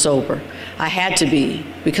completely sober. I had to be,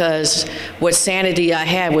 because what sanity I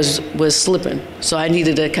had was slipping. So I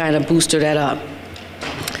needed to kind of booster that up.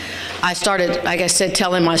 I started, like I said,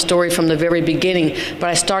 telling my story from the very beginning, but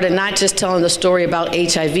I started not just telling the story about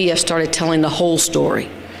HIV, I started telling the whole story.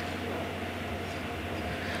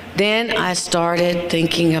 Then I started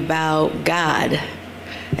thinking about God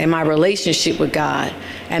and my relationship with God,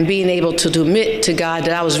 and being able to admit to God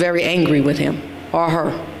that I was very angry with him or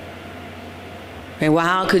her. And well,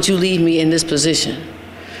 how could you leave me in this position?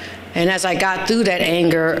 And as I got through that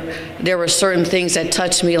anger, there were certain things that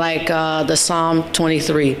touched me, like the Psalm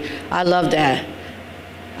 23. I love that.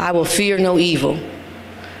 I will fear no evil.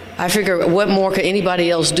 I figure, what more could anybody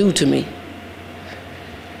else do to me?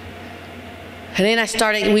 And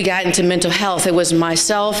then we got into mental health. It was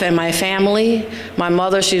myself and my family. My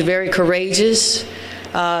mother, she's very courageous.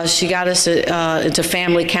 She got us into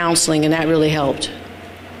family counseling, and that really helped.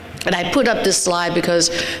 And I put up this slide because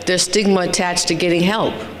there's stigma attached to getting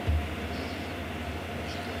help.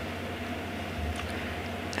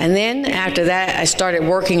 And then after that, I started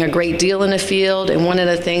working a great deal in the field, and one of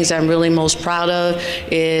the things I'm really most proud of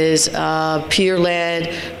is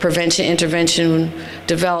peer-led prevention intervention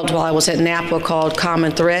developed while I was at NAPWA called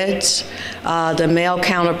Common Threads. The male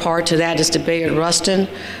counterpart to that is the Bayard Rustin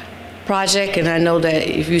Project, and I know that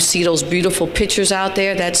if you see those beautiful pictures out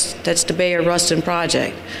there, that's the Bayard Rustin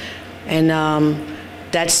Project. And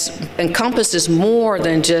that encompasses more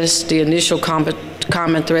than just the initial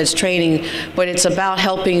Common Threads training, but it's about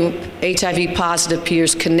helping HIV-positive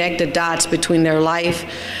peers connect the dots between their life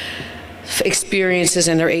experiences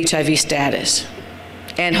and their HIV status,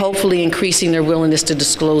 and hopefully increasing their willingness to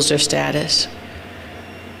disclose their status.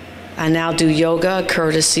 I now do yoga,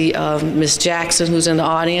 courtesy of Ms. Jackson, who's in the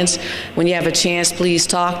audience. When you have a chance, please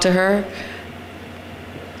talk to her.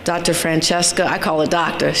 Dr. Francesca, I call her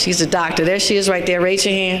doctor. She's a doctor. There she is right there. Raise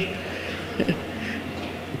your hand.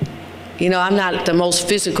 You know, I'm not the most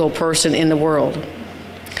physical person in the world,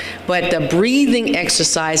 but the breathing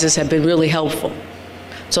exercises have been really helpful.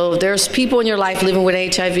 So if there's people in your life living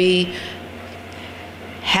with HIV,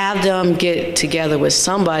 have them get together with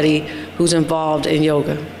somebody who's involved in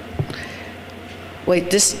yoga.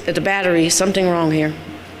 Wait, the battery, something wrong here.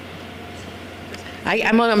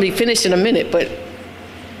 I'm going to be finished in a minute, but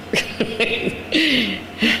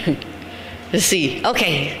let's see.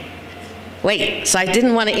 Okay. Wait, so I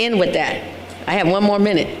didn't want to end with that. I have 1 more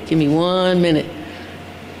minute. Give me 1 minute.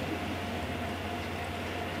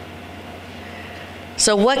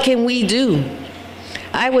 So what can we do?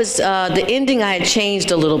 The ending I had changed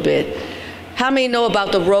a little bit. How many know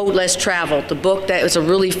about The Road Less Traveled, the book that was a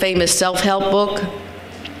really famous self-help book?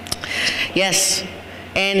 Yes.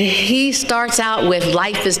 And he starts out with,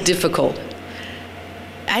 life is difficult.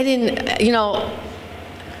 I didn't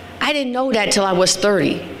know that till I was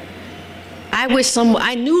 30.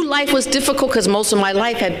 I knew life was difficult because most of my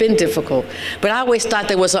life had been difficult, but I always thought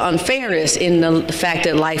there was an unfairness in the fact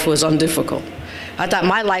that life was undifficult. I thought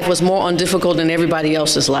my life was more undifficult than everybody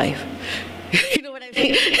else's life. You know what I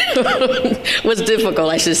mean? Was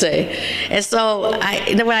difficult, I should say. And so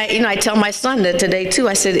I tell my son that today too.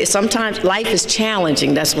 I said, sometimes life is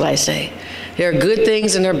challenging. That's what I say. There are good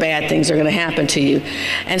things and there are bad things that are going to happen to you.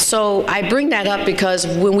 And so I bring that up because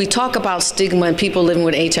when we talk about stigma and people living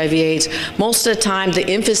with HIV/AIDS, most of the time the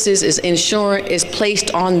emphasis is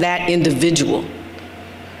placed on that individual.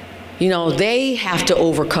 You know, they have to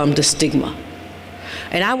overcome the stigma.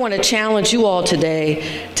 And I want to challenge you all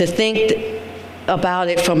today to think about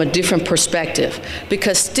it from a different perspective,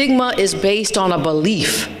 because stigma is based on a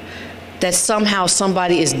belief that somehow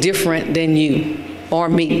somebody is different than you or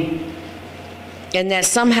me, and that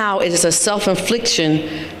somehow it is a self-infliction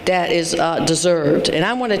that is deserved. And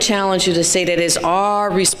I want to challenge you to say that it is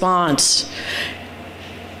our response,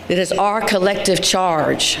 it is our collective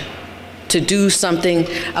charge to do something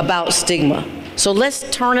about stigma. So let's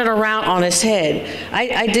turn it around on its head.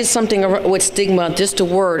 I did something with stigma, just the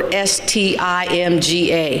word,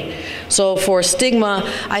 S-T-I-M-G-A. So for stigma,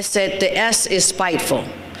 I said the S is spiteful.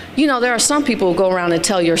 You know, there are some people who go around and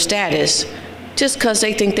tell your status just because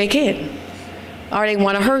they think they can, or they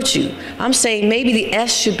want to hurt you. I'm saying maybe the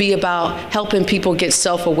S should be about helping people get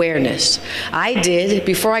self-awareness. I did.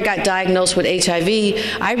 Before I got diagnosed with HIV,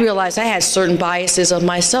 I realized I had certain biases of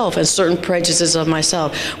myself and certain prejudices of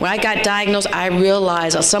myself. When I got diagnosed, I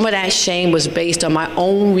realized some of that shame was based on my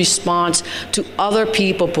own response to other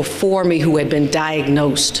people before me who had been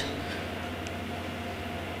diagnosed.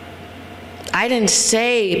 I didn't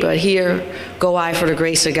say, but here go I for the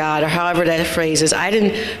grace of God, or however that phrase is. I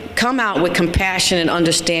didn't come out with compassion and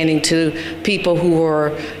understanding to people who were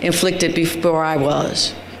inflicted before I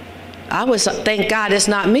was. Thank God it's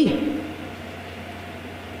not me.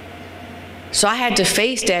 So I had to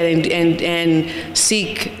face that and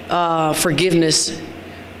seek forgiveness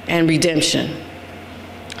and redemption.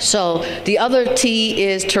 So the other T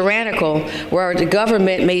is tyrannical, where the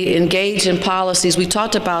government may engage in policies. We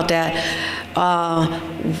talked about that,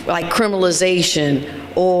 like criminalization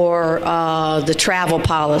or the travel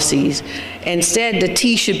policies. Instead, the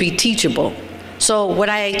T should be teachable. So what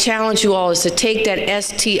I challenge you all is to take that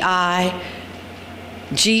STI-GMA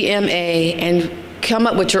and come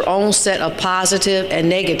up with your own set of positive and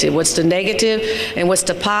negative. What's the negative and what's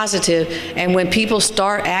the positive? And when people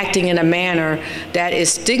start acting in a manner that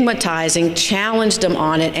is stigmatizing, challenge them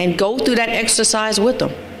on it and go through that exercise with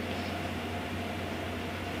them.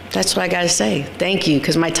 That's what I got to say. Thank you,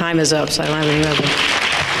 because my time is up, so I don't have any other.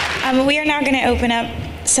 We are now going to open up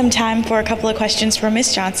some time for a couple of questions for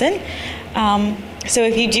Ms. Johnson. So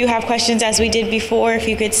if you do have questions, as we did before, if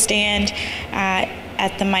you could stand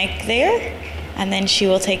at the mic there, and then she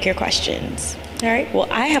will take your questions. All right, well,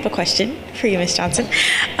 I have a question for you, Ms. Johnson.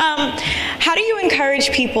 How do you encourage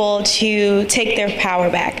people to take their power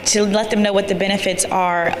back, to let them know what the benefits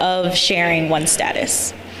are of sharing one's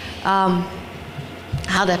status?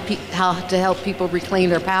 How to help people reclaim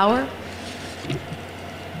their power?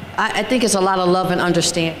 I think it's a lot of love and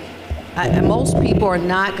understanding. And most people are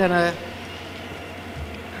not gonna,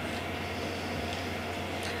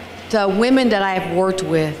 the women that I have worked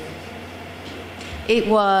with, it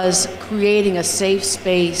was creating a safe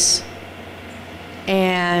space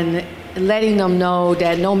and letting them know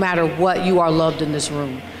that no matter what, you are loved in this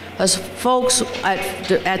room. Because folks at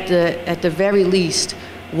the very least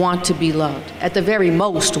want to be loved. At the very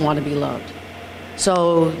most want to be loved.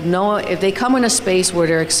 So if they come in a space where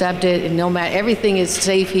they're accepted and no matter, everything is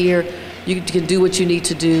safe here, you can do what you need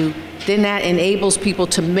to do, then that enables people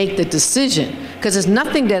to make the decision. Because there's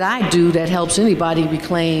nothing that I do that helps anybody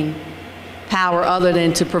reclaim power other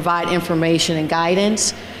than to provide information and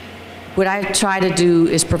guidance. What I try to do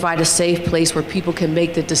is provide a safe place where people can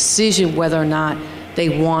make the decision whether or not they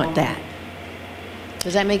want that.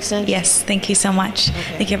 Does that make sense? Yes, thank you so much. Okay.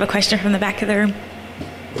 I think you have a question from the back of the room.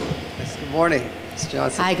 Yes, good morning, Ms.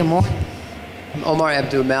 Johnson. Hi, good morning. I'm Omar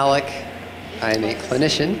Abdul Malik. I'm a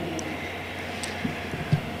clinician,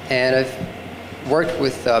 and I've worked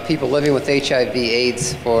with people living with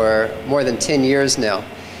HIV/AIDS for more than 10 years now.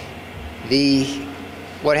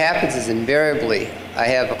 What happens is invariably I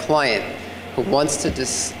have a client who wants to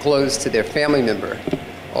disclose to their family member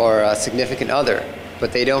or a significant other,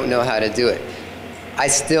 but they don't know how to do it. I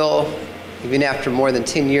still, even after more than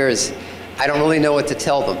 10 years, I don't really know what to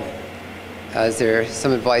tell them. Is there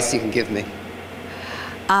some advice you can give me?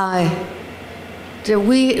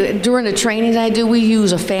 During the trainings I do, we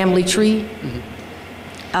use a family tree.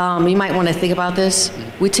 Mm-hmm. You might want to think about this.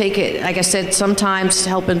 Mm-hmm. We take it, like I said, sometimes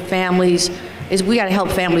helping families, we got to help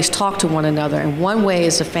families talk to one another. And one way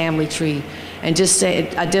is a family tree. And just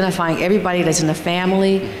identifying everybody that's in the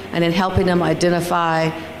family and then helping them identify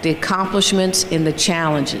the accomplishments and the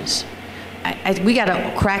challenges. We got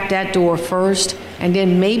to crack that door first, and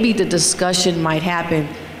then maybe the discussion might happen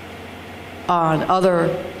on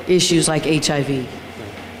other issues like HIV.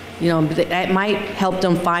 You know, that might help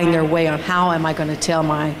them find their way on how am I going to tell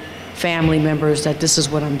my family members that this is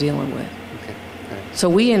what I'm dealing with. Okay. Right. So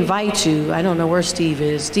we invite you, I don't know where Steve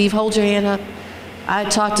is. Steve, hold your hand up. I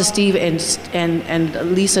talked to Steve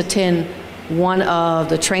and Lisa attend one of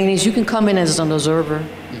the trainings. You can come in as an observer,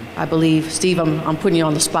 I believe. Steve, I'm putting you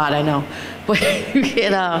on the spot, I know. But you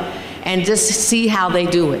can, and just see how they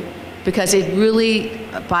do it. Because it really,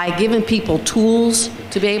 by giving people tools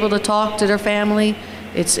to be able to talk to their family,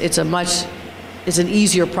 it's an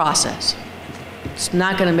easier process. It's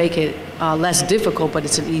not going to make it less difficult, but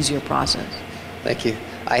it's an easier process. Thank you.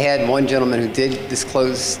 I had one gentleman who did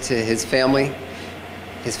disclose to his family.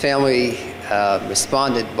 His family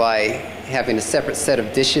responded by having a separate set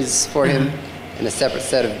of dishes for him and a separate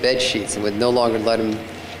set of bed sheets, and would no longer let him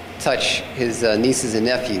touch his nieces and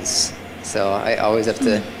nephews. So I always have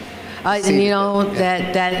to. And you know,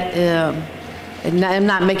 I'm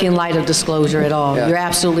not making light of disclosure at all. Yeah. You're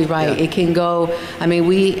absolutely right. Yeah. It can go, I mean,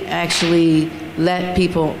 we actually let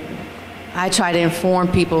people, I try to inform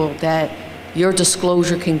people that your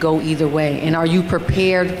disclosure can go either way. And are you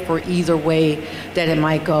prepared for either way that it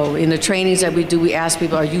might go? In the trainings that we do, we ask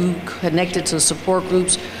people, are you connected to support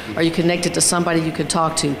groups? Are you connected to somebody you can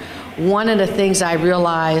talk to? One of the things I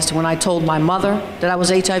realized when I told my mother that I was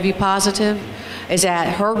HIV positive is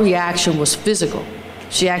that her reaction was physical.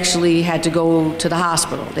 She actually had to go to the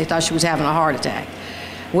hospital. They thought she was having a heart attack.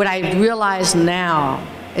 What I realize now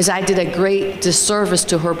is I did a great disservice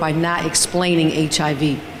to her by not explaining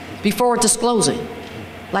HIV before disclosing.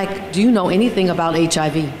 Like, do you know anything about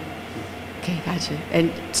HIV? Okay, gotcha,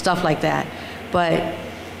 and stuff like that. But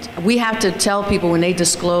we have to tell people when they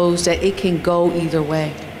disclose that it can go either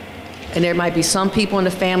way. And there might be some people in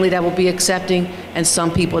the family that will be accepting and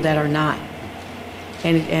some people that are not.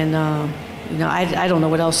 And you know, I don't know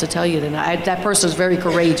what else to tell you. That person is very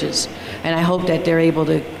courageous, and I hope that they're able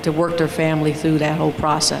to work their family through that whole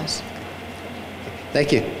process.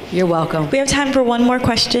 Thank you. You're welcome. We have time for one more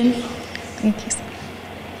question. Thank you.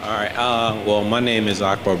 All right. Well, my name is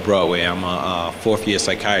Akbar Broadway. I'm a fourth-year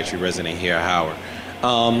psychiatry resident here at Howard.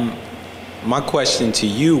 My question to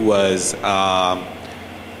you was,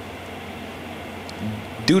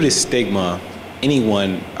 due to stigma,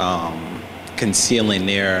 anyone concealing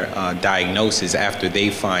their diagnosis after they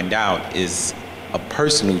find out is a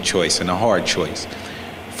personal choice and a hard choice.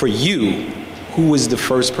 For you, who was the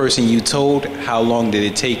first person you told? How long did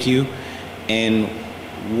it take you? And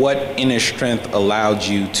what inner strength allowed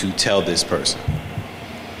you to tell this person?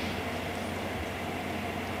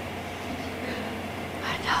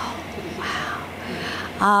 I know.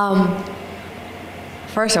 Wow.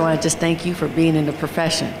 First, I want to just thank you for being in the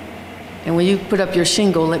profession. And when you put up your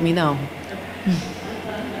shingle, let me know.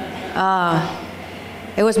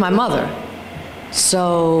 It was my mother.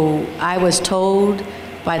 So I was told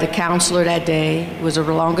by the counselor that day. It was the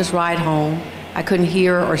longest ride home. I couldn't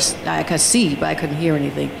hear, or I could see, but I couldn't hear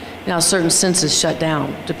anything. You know, certain senses shut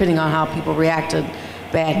down, depending on how people react to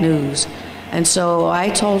bad news. And so I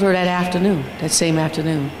told her that afternoon, that same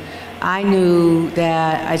afternoon. I knew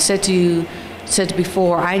that, I said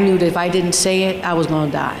before, I knew that if I didn't say it, I was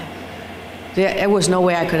gonna die. There was no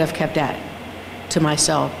way I could have kept that to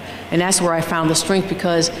myself. And that's where I found the strength,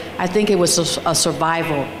 because I think it was a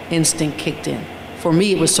survival instinct kicked in. For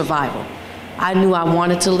me, it was survival. I knew I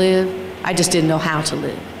wanted to live, I just didn't know how to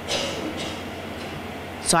live.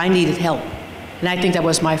 So I needed help. And I think that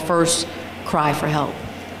was my first cry for help.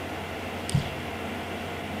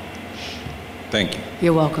 Thank you.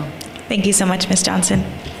 You're welcome. Thank you so much, Ms. Johnson.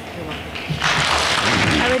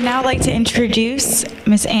 I would now like to introduce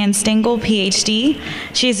Ms. Ann Stengel, PhD.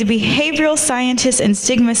 She is a behavioral scientist and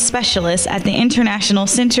stigma specialist at the International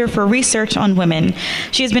Center for Research on Women.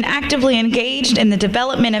 She has been actively engaged in the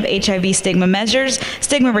development of HIV stigma measures,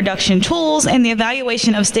 stigma reduction tools, and the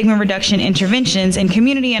evaluation of stigma reduction interventions in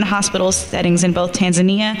community and hospital settings in both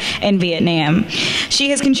Tanzania and Vietnam. She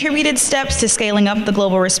has contributed steps to scaling up the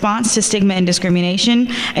global response to stigma and discrimination,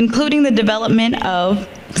 including the development of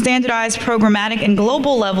standardized programmatic and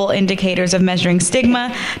global level indicators of measuring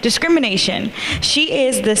stigma discrimination. She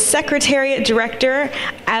is the Secretariat Director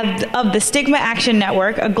of the Stigma Action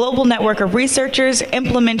Network, a global network of researchers,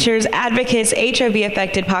 implementers, advocates,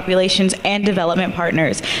 HIV-affected populations, and development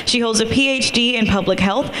partners. She holds a PhD in public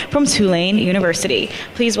health from Tulane University.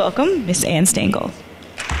 Please welcome Ms. Ann Stengel.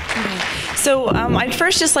 So I'd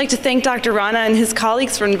first just like to thank Dr. Rana and his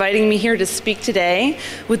colleagues for inviting me here to speak today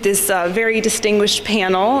with this very distinguished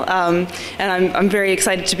panel. And I'm very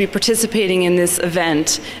excited to be participating in this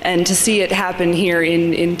event and to see it happen here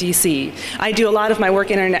in DC. I do a lot of my work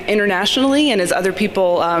internationally, and as other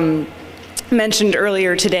people mentioned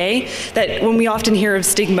earlier today, that when we often hear of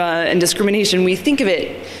stigma and discrimination, we think of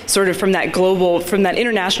it sort of from that global, from that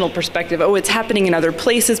international perspective. Oh, it's happening in other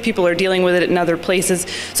places, people are dealing with it in other places.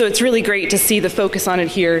 So it's really great to see the focus on it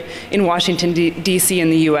here in Washington, D.C. in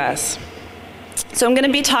the US. So I'm going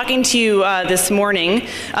to be talking to you this morning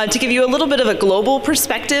to give you a little bit of a global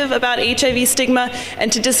perspective about HIV stigma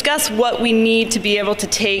and to discuss what we need to be able to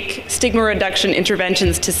take stigma reduction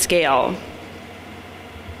interventions to scale.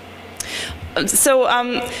 So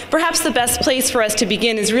perhaps the best place for us to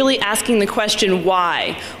begin is really asking the question,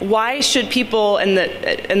 why? Why should people in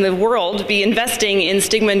the world be investing in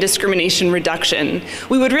stigma and discrimination reduction?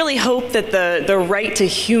 We would really hope that the right to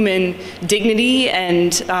human dignity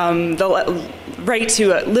and the right to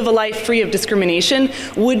live a life free of discrimination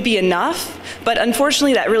would be enough, but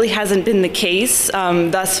unfortunately that really hasn't been the case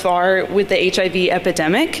thus far with the HIV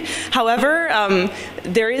epidemic. However,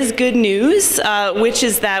 there is good news, which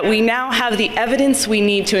is that we now have the evidence we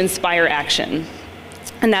need to inspire action.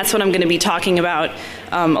 And that's what I'm going to be talking about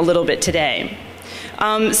a little bit today.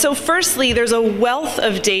 So firstly, there's a wealth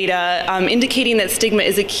of data indicating that stigma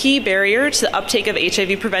is a key barrier to the uptake of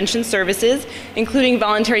HIV prevention services, including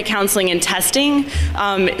voluntary counseling and testing.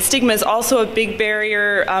 Stigma is also a big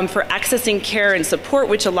barrier for accessing care and support,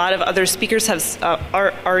 which a lot of other speakers have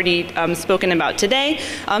already spoken about today,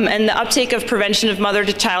 and the uptake of prevention of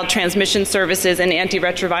mother-to-child transmission services and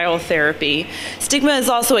antiretroviral therapy. Stigma is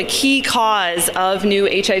also a key cause of new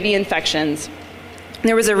HIV infections.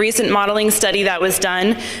 There was a recent modeling study that was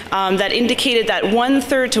done that indicated that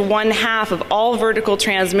 1/3 to 1/2 of all vertical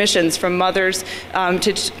transmissions from mothers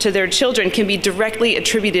to their children can be directly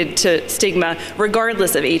attributed to stigma,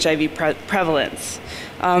 regardless of HIV prevalence.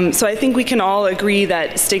 So I think we can all agree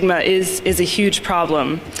that stigma is a huge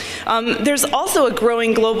problem. There's also a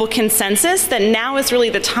growing global consensus that now is really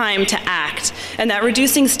the time to act, and that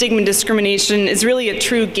reducing stigma and discrimination is really a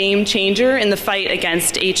true game changer in the fight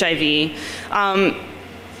against HIV.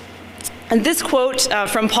 And this quote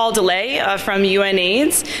from Paul DeLay from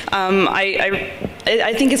UNAIDS,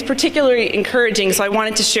 I think is particularly encouraging, so I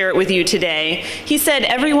wanted to share it with you today. He said,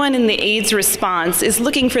 "Everyone in the AIDS response is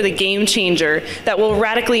looking for the game changer that will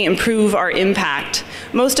radically improve our impact.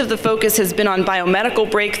 Most of the focus has been on biomedical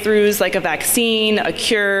breakthroughs like a vaccine, a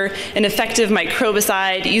cure, an effective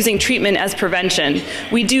microbicide, using treatment as prevention.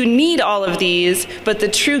 We do need all of these, but the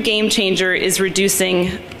true game changer is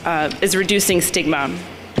reducing stigma."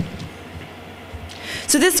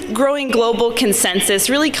 So this growing global consensus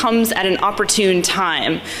really comes at an opportune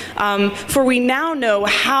time, for we now know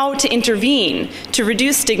how to intervene to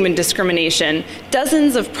reduce stigma and discrimination.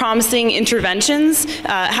 Dozens of promising interventions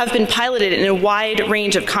have been piloted in a wide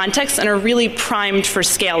range of contexts and are really primed for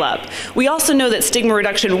scale up. We also know that stigma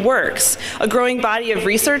reduction works. A growing body of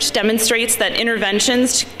research demonstrates that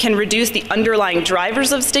interventions can reduce the underlying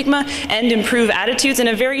drivers of stigma and improve attitudes in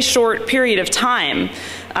a very short period of time.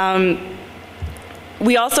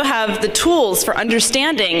 We also have the tools for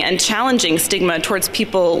understanding and challenging stigma towards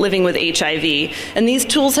people living with HIV. And these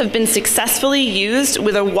tools have been successfully used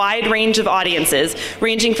with a wide range of audiences,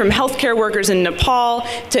 ranging from healthcare workers in Nepal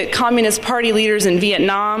to Communist Party leaders in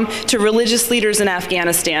Vietnam to religious leaders in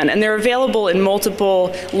Afghanistan. And they're available in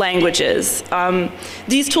multiple languages.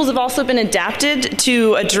 These tools have also been adapted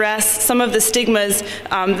to address some of the stigmas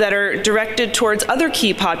that are directed towards other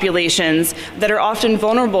key populations that are often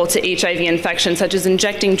vulnerable to HIV infection, such as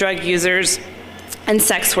injecting drug users and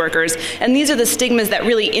sex workers. And these are the stigmas that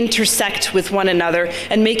really intersect with one another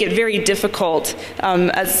and make it very difficult,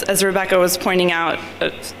 as Rebecca was pointing out,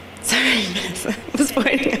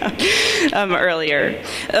 earlier.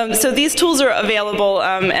 So these tools are available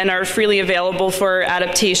and are freely available for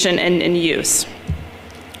adaptation and use.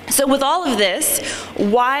 So with all of this,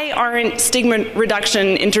 why aren't stigma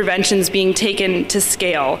reduction interventions being taken to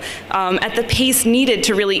scale at the pace needed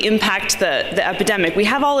to really impact the epidemic? We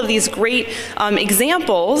have all of these great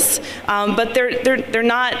examples, but they're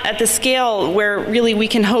not at the scale where really we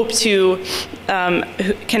can hope to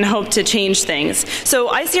change things. So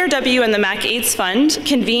ICRW and the MAC/AIDS Fund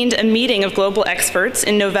convened a meeting of global experts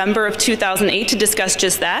in November of 2008 to discuss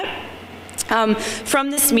just that.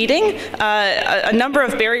 From this meeting, a number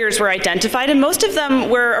of barriers were identified, and most of them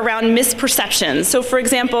were around misperceptions. So for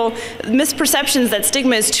example, misperceptions that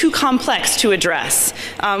stigma is too complex to address.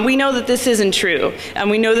 We know that this isn't true,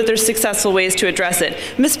 and we know that there's successful ways to address it.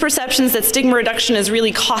 Misperceptions that stigma reduction is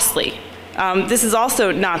really costly. This is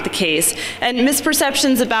also not the case. And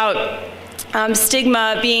misperceptions about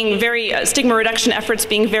stigma reduction efforts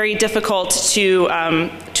being very difficult to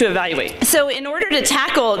evaluate. So in order to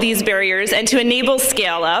tackle these barriers and to enable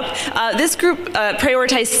scale up, this group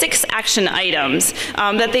prioritized 6 action items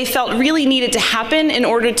that they felt really needed to happen in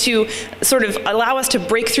order to sort of allow us to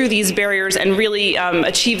break through these barriers and really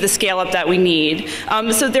achieve the scale up that we need.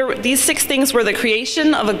 So these 6 things were the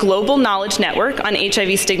creation of a global knowledge network on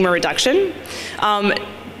HIV stigma reduction,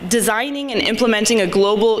 designing and implementing a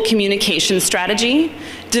global communication strategy,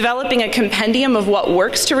 developing a compendium of what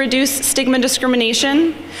works to reduce stigma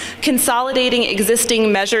discrimination, consolidating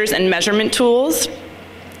existing measures and measurement tools,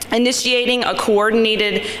 initiating a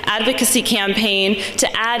coordinated advocacy campaign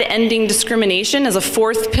to add ending discrimination as a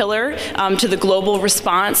 4th pillar to the global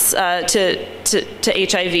response to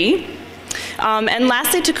HIV. And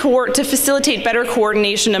lastly, to facilitate better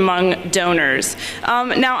coordination among donors.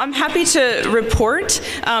 Now, I'm happy to report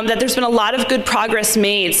that there's been a lot of good progress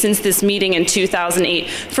made since this meeting in 2008.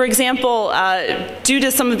 For example, due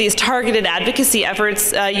to some of these targeted advocacy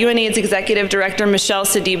efforts, UNAIDS Executive Director Michel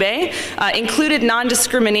Sidibe included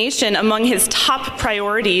non-discrimination among his top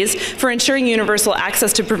priorities for ensuring universal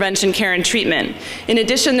access to prevention, care, and treatment. In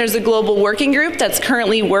addition, there's a global working group that's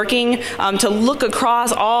currently working to look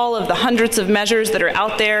across all of the hundreds of measures that are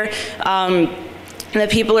out there that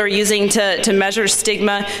people are using to measure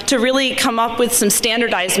stigma, to really come up with some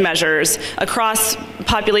standardized measures across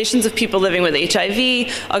populations of people living with HIV,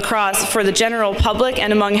 for the general public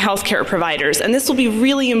and among healthcare providers. And this will be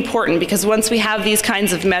really important because once we have these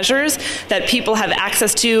kinds of measures that people have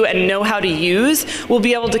access to and know how to use, we'll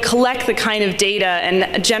be able to collect the kind of data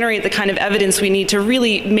and generate the kind of evidence we need to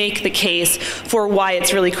really make the case for why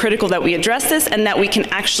it's really critical that we address this and that we can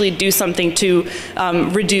actually do something to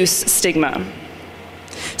reduce stigma.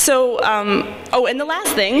 So, and the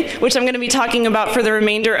last thing, which I'm going to be talking about for the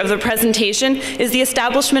remainder of the presentation, is the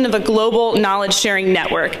establishment of a global knowledge sharing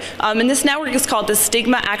network. And this network is called the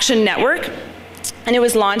Stigma Action Network. And it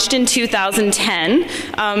was launched in 2010,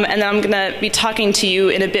 and I'm going to be talking to you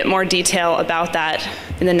in a bit more detail about that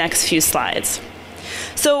in the next few slides.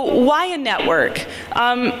 So why a network?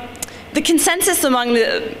 The consensus among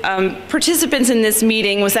the participants in this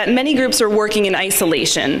meeting was that many groups are working in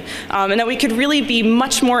isolation, and that we could really be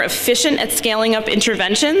much more efficient at scaling up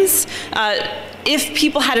interventions if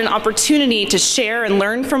people had an opportunity to share and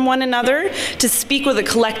learn from one another, to speak with a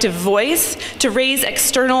collective voice, to raise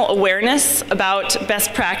external awareness about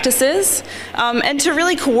best practices, and to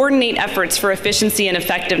really coordinate efforts for efficiency and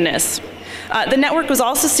effectiveness. The network was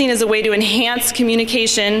also seen as a way to enhance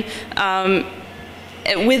communication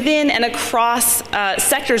within and across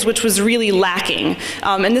sectors, which was really lacking,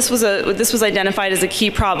 and this was identified as a key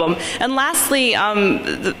problem. And lastly,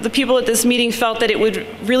 the people at this meeting felt that it would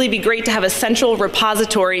really be great to have a central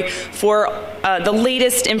repository for the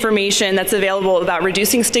latest information that's available about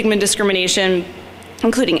reducing stigma and discrimination,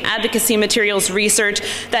 including advocacy materials, research,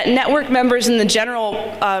 that network members and the general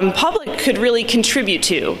public could really contribute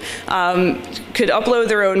to, could upload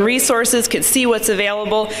their own resources, could see what's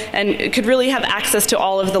available, and could really have access to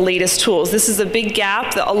all of the latest tools. This is a big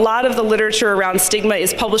gap. A lot of the literature around stigma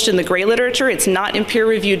is published in the gray literature. It's not in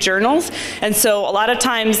peer-reviewed journals, and so a lot of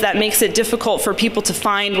times that makes it difficult for people to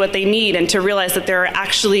find what they need and to realize that there are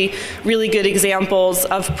actually really good examples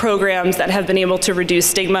of programs that have been able to reduce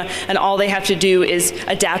stigma, and all they have to do is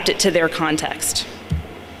adapt it to their context.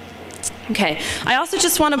 Okay, I also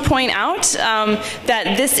just want to point out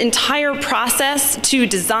that this entire process to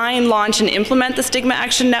design, launch, and implement the Stigma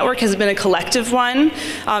Action Network has been a collective one.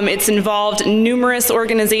 It's involved numerous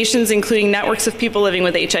organizations, including networks of people living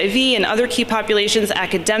with HIV and other key populations,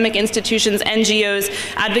 academic institutions, NGOs,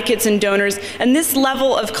 advocates, and donors. And this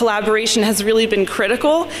level of collaboration has really been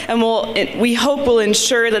critical, and we hope will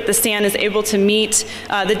ensure that the SAN is able to meet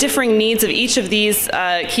the differing needs of each of these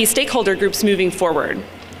key stakeholder groups moving forward.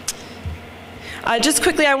 Just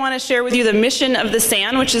quickly, I want to share with you the mission of the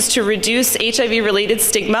SAN, which is to reduce HIV-related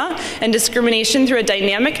stigma and discrimination through a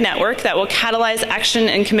dynamic network that will catalyze action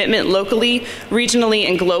and commitment locally, regionally,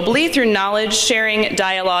 and globally through knowledge sharing,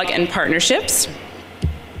 dialogue, and partnerships.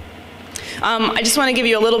 I just want to give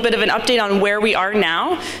you a little bit of an update on where we are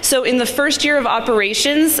now. So in the first year of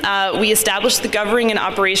operations, we established the governing and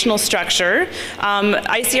operational structure.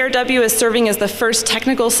 ICRW is serving as the first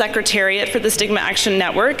technical secretariat for the Stigma Action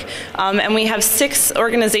Network, and we have 6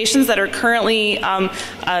 organizations that are currently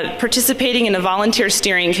participating in a volunteer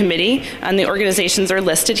steering committee, and the organizations are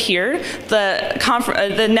listed here.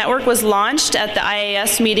 The network was launched at the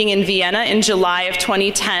IAS meeting in Vienna in July of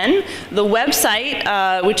 2010. The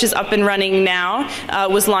website, which is up and running running now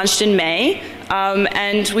was launched in May.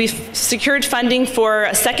 And we've secured funding for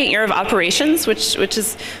a second year of operations, which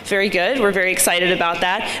is very good. We're very excited about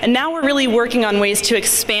that. And now we're really working on ways to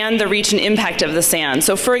expand the reach and impact of the SAN.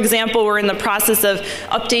 So for example, we're in the process of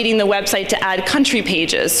updating the website to add country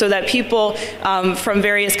pages so that people from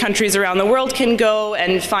various countries around the world can go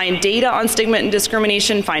and find data on stigma and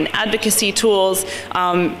discrimination, find advocacy tools,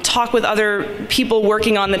 talk with other people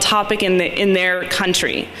working on the topic in their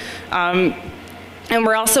country. And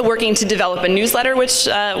we're also working to develop a newsletter, which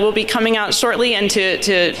will be coming out shortly, and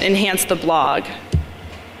to enhance the blog.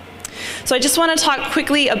 So I just want to talk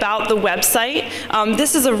quickly about the website.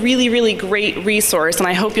 This is a really, really great resource, and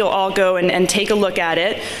I hope you'll all go and take a look at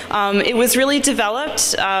it. It was really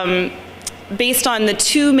developed based on the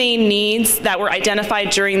two main needs that were identified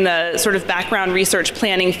during the sort of background research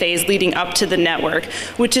planning phase leading up to the network,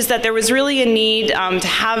 which is that there was really a need to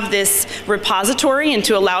have this repository and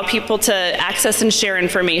to allow people to access and share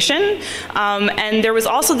information. And there was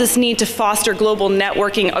also this need to foster global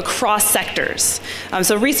networking across sectors.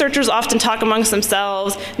 So researchers often talk amongst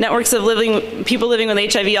themselves, networks of people living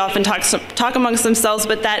with HIV often talk amongst themselves,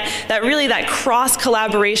 but that cross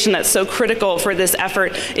collaboration that's so critical for this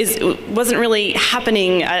effort wasn't really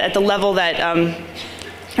happening at the level that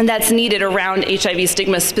and that's needed around HIV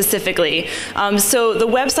stigma specifically. So the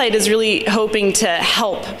website is really hoping to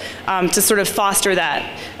help to sort of foster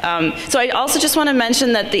that. So I also just want to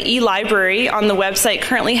mention that the e-library on the website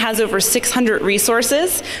currently has over 600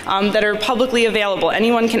 resources that are publicly available.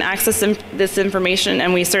 Anyone can access this information,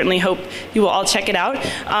 and we certainly hope you will all check it out.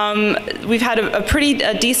 We've had a pretty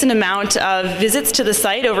decent amount of visits to the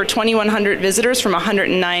site, over 2,100 visitors from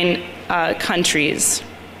 109 countries.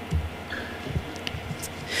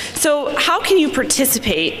 So how can you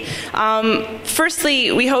participate?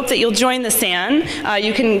 Firstly, we hope that you'll join the SAN.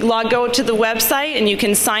 You can go to the website and you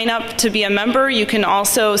can sign up to be a member. You can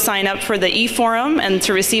also sign up for the e-forum and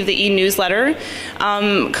to receive the e-newsletter.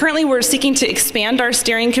 Currently, we're seeking to expand our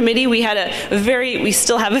steering committee. We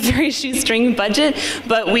still have a very shoestring budget,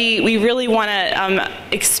 but we really want to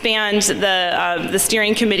expand the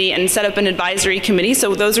steering committee and set up an advisory committee.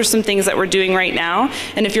 So those are some things that we're doing right now.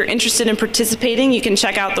 And if you're interested in participating, you can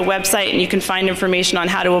check out the website and you can find information on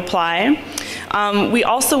how to apply. We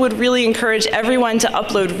also would really encourage everyone to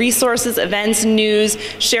upload resources, events, news,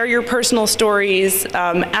 share your personal stories,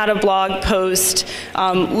 add a blog post,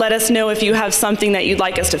 let us know if you have something that you'd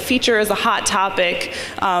like us to feature as a hot topic.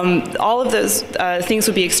 All of those things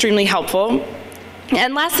would be extremely helpful.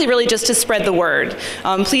 And lastly, really just to spread the word.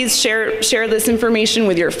 Please share this information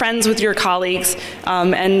with your friends, with your colleagues,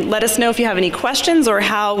 and let us know if you have any questions or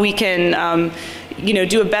how we can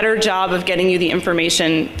do a better job of getting you the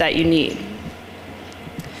information that you need.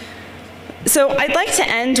 So I'd like to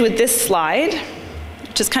end with this slide,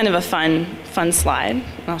 which is kind of a fun slide, and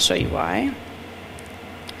I'll show you why.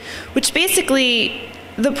 Which basically,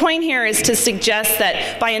 the point here is to suggest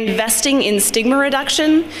that by investing in stigma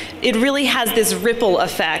reduction, it really has this ripple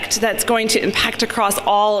effect that's going to impact across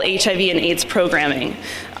all HIV and AIDS programming.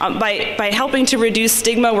 By helping to reduce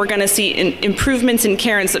stigma, we're going to see improvements in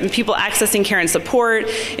care and in people accessing care and support,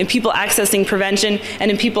 in people accessing prevention, and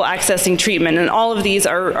in people accessing treatment. And all of these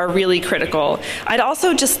are really critical. I'd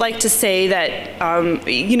also just like to say that,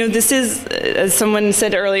 this is, as someone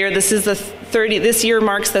said earlier, this year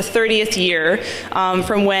marks the 30th year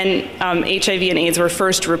from when HIV and AIDS were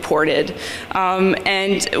first reported.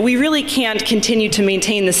 And we really can't continue to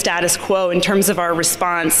maintain the status quo in terms of our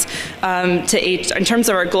response in terms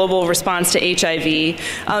of our global response to HIV.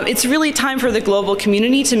 It's really time for the global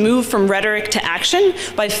community to move from rhetoric to action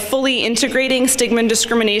by fully integrating stigma and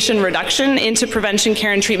discrimination reduction into prevention,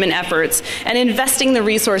 care, and treatment efforts, and investing the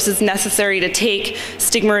resources necessary to take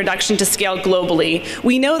stigma reduction to scale globally.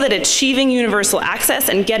 We know that achieving universal access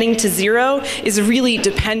and getting to zero is really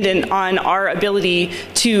dependent on our ability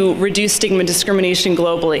to reduce stigma and discrimination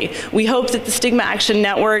globally. We hope that the Stigma Action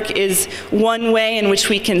Network is one way in which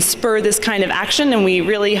we can spur this kind of action, and we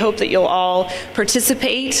really hope that you'll all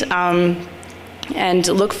participate and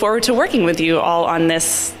look forward to working with you all on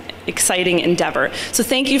this exciting endeavor. So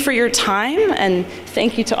thank you for your time, and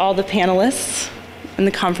thank you to all the panelists and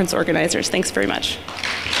the conference organizers. Thanks very much.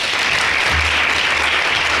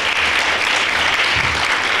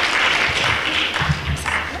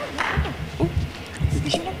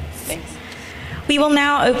 We will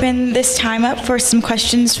now open this time up for some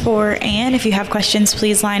questions for Anne. If you have questions,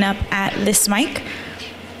 please line up at this mic.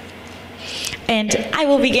 And I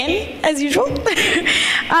will begin, as usual.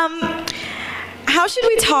 how should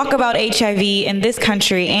we talk about HIV in this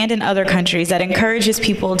country and in other countries that encourages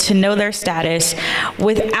people to know their status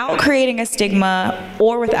without creating a stigma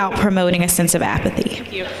or without promoting a sense of apathy?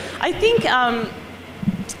 Thank you. I think,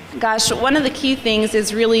 gosh, one of the key things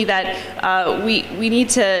is really that we need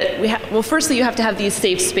to, well, firstly, you have to have these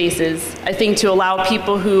safe spaces, I think, to allow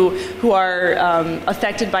people who are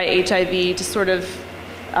affected by HIV to sort of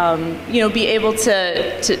be able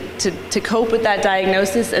to cope with that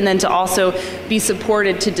diagnosis, and then to also be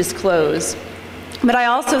supported to disclose. But I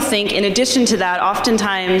also think, in addition to that,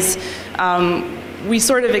 oftentimes we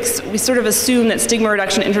sort of assume that stigma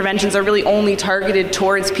reduction interventions are really only targeted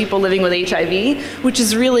towards people living with HIV, which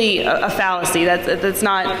is really a fallacy. That's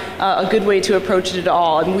not a good way to approach it at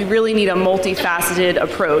all. And we really need a multifaceted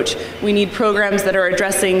approach. We need programs that are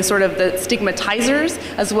addressing sort of the stigmatizers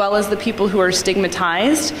as well as the people who are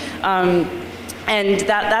stigmatized. And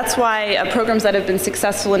that's why programs that have been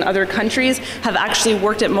successful in other countries have actually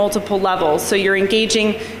worked at multiple levels. So you're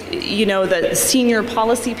engaging, the senior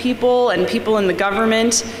policy people and people in the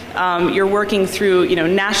government. You're working through,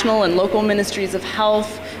 national and local ministries of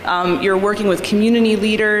health. You're working with community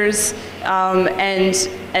leaders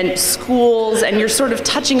and schools, and you're sort of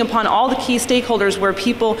touching upon all the key stakeholders where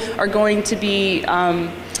people are going to be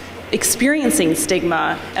experiencing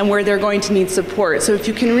stigma and where they're going to need support. So if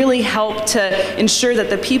you can really help to ensure that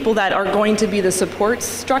the people that are going to be the support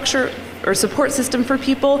structure or support system for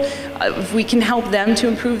people, if we can help them to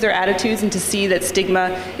improve their attitudes and to see that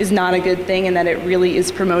stigma is not a good thing and that it really is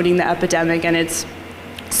promoting the epidemic, and it's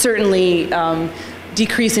certainly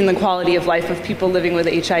decreasing the quality of life of people living with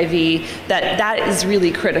HIV, that is really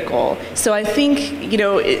critical. So I think,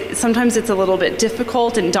 sometimes it's a little bit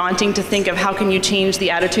difficult and daunting to think of how can you change the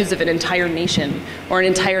attitudes of an entire nation or an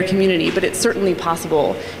entire community, but it's certainly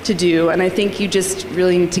possible to do, and I think you just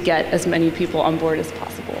really need to get as many people on board as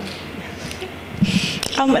possible.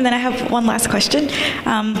 And then I have one last question.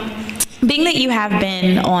 Being that you have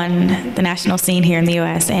been on the national scene here in the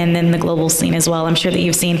U.S. and then the global scene as well, I'm sure that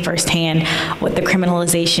you've seen firsthand what the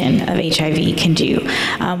criminalization of HIV can do.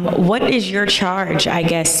 What is your charge, I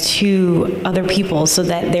guess, to other people so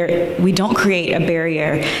that we don't create a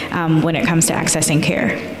barrier when it comes to accessing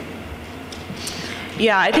care?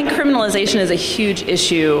 Yeah, I think criminalization is a huge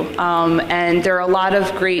issue, and there are a lot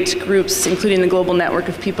of great groups, including the Global Network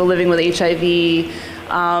of People Living with HIV,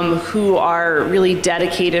 who are really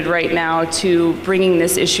dedicated right now to bringing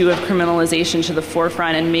this issue of criminalization to the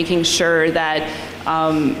forefront and making sure that,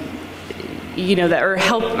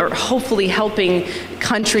 hopefully helping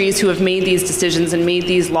countries who have made these decisions and made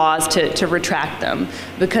these laws to retract them,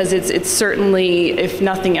 because it's certainly, if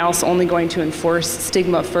nothing else, only going to enforce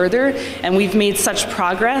stigma further. And we've made such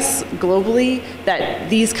progress globally that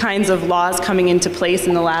these kinds of laws coming into place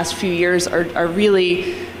in the last few years are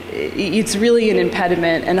really, it's really an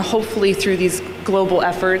impediment, and hopefully through these global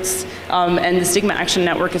efforts, and the Stigma Action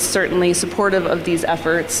Network is certainly supportive of these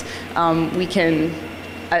efforts, we can,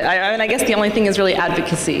 I guess the only thing is really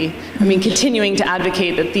advocacy. I mean, continuing to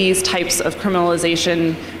advocate that these types of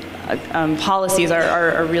criminalization policies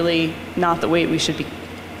are really not the way we should be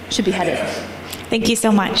headed. Thank you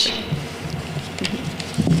so much.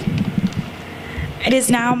 It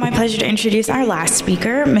is now my pleasure to introduce our last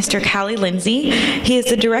speaker, Mr. Callie Lindsay. He is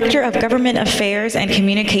the Director of Government Affairs and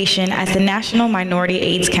Communication at the National Minority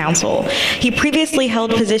AIDS Council. He previously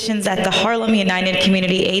held positions at the Harlem United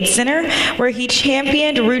Community AIDS Center, where he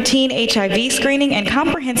championed routine HIV screening and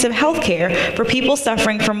comprehensive health care for people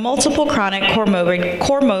suffering from multiple chronic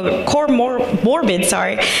comorbid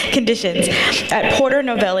conditions. At Porter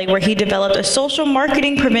Novelli, where he developed a social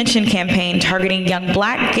marketing prevention campaign targeting young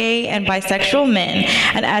Black, gay, and bisexual men,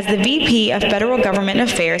 and as the VP of Federal Government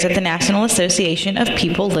Affairs at the National Association of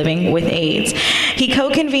People Living with AIDS. He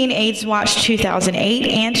co-convened AIDS Watch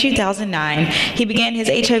 2008 and 2009. He began his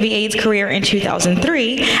HIV/AIDS career in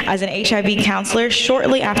 2003 as an HIV counselor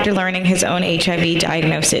shortly after learning his own HIV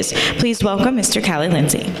diagnosis. Please welcome Mr. Callie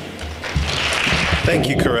Lindsay. Thank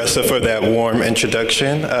you, Caressa, for that warm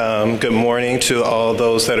introduction. Good morning to all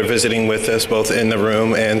those that are visiting with us, both in the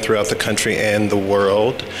room and throughout the country and the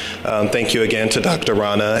world. Thank you again to Dr.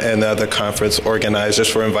 Rana and the other conference organizers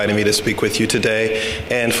for inviting me to speak with you today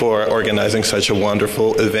and for organizing such a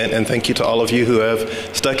wonderful event. And thank you to all of you who have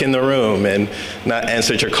stuck in the room and not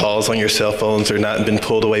answered your calls on your cell phones or not been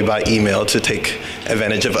pulled away by email to take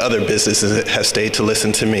advantage of other businesses that have stayed to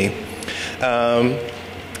listen to me.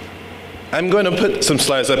 I'm going to put some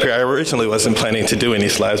slides up here. I originally wasn't planning to do any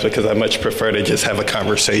slides because I much prefer to just have a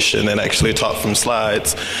conversation and actually talk from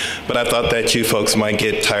slides. But I thought that you folks might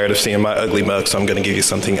get tired of seeing my ugly mug, so I'm going to give you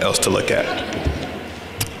something else to look at.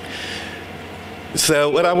 So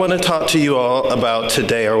what I want to talk to you all about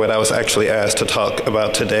today, or what I was actually asked to talk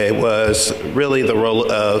about today, was really the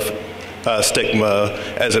role of stigma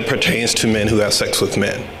as it pertains to men who have sex with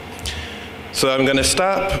men. So I'm going to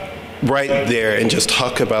stop right there and just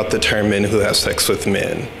talk about the term men who have sex with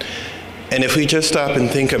men. And if we just stop and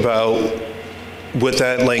think about what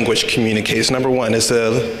that language communicates, number one, it's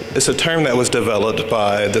a term that was developed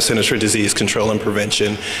by the Centers for Disease Control and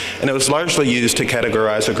Prevention, and it was largely used to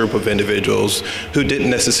categorize a group of individuals who didn't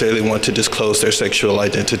necessarily want to disclose their sexual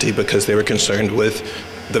identity because they were concerned with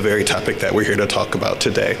the very topic that we're here to talk about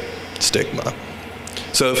today, stigma.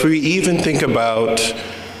 So if we even think about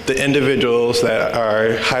the individuals that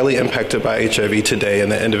are highly impacted by HIV today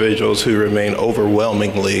and the individuals who remain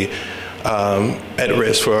overwhelmingly at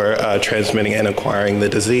risk for transmitting and acquiring the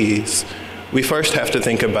disease, we first have to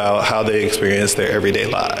think about how they experience their everyday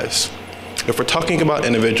lives. If we're talking about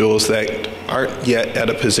individuals that aren't yet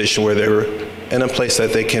at a position where they're in a place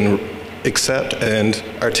that they can accept and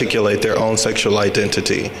articulate their own sexual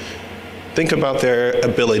identity, think about their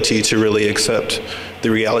ability to really accept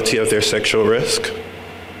the reality of their sexual risk.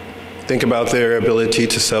 Think about their ability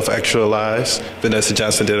to self-actualize. Vanessa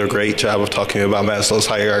Johnson did a great job of talking about Maslow's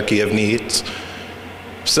hierarchy of needs.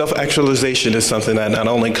 Self-actualization is something that not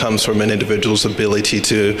only comes from an individual's ability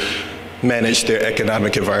to manage their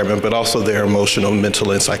economic environment, but also their emotional,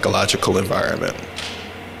 mental, and psychological environment.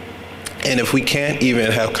 And if we can't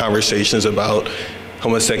even have conversations about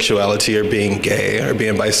homosexuality or being gay or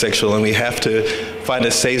being bisexual, and we have to find a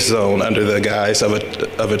safe zone under the guise of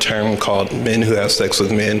a term called men who have sex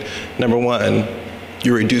with men, number one,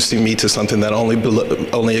 you're reducing me to something that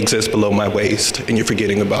only exists below my waist, and you're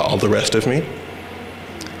forgetting about all the rest of me.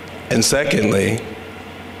 And secondly,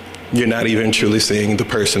 you're not even truly seeing the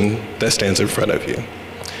person that stands in front of you.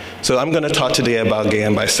 So I'm going to talk today about gay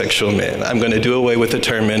and bisexual men. I'm going to do away with the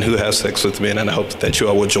term men who have sex with men, and I hope that you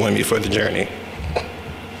all will join me for the journey.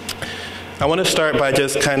 I want to start by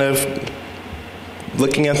just kind of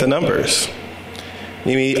looking at the numbers.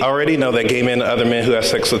 We already know that gay men and other men who have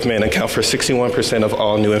sex with men account for 61% of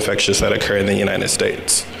all new infections that occur in the United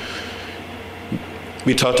States.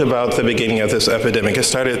 We talked about the beginning of this epidemic. It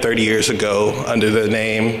started 30 years ago under the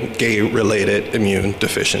name gay-related immune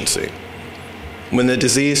deficiency. When the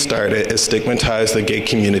disease started, it stigmatized the gay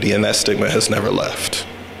community, and that stigma has never left.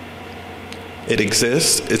 It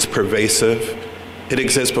exists, it's pervasive. It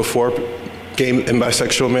exists before gay and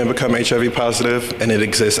bisexual men become HIV positive, and it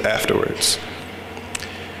exists afterwards.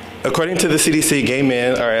 According to the CDC, gay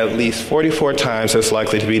men are at least 44 times as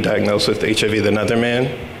likely to be diagnosed with HIV than other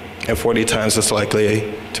men, and 40 times as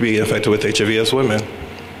likely to be infected with HIV as women.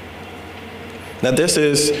 Now, this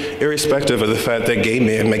is irrespective of the fact that gay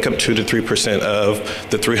men make up 2 to 3% of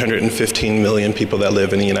the 315 million people that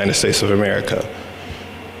live in the United States of America.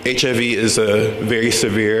 HIV is a very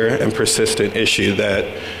severe and persistent issue that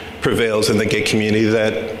prevails in the gay community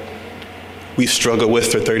that we've struggled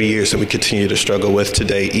with for 30 years and we continue to struggle with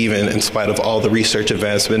today, even in spite of all the research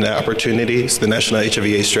advancement and opportunities. The National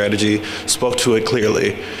HIV/AIDS Strategy spoke to it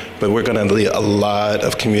clearly, but we're going to need a lot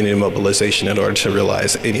of community mobilization in order to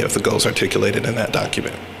realize any of the goals articulated in that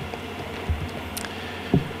document.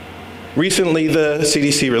 Recently, the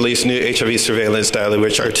CDC released new HIV surveillance data,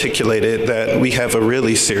 which articulated that we have a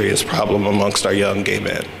really serious problem amongst our young gay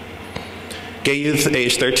men. Gay youth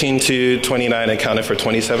aged 13 to 29 accounted for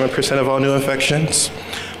 27% of all new infections,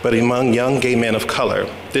 but among young gay men of color,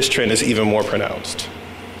 this trend is even more pronounced.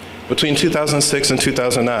 Between 2006 and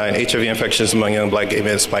 2009, HIV infections among young black gay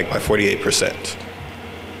men spiked by 48%.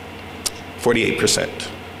 48%.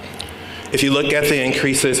 If you look at the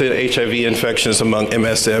increases in HIV infections among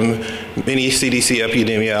MSM, many CDC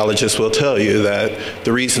epidemiologists will tell you that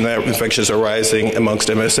the reason that infections are rising amongst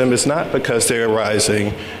MSM is not because they're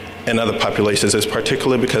rising in other populations, it's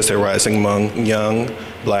particularly because they're rising among young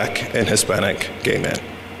black and Hispanic gay men.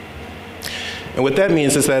 And what that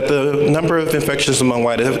means is that the number of infections among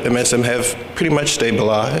white MSM have pretty much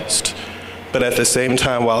stabilized. But at the same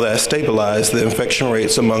time, while that's stabilized, the infection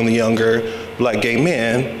rates among the younger black gay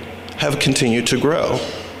men have continued to grow,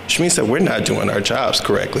 which means that we're not doing our jobs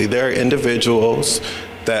correctly. There are individuals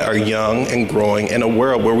that are young and growing in a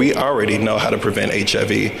world where we already know how to prevent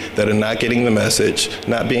HIV that are not getting the message,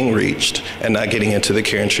 not being reached, and not getting into the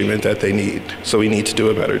care and treatment that they need. So we need to do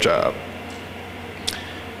a better job.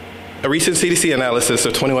 A recent CDC analysis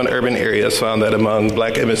of 21 urban areas found that among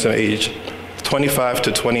black MSM aged 25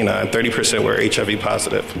 to 29, 30% were HIV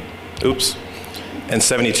positive. Oops. And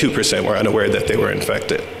 72% were unaware that they were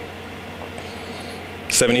infected.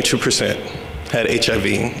 72% had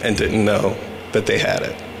HIV and didn't know that they had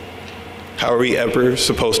it. How are we ever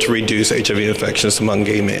supposed to reduce HIV infections among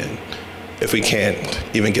gay men if we can't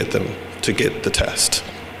even get them to get the test.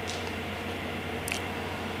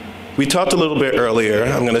 We talked a little bit earlier,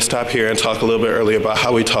 I'm going to stop here and talk a little bit earlier about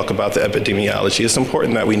how we talk about the epidemiology. It's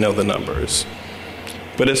important that we know the numbers.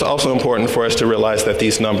 But it's also important for us to realize that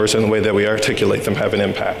these numbers and the way that we articulate them have an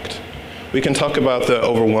impact. We can talk about the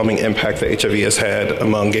overwhelming impact that HIV has had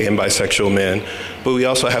among gay and bisexual men, but we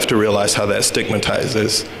also have to realize how that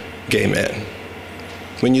stigmatizes gay men.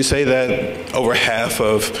 When you say that over half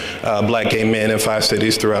of black gay men in 5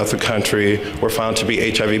 cities throughout the country were found to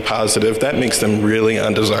be HIV positive, that makes them really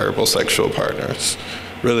undesirable sexual partners,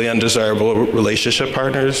 really undesirable relationship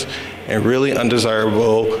partners, and really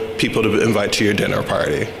undesirable people to invite to your dinner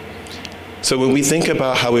party. So when we think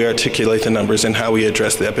about how we articulate the numbers and how we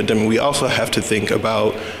address the epidemic, we also have to think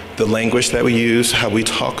about the language that we use, how we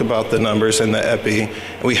talk about the numbers and the epi,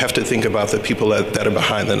 and we have to think about the people that are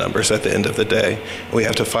behind the numbers at the end of the day. And we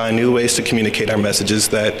have to find new ways to communicate our messages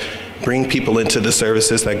that bring people into the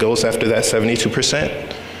services that goes after that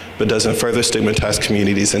 72%, but doesn't further stigmatize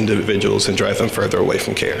communities, individuals, and drive them further away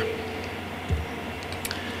from care.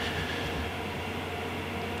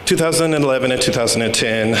 2011 and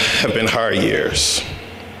 2010 have been hard years.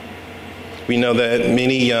 We know that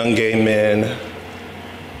many young gay men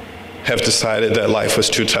have decided that life was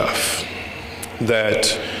too tough,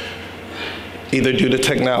 that either due to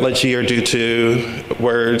technology or due to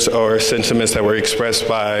words or sentiments that were expressed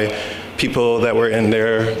by people that were in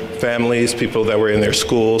their families, people that were in their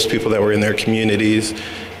schools, people that were in their communities,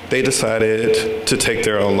 they decided to take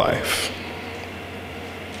their own life.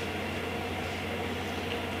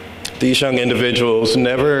 These young individuals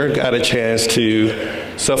never got a chance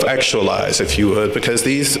to self-actualize, if you would, because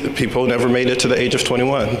these people never made it to the age of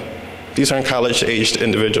 21. These aren't college-aged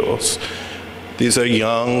individuals. These are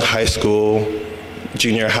young, high school,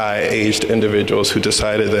 junior high-aged individuals who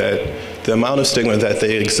decided that the amount of stigma that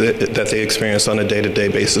they experienced on a day-to-day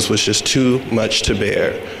basis was just too much to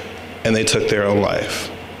bear, and they took their own life.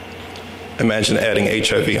 Imagine adding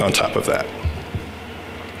HIV on top of that.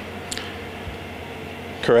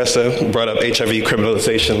 Caressa brought up HIV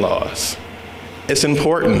criminalization laws. It's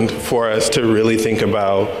important for us to really think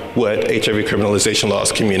about what HIV criminalization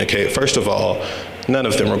laws communicate. First of all, none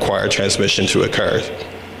of them require transmission to occur.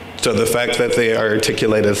 So the fact that they are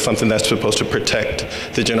articulated as something that's supposed to protect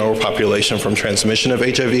the general population from transmission of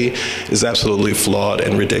HIV is absolutely flawed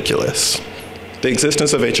and ridiculous. The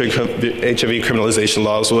existence of HIV criminalization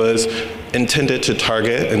laws was intended to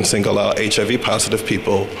target and single out HIV positive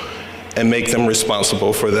people and make them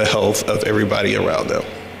responsible for the health of everybody around them.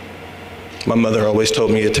 My mother always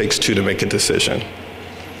told me it takes two to make a decision.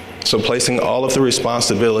 So placing all of the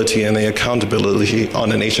responsibility and the accountability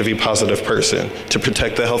on an HIV positive person to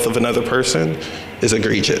protect the health of another person is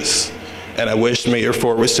egregious. And I wish Mayor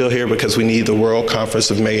Ford was still here because we need the World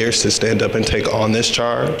Conference of Mayors to stand up and take on this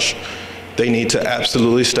charge. They need to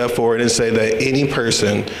absolutely step forward and say that any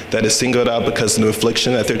person that is singled out because of the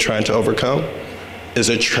affliction that they're trying to overcome is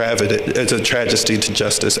a tragedy to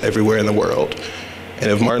justice everywhere in the world. And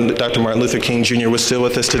if Dr. Martin Luther King Jr. was still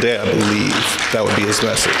with us today, I believe that would be his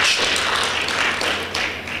message.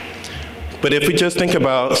 But if we just think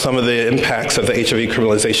about some of the impacts of the HIV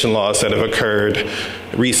criminalization laws that have occurred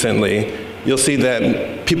recently, you'll see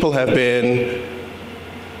that people have been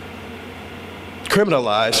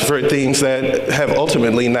criminalized for things that have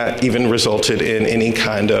ultimately not even resulted in any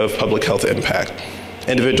kind of public health impact.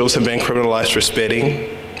 Individuals have been criminalized for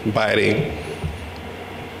spitting, biting,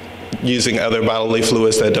 using other bodily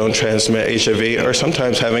fluids that don't transmit HIV, or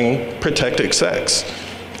sometimes having protected sex.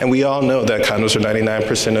 And we all know that condoms are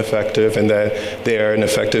 99% effective and that they are an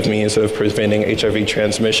effective means of preventing HIV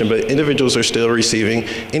transmission, but individuals are still receiving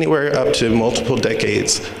anywhere up to multiple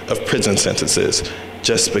decades of prison sentences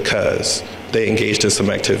just because they engaged in some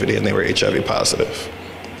activity and they were HIV positive.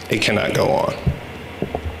 It cannot go on.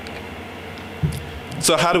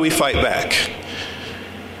 So how do we fight back?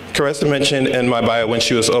 Caressa mentioned in my bio when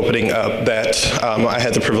she was opening up that I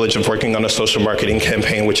had the privilege of working on a social marketing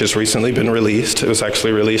campaign which has recently been released. It was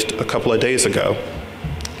actually released a couple of days ago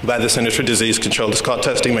by the Centers for Disease Control. It's called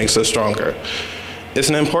Testing Makes Us Stronger. It's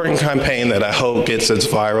an important campaign that I hope gets as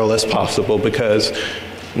viral as possible because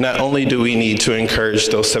not only do we need to encourage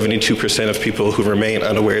those 72% of people who remain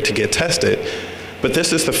unaware to get tested, but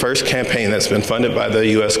this is the first campaign that's been funded by the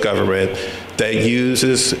US government that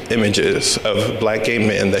uses images of black gay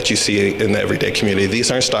men that you see in the everyday community.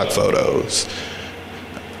 These aren't stock photos.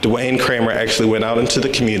 Dwayne Kramer actually went out into the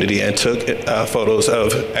community and took photos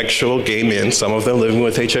of actual gay men, some of them living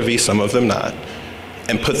with HIV, some of them not,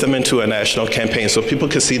 and put them into a national campaign so people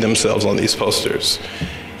could see themselves on these posters.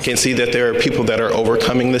 You can see that there are people that are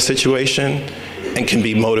overcoming the situation, and can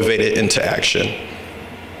be motivated into action.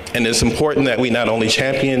 And it's important that we not only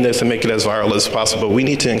champion this and make it as viral as possible, we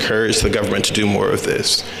need to encourage the government to do more of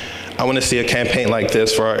this. I want to see a campaign like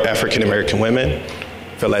this for our African American women,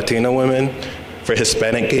 for Latino women, for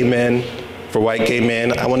Hispanic gay men, for white gay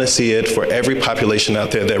men. I want to see it for every population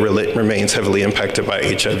out there that remains heavily impacted by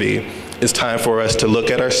HIV. It's time for us to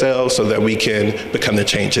look at ourselves so that we can become the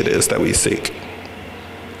change it is that we seek.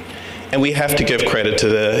 And we have to give credit to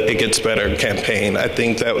the It Gets Better campaign. I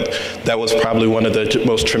think that was probably one of the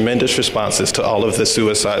most tremendous responses to all of the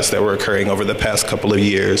suicides that were occurring over the past couple of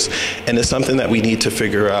years. And it's something that we need to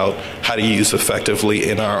figure out how to use effectively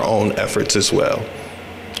in our own efforts as well.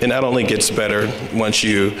 It not only gets better once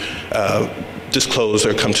you disclose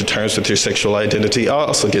or come to terms with your sexual identity, it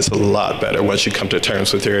also gets a lot better once you come to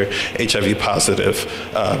terms with your HIV positive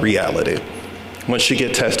reality. Once you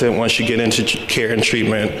get tested, once you get into care and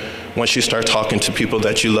treatment, once you start talking to people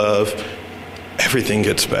that you love, everything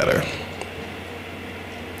gets better.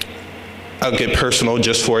 I'll get personal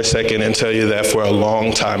just for a second and tell you that for a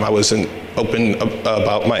long time I wasn't open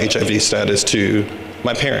about my HIV status to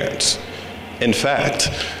my parents. In fact,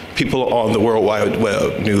 people on the World Wide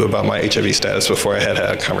Web knew about my HIV status before I had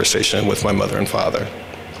a conversation with my mother and father.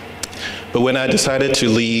 But when I decided to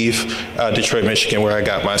leave Detroit, Michigan, where I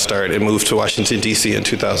got my start, and moved to Washington, D.C. in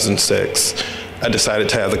 2006, I decided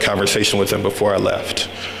to have the conversation with them before I left.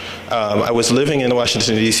 I was living in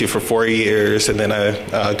Washington, D.C. for 4 years, and then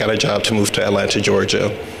I got a job to move to Atlanta,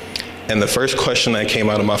 Georgia. And the first question that came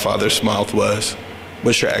out of my father's mouth was,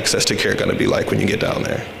 what's your access to care gonna be like when you get down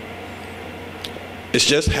there?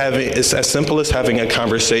 It's as simple as having a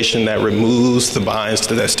conversation that removes the binds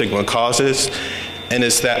that stigma causes, and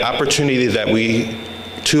it's that opportunity that we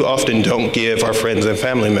too often don't give our friends and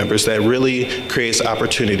family members that really creates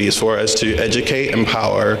opportunities for us to educate,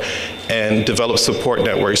 empower, and develop support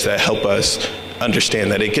networks that help us understand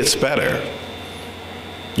that it gets better.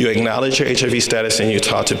 You acknowledge your HIV status and you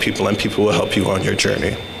talk to people, and people will help you on your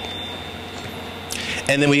journey.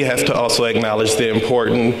 And then we have to also acknowledge the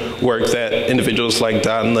important work that individuals like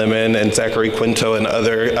Don Lemon and Zachary Quinto and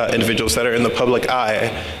other individuals that are in the public eye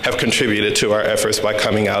have contributed to our efforts by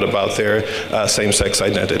coming out about their same-sex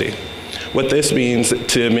identity. What this means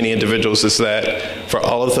to many individuals is that for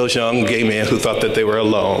all of those young gay men who thought that they were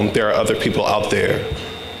alone, there are other people out there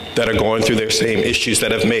that are going through their same issues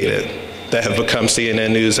that have made it, that have become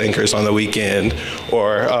CNN news anchors on the weekend,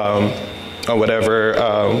 or whatever,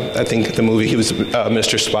 I think the movie, he was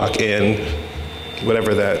Mr. Spock in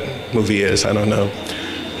whatever that movie is, I don't know.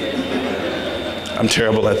 I'm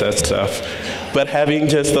terrible at that stuff. But having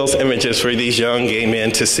just those images for these young gay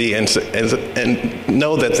men to see and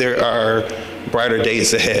know that there are brighter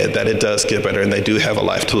days ahead, that it does get better and they do have a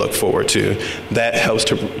life to look forward to, that helps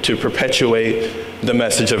to perpetuate the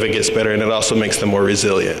message of it gets better, and it also makes them more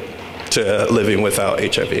resilient to living without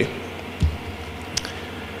HIV.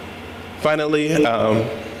 Finally, I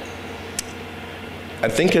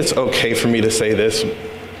think it's okay for me to say this,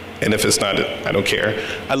 and if it's not, I don't care.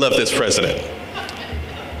 I love this president.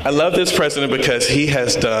 I love this president because he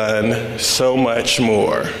has done so much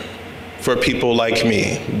more for people like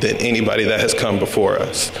me than anybody that has come before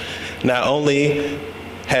us. Not only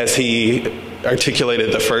has he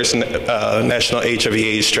articulated the first national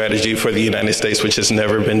HIV/AIDS strategy for the United States, which has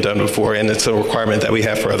never been done before, and it's a requirement that we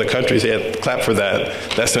have for other countries. Yeah, clap for that.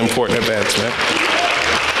 That's an important advancement.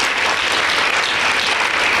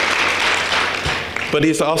 But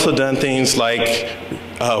he's also done things like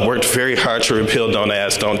worked very hard to repeal Don't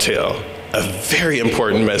Ask, Don't Tell. A very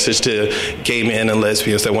important message to gay men and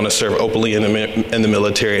lesbians that want to serve openly in the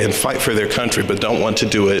military and fight for their country, but don't want to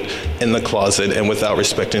do it in the closet and without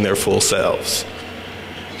respecting their full selves.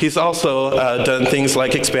 He's also done things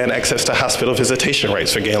like expand access to hospital visitation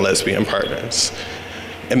rights for gay and lesbian partners.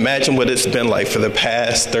 Imagine what it's been like for the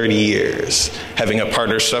past 30 years, having a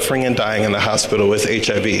partner suffering and dying in the hospital with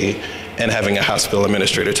HIV and having a hospital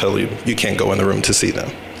administrator tell you you can't go in the room to see them.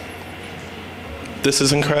 This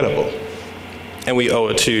is incredible. And we owe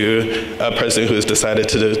it to a president who has decided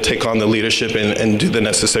to take on the leadership and do the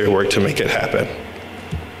necessary work to make it happen.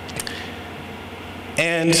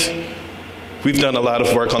 And we've done a lot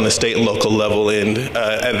of work on the state and local level in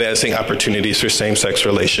advancing opportunities for same-sex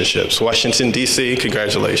relationships. Washington, D.C.,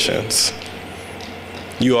 congratulations.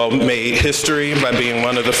 You all made history by being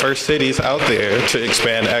one of the first cities out there to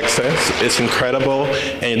expand access. It's incredible,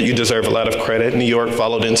 and you deserve a lot of credit. New York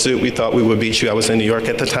followed in suit. We thought we would beat you. I was in New York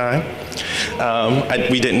at the time.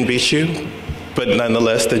 We didn't beat you, but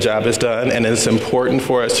nonetheless, the job is done, and it's important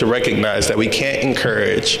for us to recognize that we can't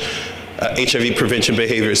encourage HIV prevention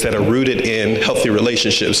behaviors that are rooted in healthy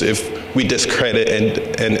relationships if we discredit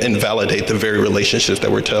and invalidate the very relationships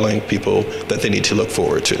that we're telling people that they need to look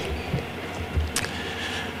forward to.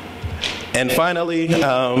 And finally,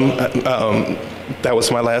 that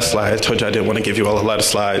was my last slide. I told you I didn't want to give you all a lot of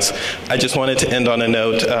slides. I just wanted to end on a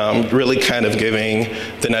note, really kind of giving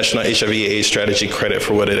the National HIV/AIDS Strategy credit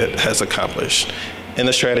for what it has accomplished. In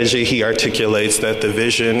the strategy, he articulates that the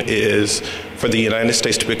vision is for the United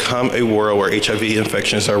States to become a world where HIV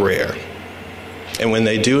infections are rare. And when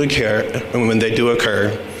they do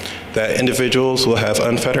occur, that individuals will have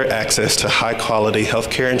unfettered access to high-quality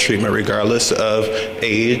healthcare and treatment regardless of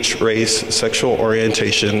age, race, sexual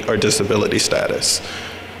orientation, or disability status.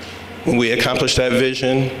 When we accomplish that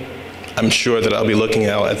vision, I'm sure that I'll be looking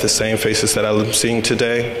out at the same faces that I'm seeing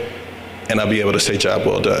today, and I'll be able to say, job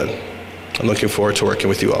well done. I'm looking forward to working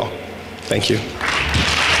with you all. Thank you.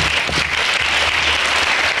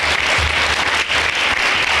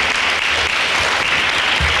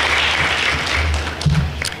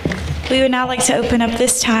 We would now like to open up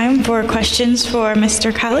this time for questions for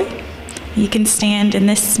Mr. Kali. You can stand in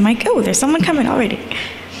this mic. Oh, there's someone coming already.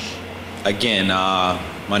 Again,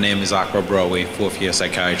 my name is Akbar Broadway, fourth-year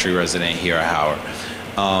psychiatry resident here at Howard.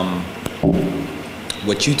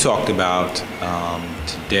 What you talked about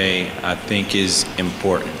today, I think, is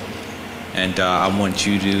important, and I want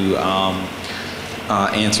you to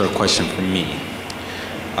answer a question for me.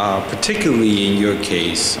 Particularly in your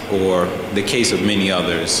case, or the case of many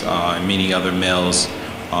others, many other males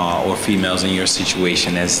or females in your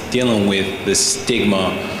situation, as dealing with the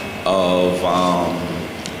stigma of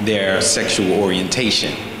their sexual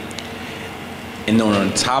orientation. And then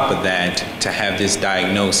on top of that, to have this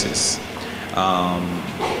diagnosis,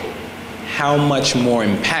 how much more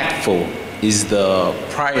impactful is the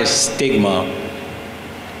prior stigma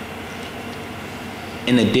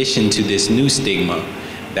in addition to this new stigma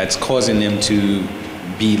that's causing them to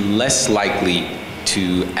be less likely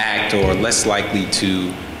to act or less likely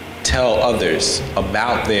to tell others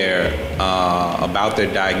about their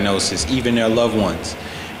diagnosis, even their loved ones.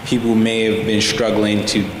 People may have been struggling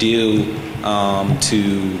to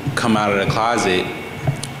come out of the closet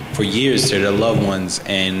for years to their loved ones,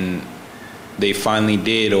 and they finally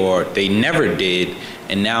did, or they never did,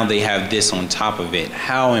 and now they have this on top of it.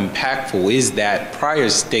 How impactful is that prior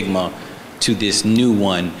stigma to this new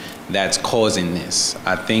one that's causing this?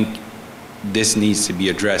 I think this needs to be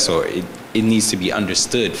addressed, or it needs to be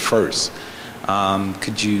understood first.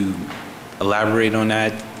 Could you elaborate on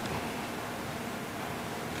that?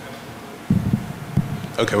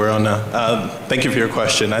 Okay, we're on now. Thank you for your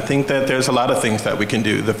question. I think that there's a lot of things that we can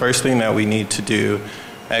do. The first thing that we need to do,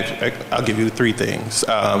 I'll give you three things.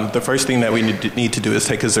 The first thing that we need to do is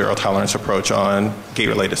take a zero tolerance approach on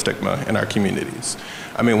gay-related stigma in our communities.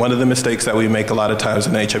 I mean, one of the mistakes that we make a lot of times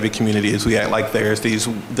in the HIV community is we act like there's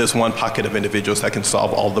this one pocket of individuals that can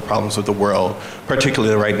solve all the problems of the world.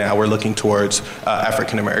 Particularly right now, we're looking towards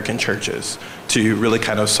African-American churches to really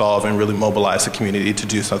kind of solve and really mobilize the community to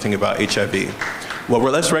do something about HIV. Well,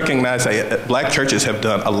 let's recognize that Black churches have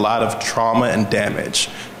done a lot of trauma and damage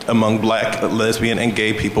among Black, lesbian, and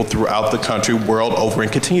gay people throughout the country, world over,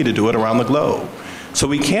 and continue to do it around the globe. So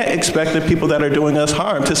we can't expect the people that are doing us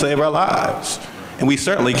harm to save our lives. And we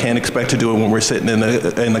certainly can't expect to do it when we're sitting in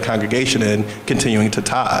the congregation and continuing to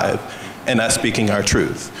tithe and not speaking our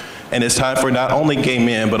truth. And it's time for not only gay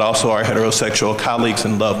men, but also our heterosexual colleagues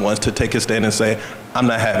and loved ones to take a stand and say, I'm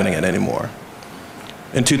not having it anymore.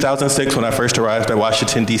 In 2006, when I first arrived at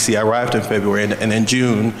Washington, D.C., I arrived in February, and in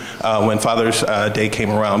June, when Father's Day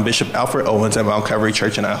came around, Bishop Alfred Owens at Mount Calvary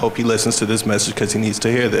Church, and I hope he listens to this message because he needs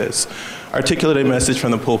to hear this, articulated a message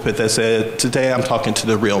from the pulpit that said, today I'm talking to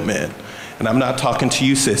the real men. And I'm not talking to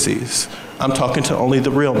you sissies. I'm talking to only the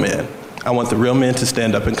real men. I want the real men to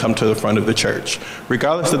stand up and come to the front of the church,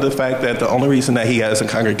 regardless of the fact that the only reason that he has a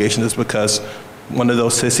congregation is because one of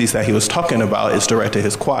those sissies that he was talking about is directed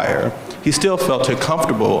his choir. He still felt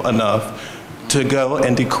comfortable enough to go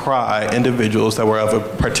and decry individuals that were of a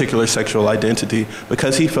particular sexual identity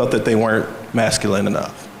because he felt that they weren't masculine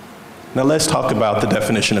enough. Now let's talk about the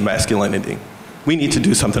definition of masculinity. We need to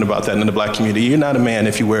do something about that in the Black community. You're not a man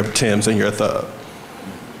if you wear Timbs and you're a thug.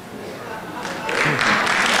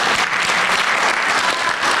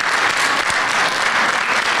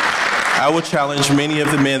 I will challenge many of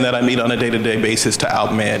the men that I meet on a day-to-day basis to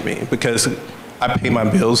outman me because I pay my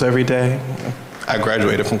bills every day. I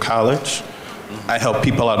graduated from college. I help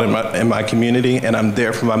people out in my community, and I'm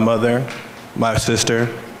there for my mother, my sister,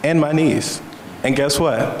 and my niece. And guess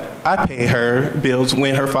what? I pay her bills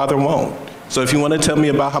when her father won't. So if you want to tell me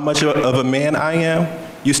about how much of a man I am,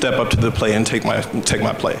 you step up to the plate and take my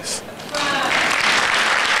place.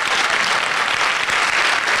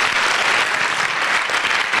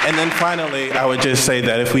 And then finally, I would just say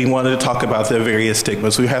that if we wanted to talk about the various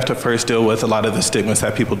stigmas, we have to first deal with a lot of the stigmas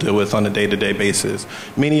that people deal with on a day-to-day basis.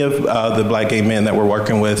 Many of the black gay men that we're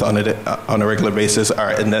working with on a regular basis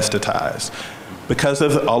are anesthetized. Because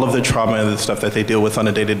of all of the trauma and the stuff that they deal with on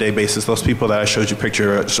a day-to-day basis, those people that I showed you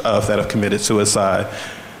pictures of that have committed suicide,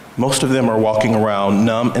 most of them are walking around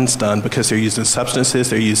numb and stunned because they're using substances,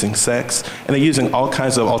 they're using sex, and they're using all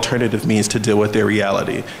kinds of alternative means to deal with their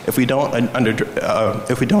reality. If we don't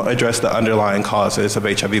address the underlying causes of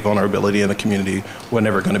HIV vulnerability in the community, we're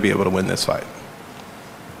never going to be able to win this fight.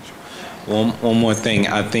 One more thing.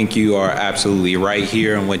 I think you are absolutely right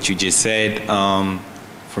here in what you just said.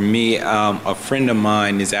 For me, a friend of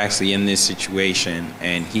mine is actually in this situation,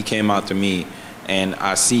 and he came out to me, and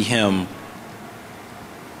I see him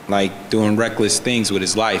like doing reckless things with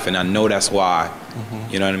his life, and I know that's why.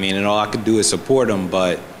 You know what I mean? And all I could do is support him,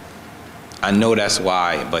 but I know that's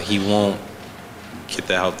why, but he won't get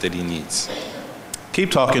the help that he needs.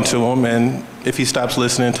 Keep talking to him, and if he stops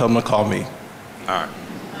listening, tell him to call me. All right.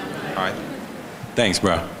 All right. Thanks,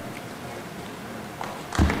 bro.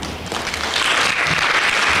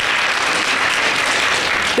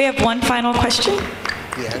 We have one final question.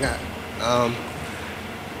 Yeah, I got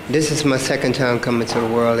this is my second time coming to the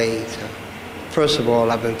World AIDS. First of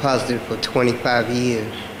all, I've been positive for 25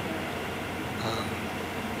 years.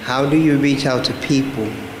 How do you reach out to people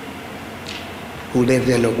who live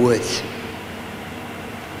in the woods?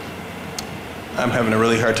 I'm having a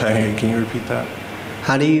really hard time hearing. Can you repeat that?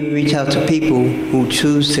 How do you reach out to people who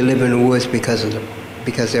choose to live in the woods because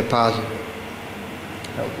they're positive?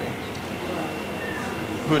 Okay.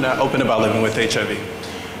 Who are not open about living with HIV?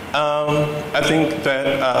 I think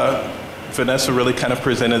that Vanessa really kind of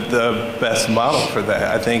presented the best model for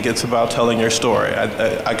that. I think it's about telling your story.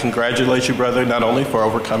 I congratulate you, brother, not only for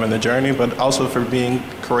overcoming the journey, but also for being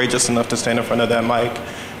courageous enough to stand in front of that mic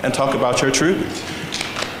and talk about your truth.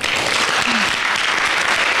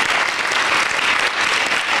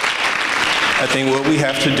 I think what we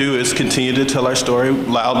have to do is continue to tell our story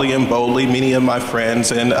loudly and boldly. Many of my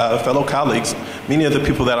friends and fellow colleagues, many of the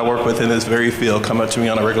people that I work with in this very field come up to me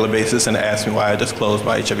on a regular basis and ask me why I disclose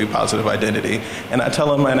my HIV positive identity. And I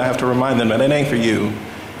tell them, and I have to remind them that it ain't for you.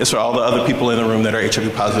 It's for all the other people in the room that are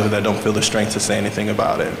HIV positive that don't feel the strength to say anything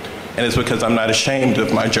about it. And it's because I'm not ashamed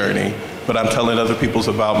of my journey, but I'm telling other people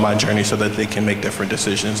about my journey so that they can make different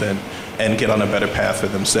decisions and get on a better path for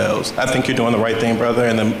themselves. I think you're doing the right thing, brother,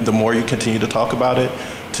 and the more you continue to talk about it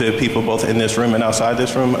to people both in this room and outside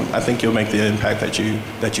this room, I think you'll make the impact that you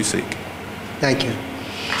seek. Thank you.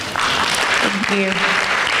 Thank you.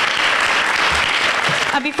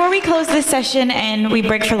 Before we close this session and we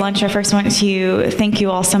break for lunch, I first want to thank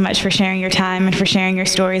you all so much for sharing your time and for sharing your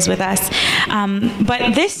stories with us.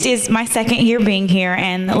 But this is my second year being here,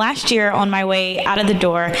 and last year on my way out of the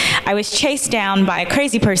door, I was chased down by a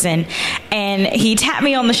crazy person, and he tapped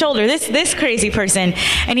me on the shoulder, this crazy person,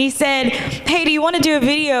 and he said, "Hey, do you want to do a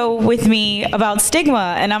video with me about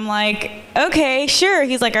stigma?" And I'm like, "Okay, sure."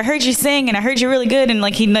 He's like, "I heard you sing, and I heard you're really good," and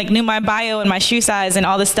like he knew my bio and my shoe size and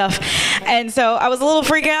all this stuff. And so I was a little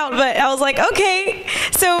freaked out, but I was like, okay.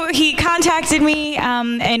 So he contacted me,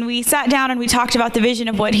 and we sat down and we talked about the vision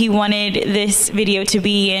of what he wanted this video to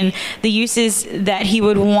be and the uses that he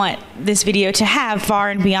would want this video to have far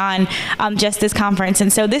and beyond just this conference.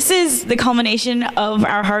 And so this is the culmination of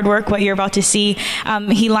our hard work, what you're about to see.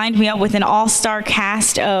 He lined me up with an all-star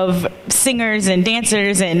cast of singers and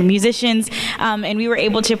dancers and musicians, and we were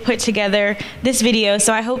able to put together this video.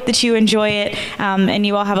 So I hope that you enjoy it, and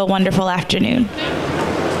you all have a wonderful afternoon.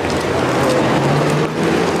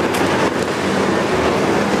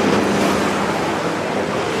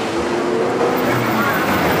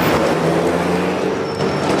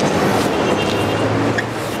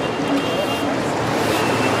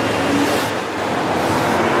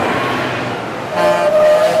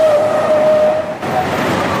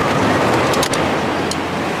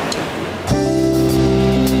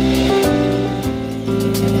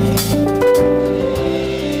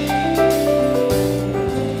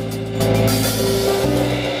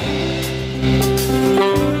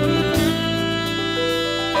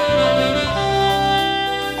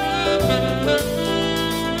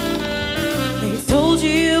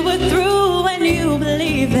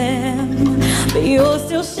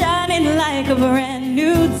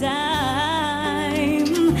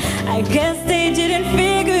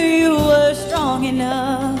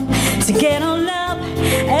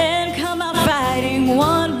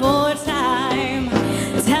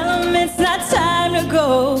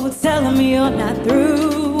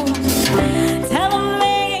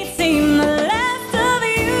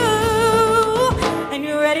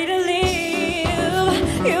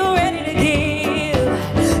 You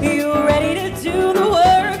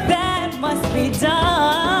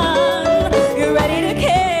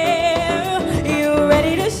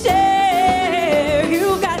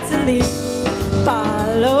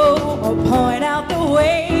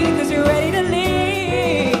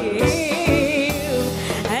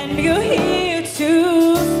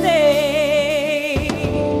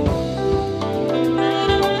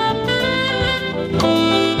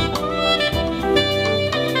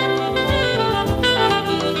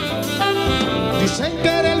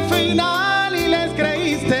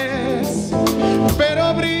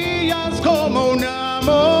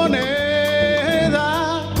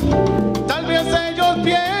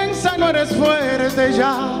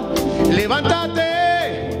ya,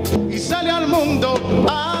 levántate y sale al mundo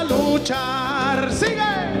a luchar.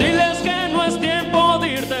 ¡Sigue! Diles que no es tiempo de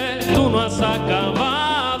irte, tú no has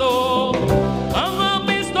acabado. Han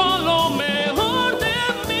visto lo mejor de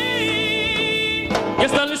mí y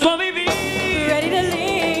estás listo a vivir. Ready to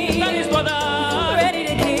live. Estás listo a dar. Ready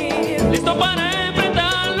to give. Listo para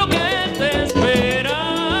enfrentar lo que te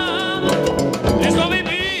espera. Listo a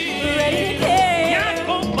vivir. Ready to care. Y a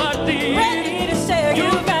compartir. Ready to share. You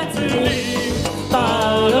You've got to live.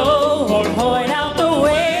 follow or point out the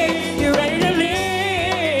way. You're ready to live.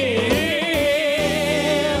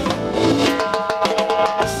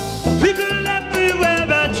 People everywhere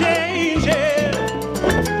are changing.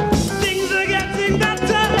 Things are getting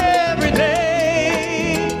better every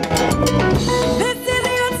day. This is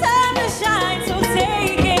your time to shine, so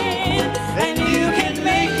take it, and you can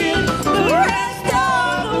make it the rest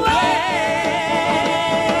of the way.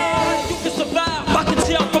 You can survive. I can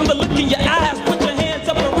tell from the look in your eyes. Put your hands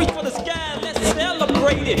up and reach for the sky. Let's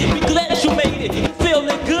celebrate it. Be glad you made it. You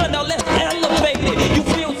feeling good? Now let's elevate it. You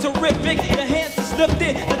feel terrific. Your hands is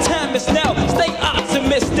lifted. The time is now. Stay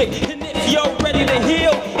optimistic. And if you're ready to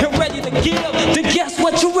heal and ready to give, then guess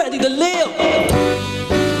what? You're ready to live.